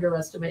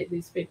underestimate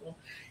these people.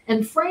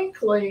 And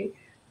frankly,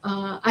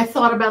 I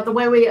thought about the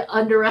way we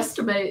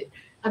underestimate.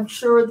 I'm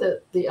sure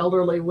that the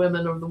elderly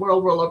women of the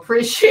world will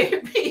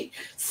appreciate me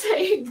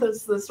saying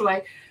this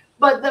way.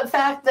 But the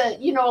fact that,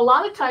 a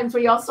lot of times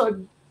we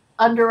also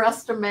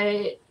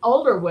underestimate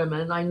older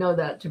women. I know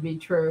that to be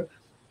true.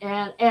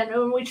 And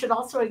we should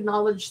also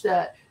acknowledge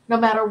that no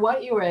matter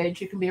what your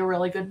age, you can be a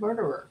really good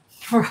murderer,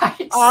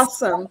 right?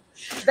 Awesome.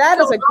 That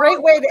is a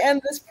great way to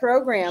end this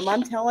program,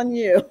 I'm telling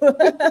you.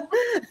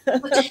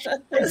 It's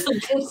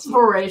an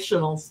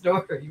inspirational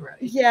story, right?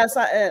 Yes,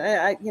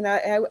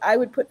 I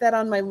would put that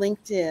on my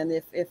LinkedIn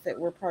if it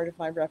were part of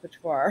my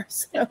repertoire.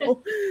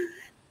 So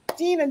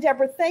Dean and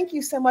Deborah, thank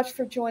you so much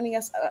for joining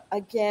us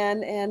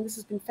again. And this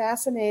has been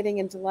fascinating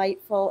and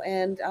delightful.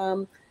 And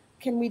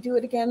can we do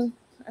it again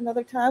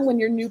another time when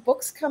your new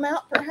books come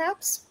out,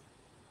 perhaps?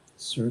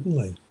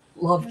 Certainly.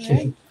 Love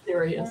to,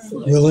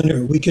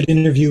 seriously. We could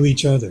interview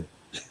each other.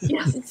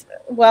 Yes.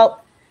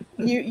 Well,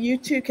 you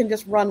two can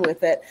just run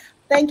with it.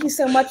 Thank you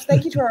so much.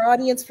 Thank you to our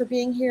audience for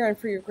being here and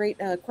for your great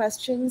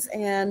questions.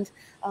 And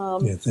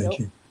thank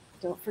you.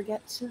 Don't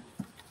forget to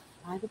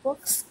buy the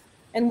books.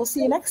 And we'll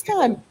see you next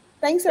time.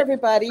 Thanks,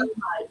 everybody.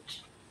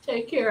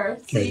 Take care.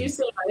 See you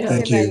soon.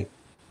 Thank you.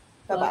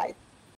 Bye-bye.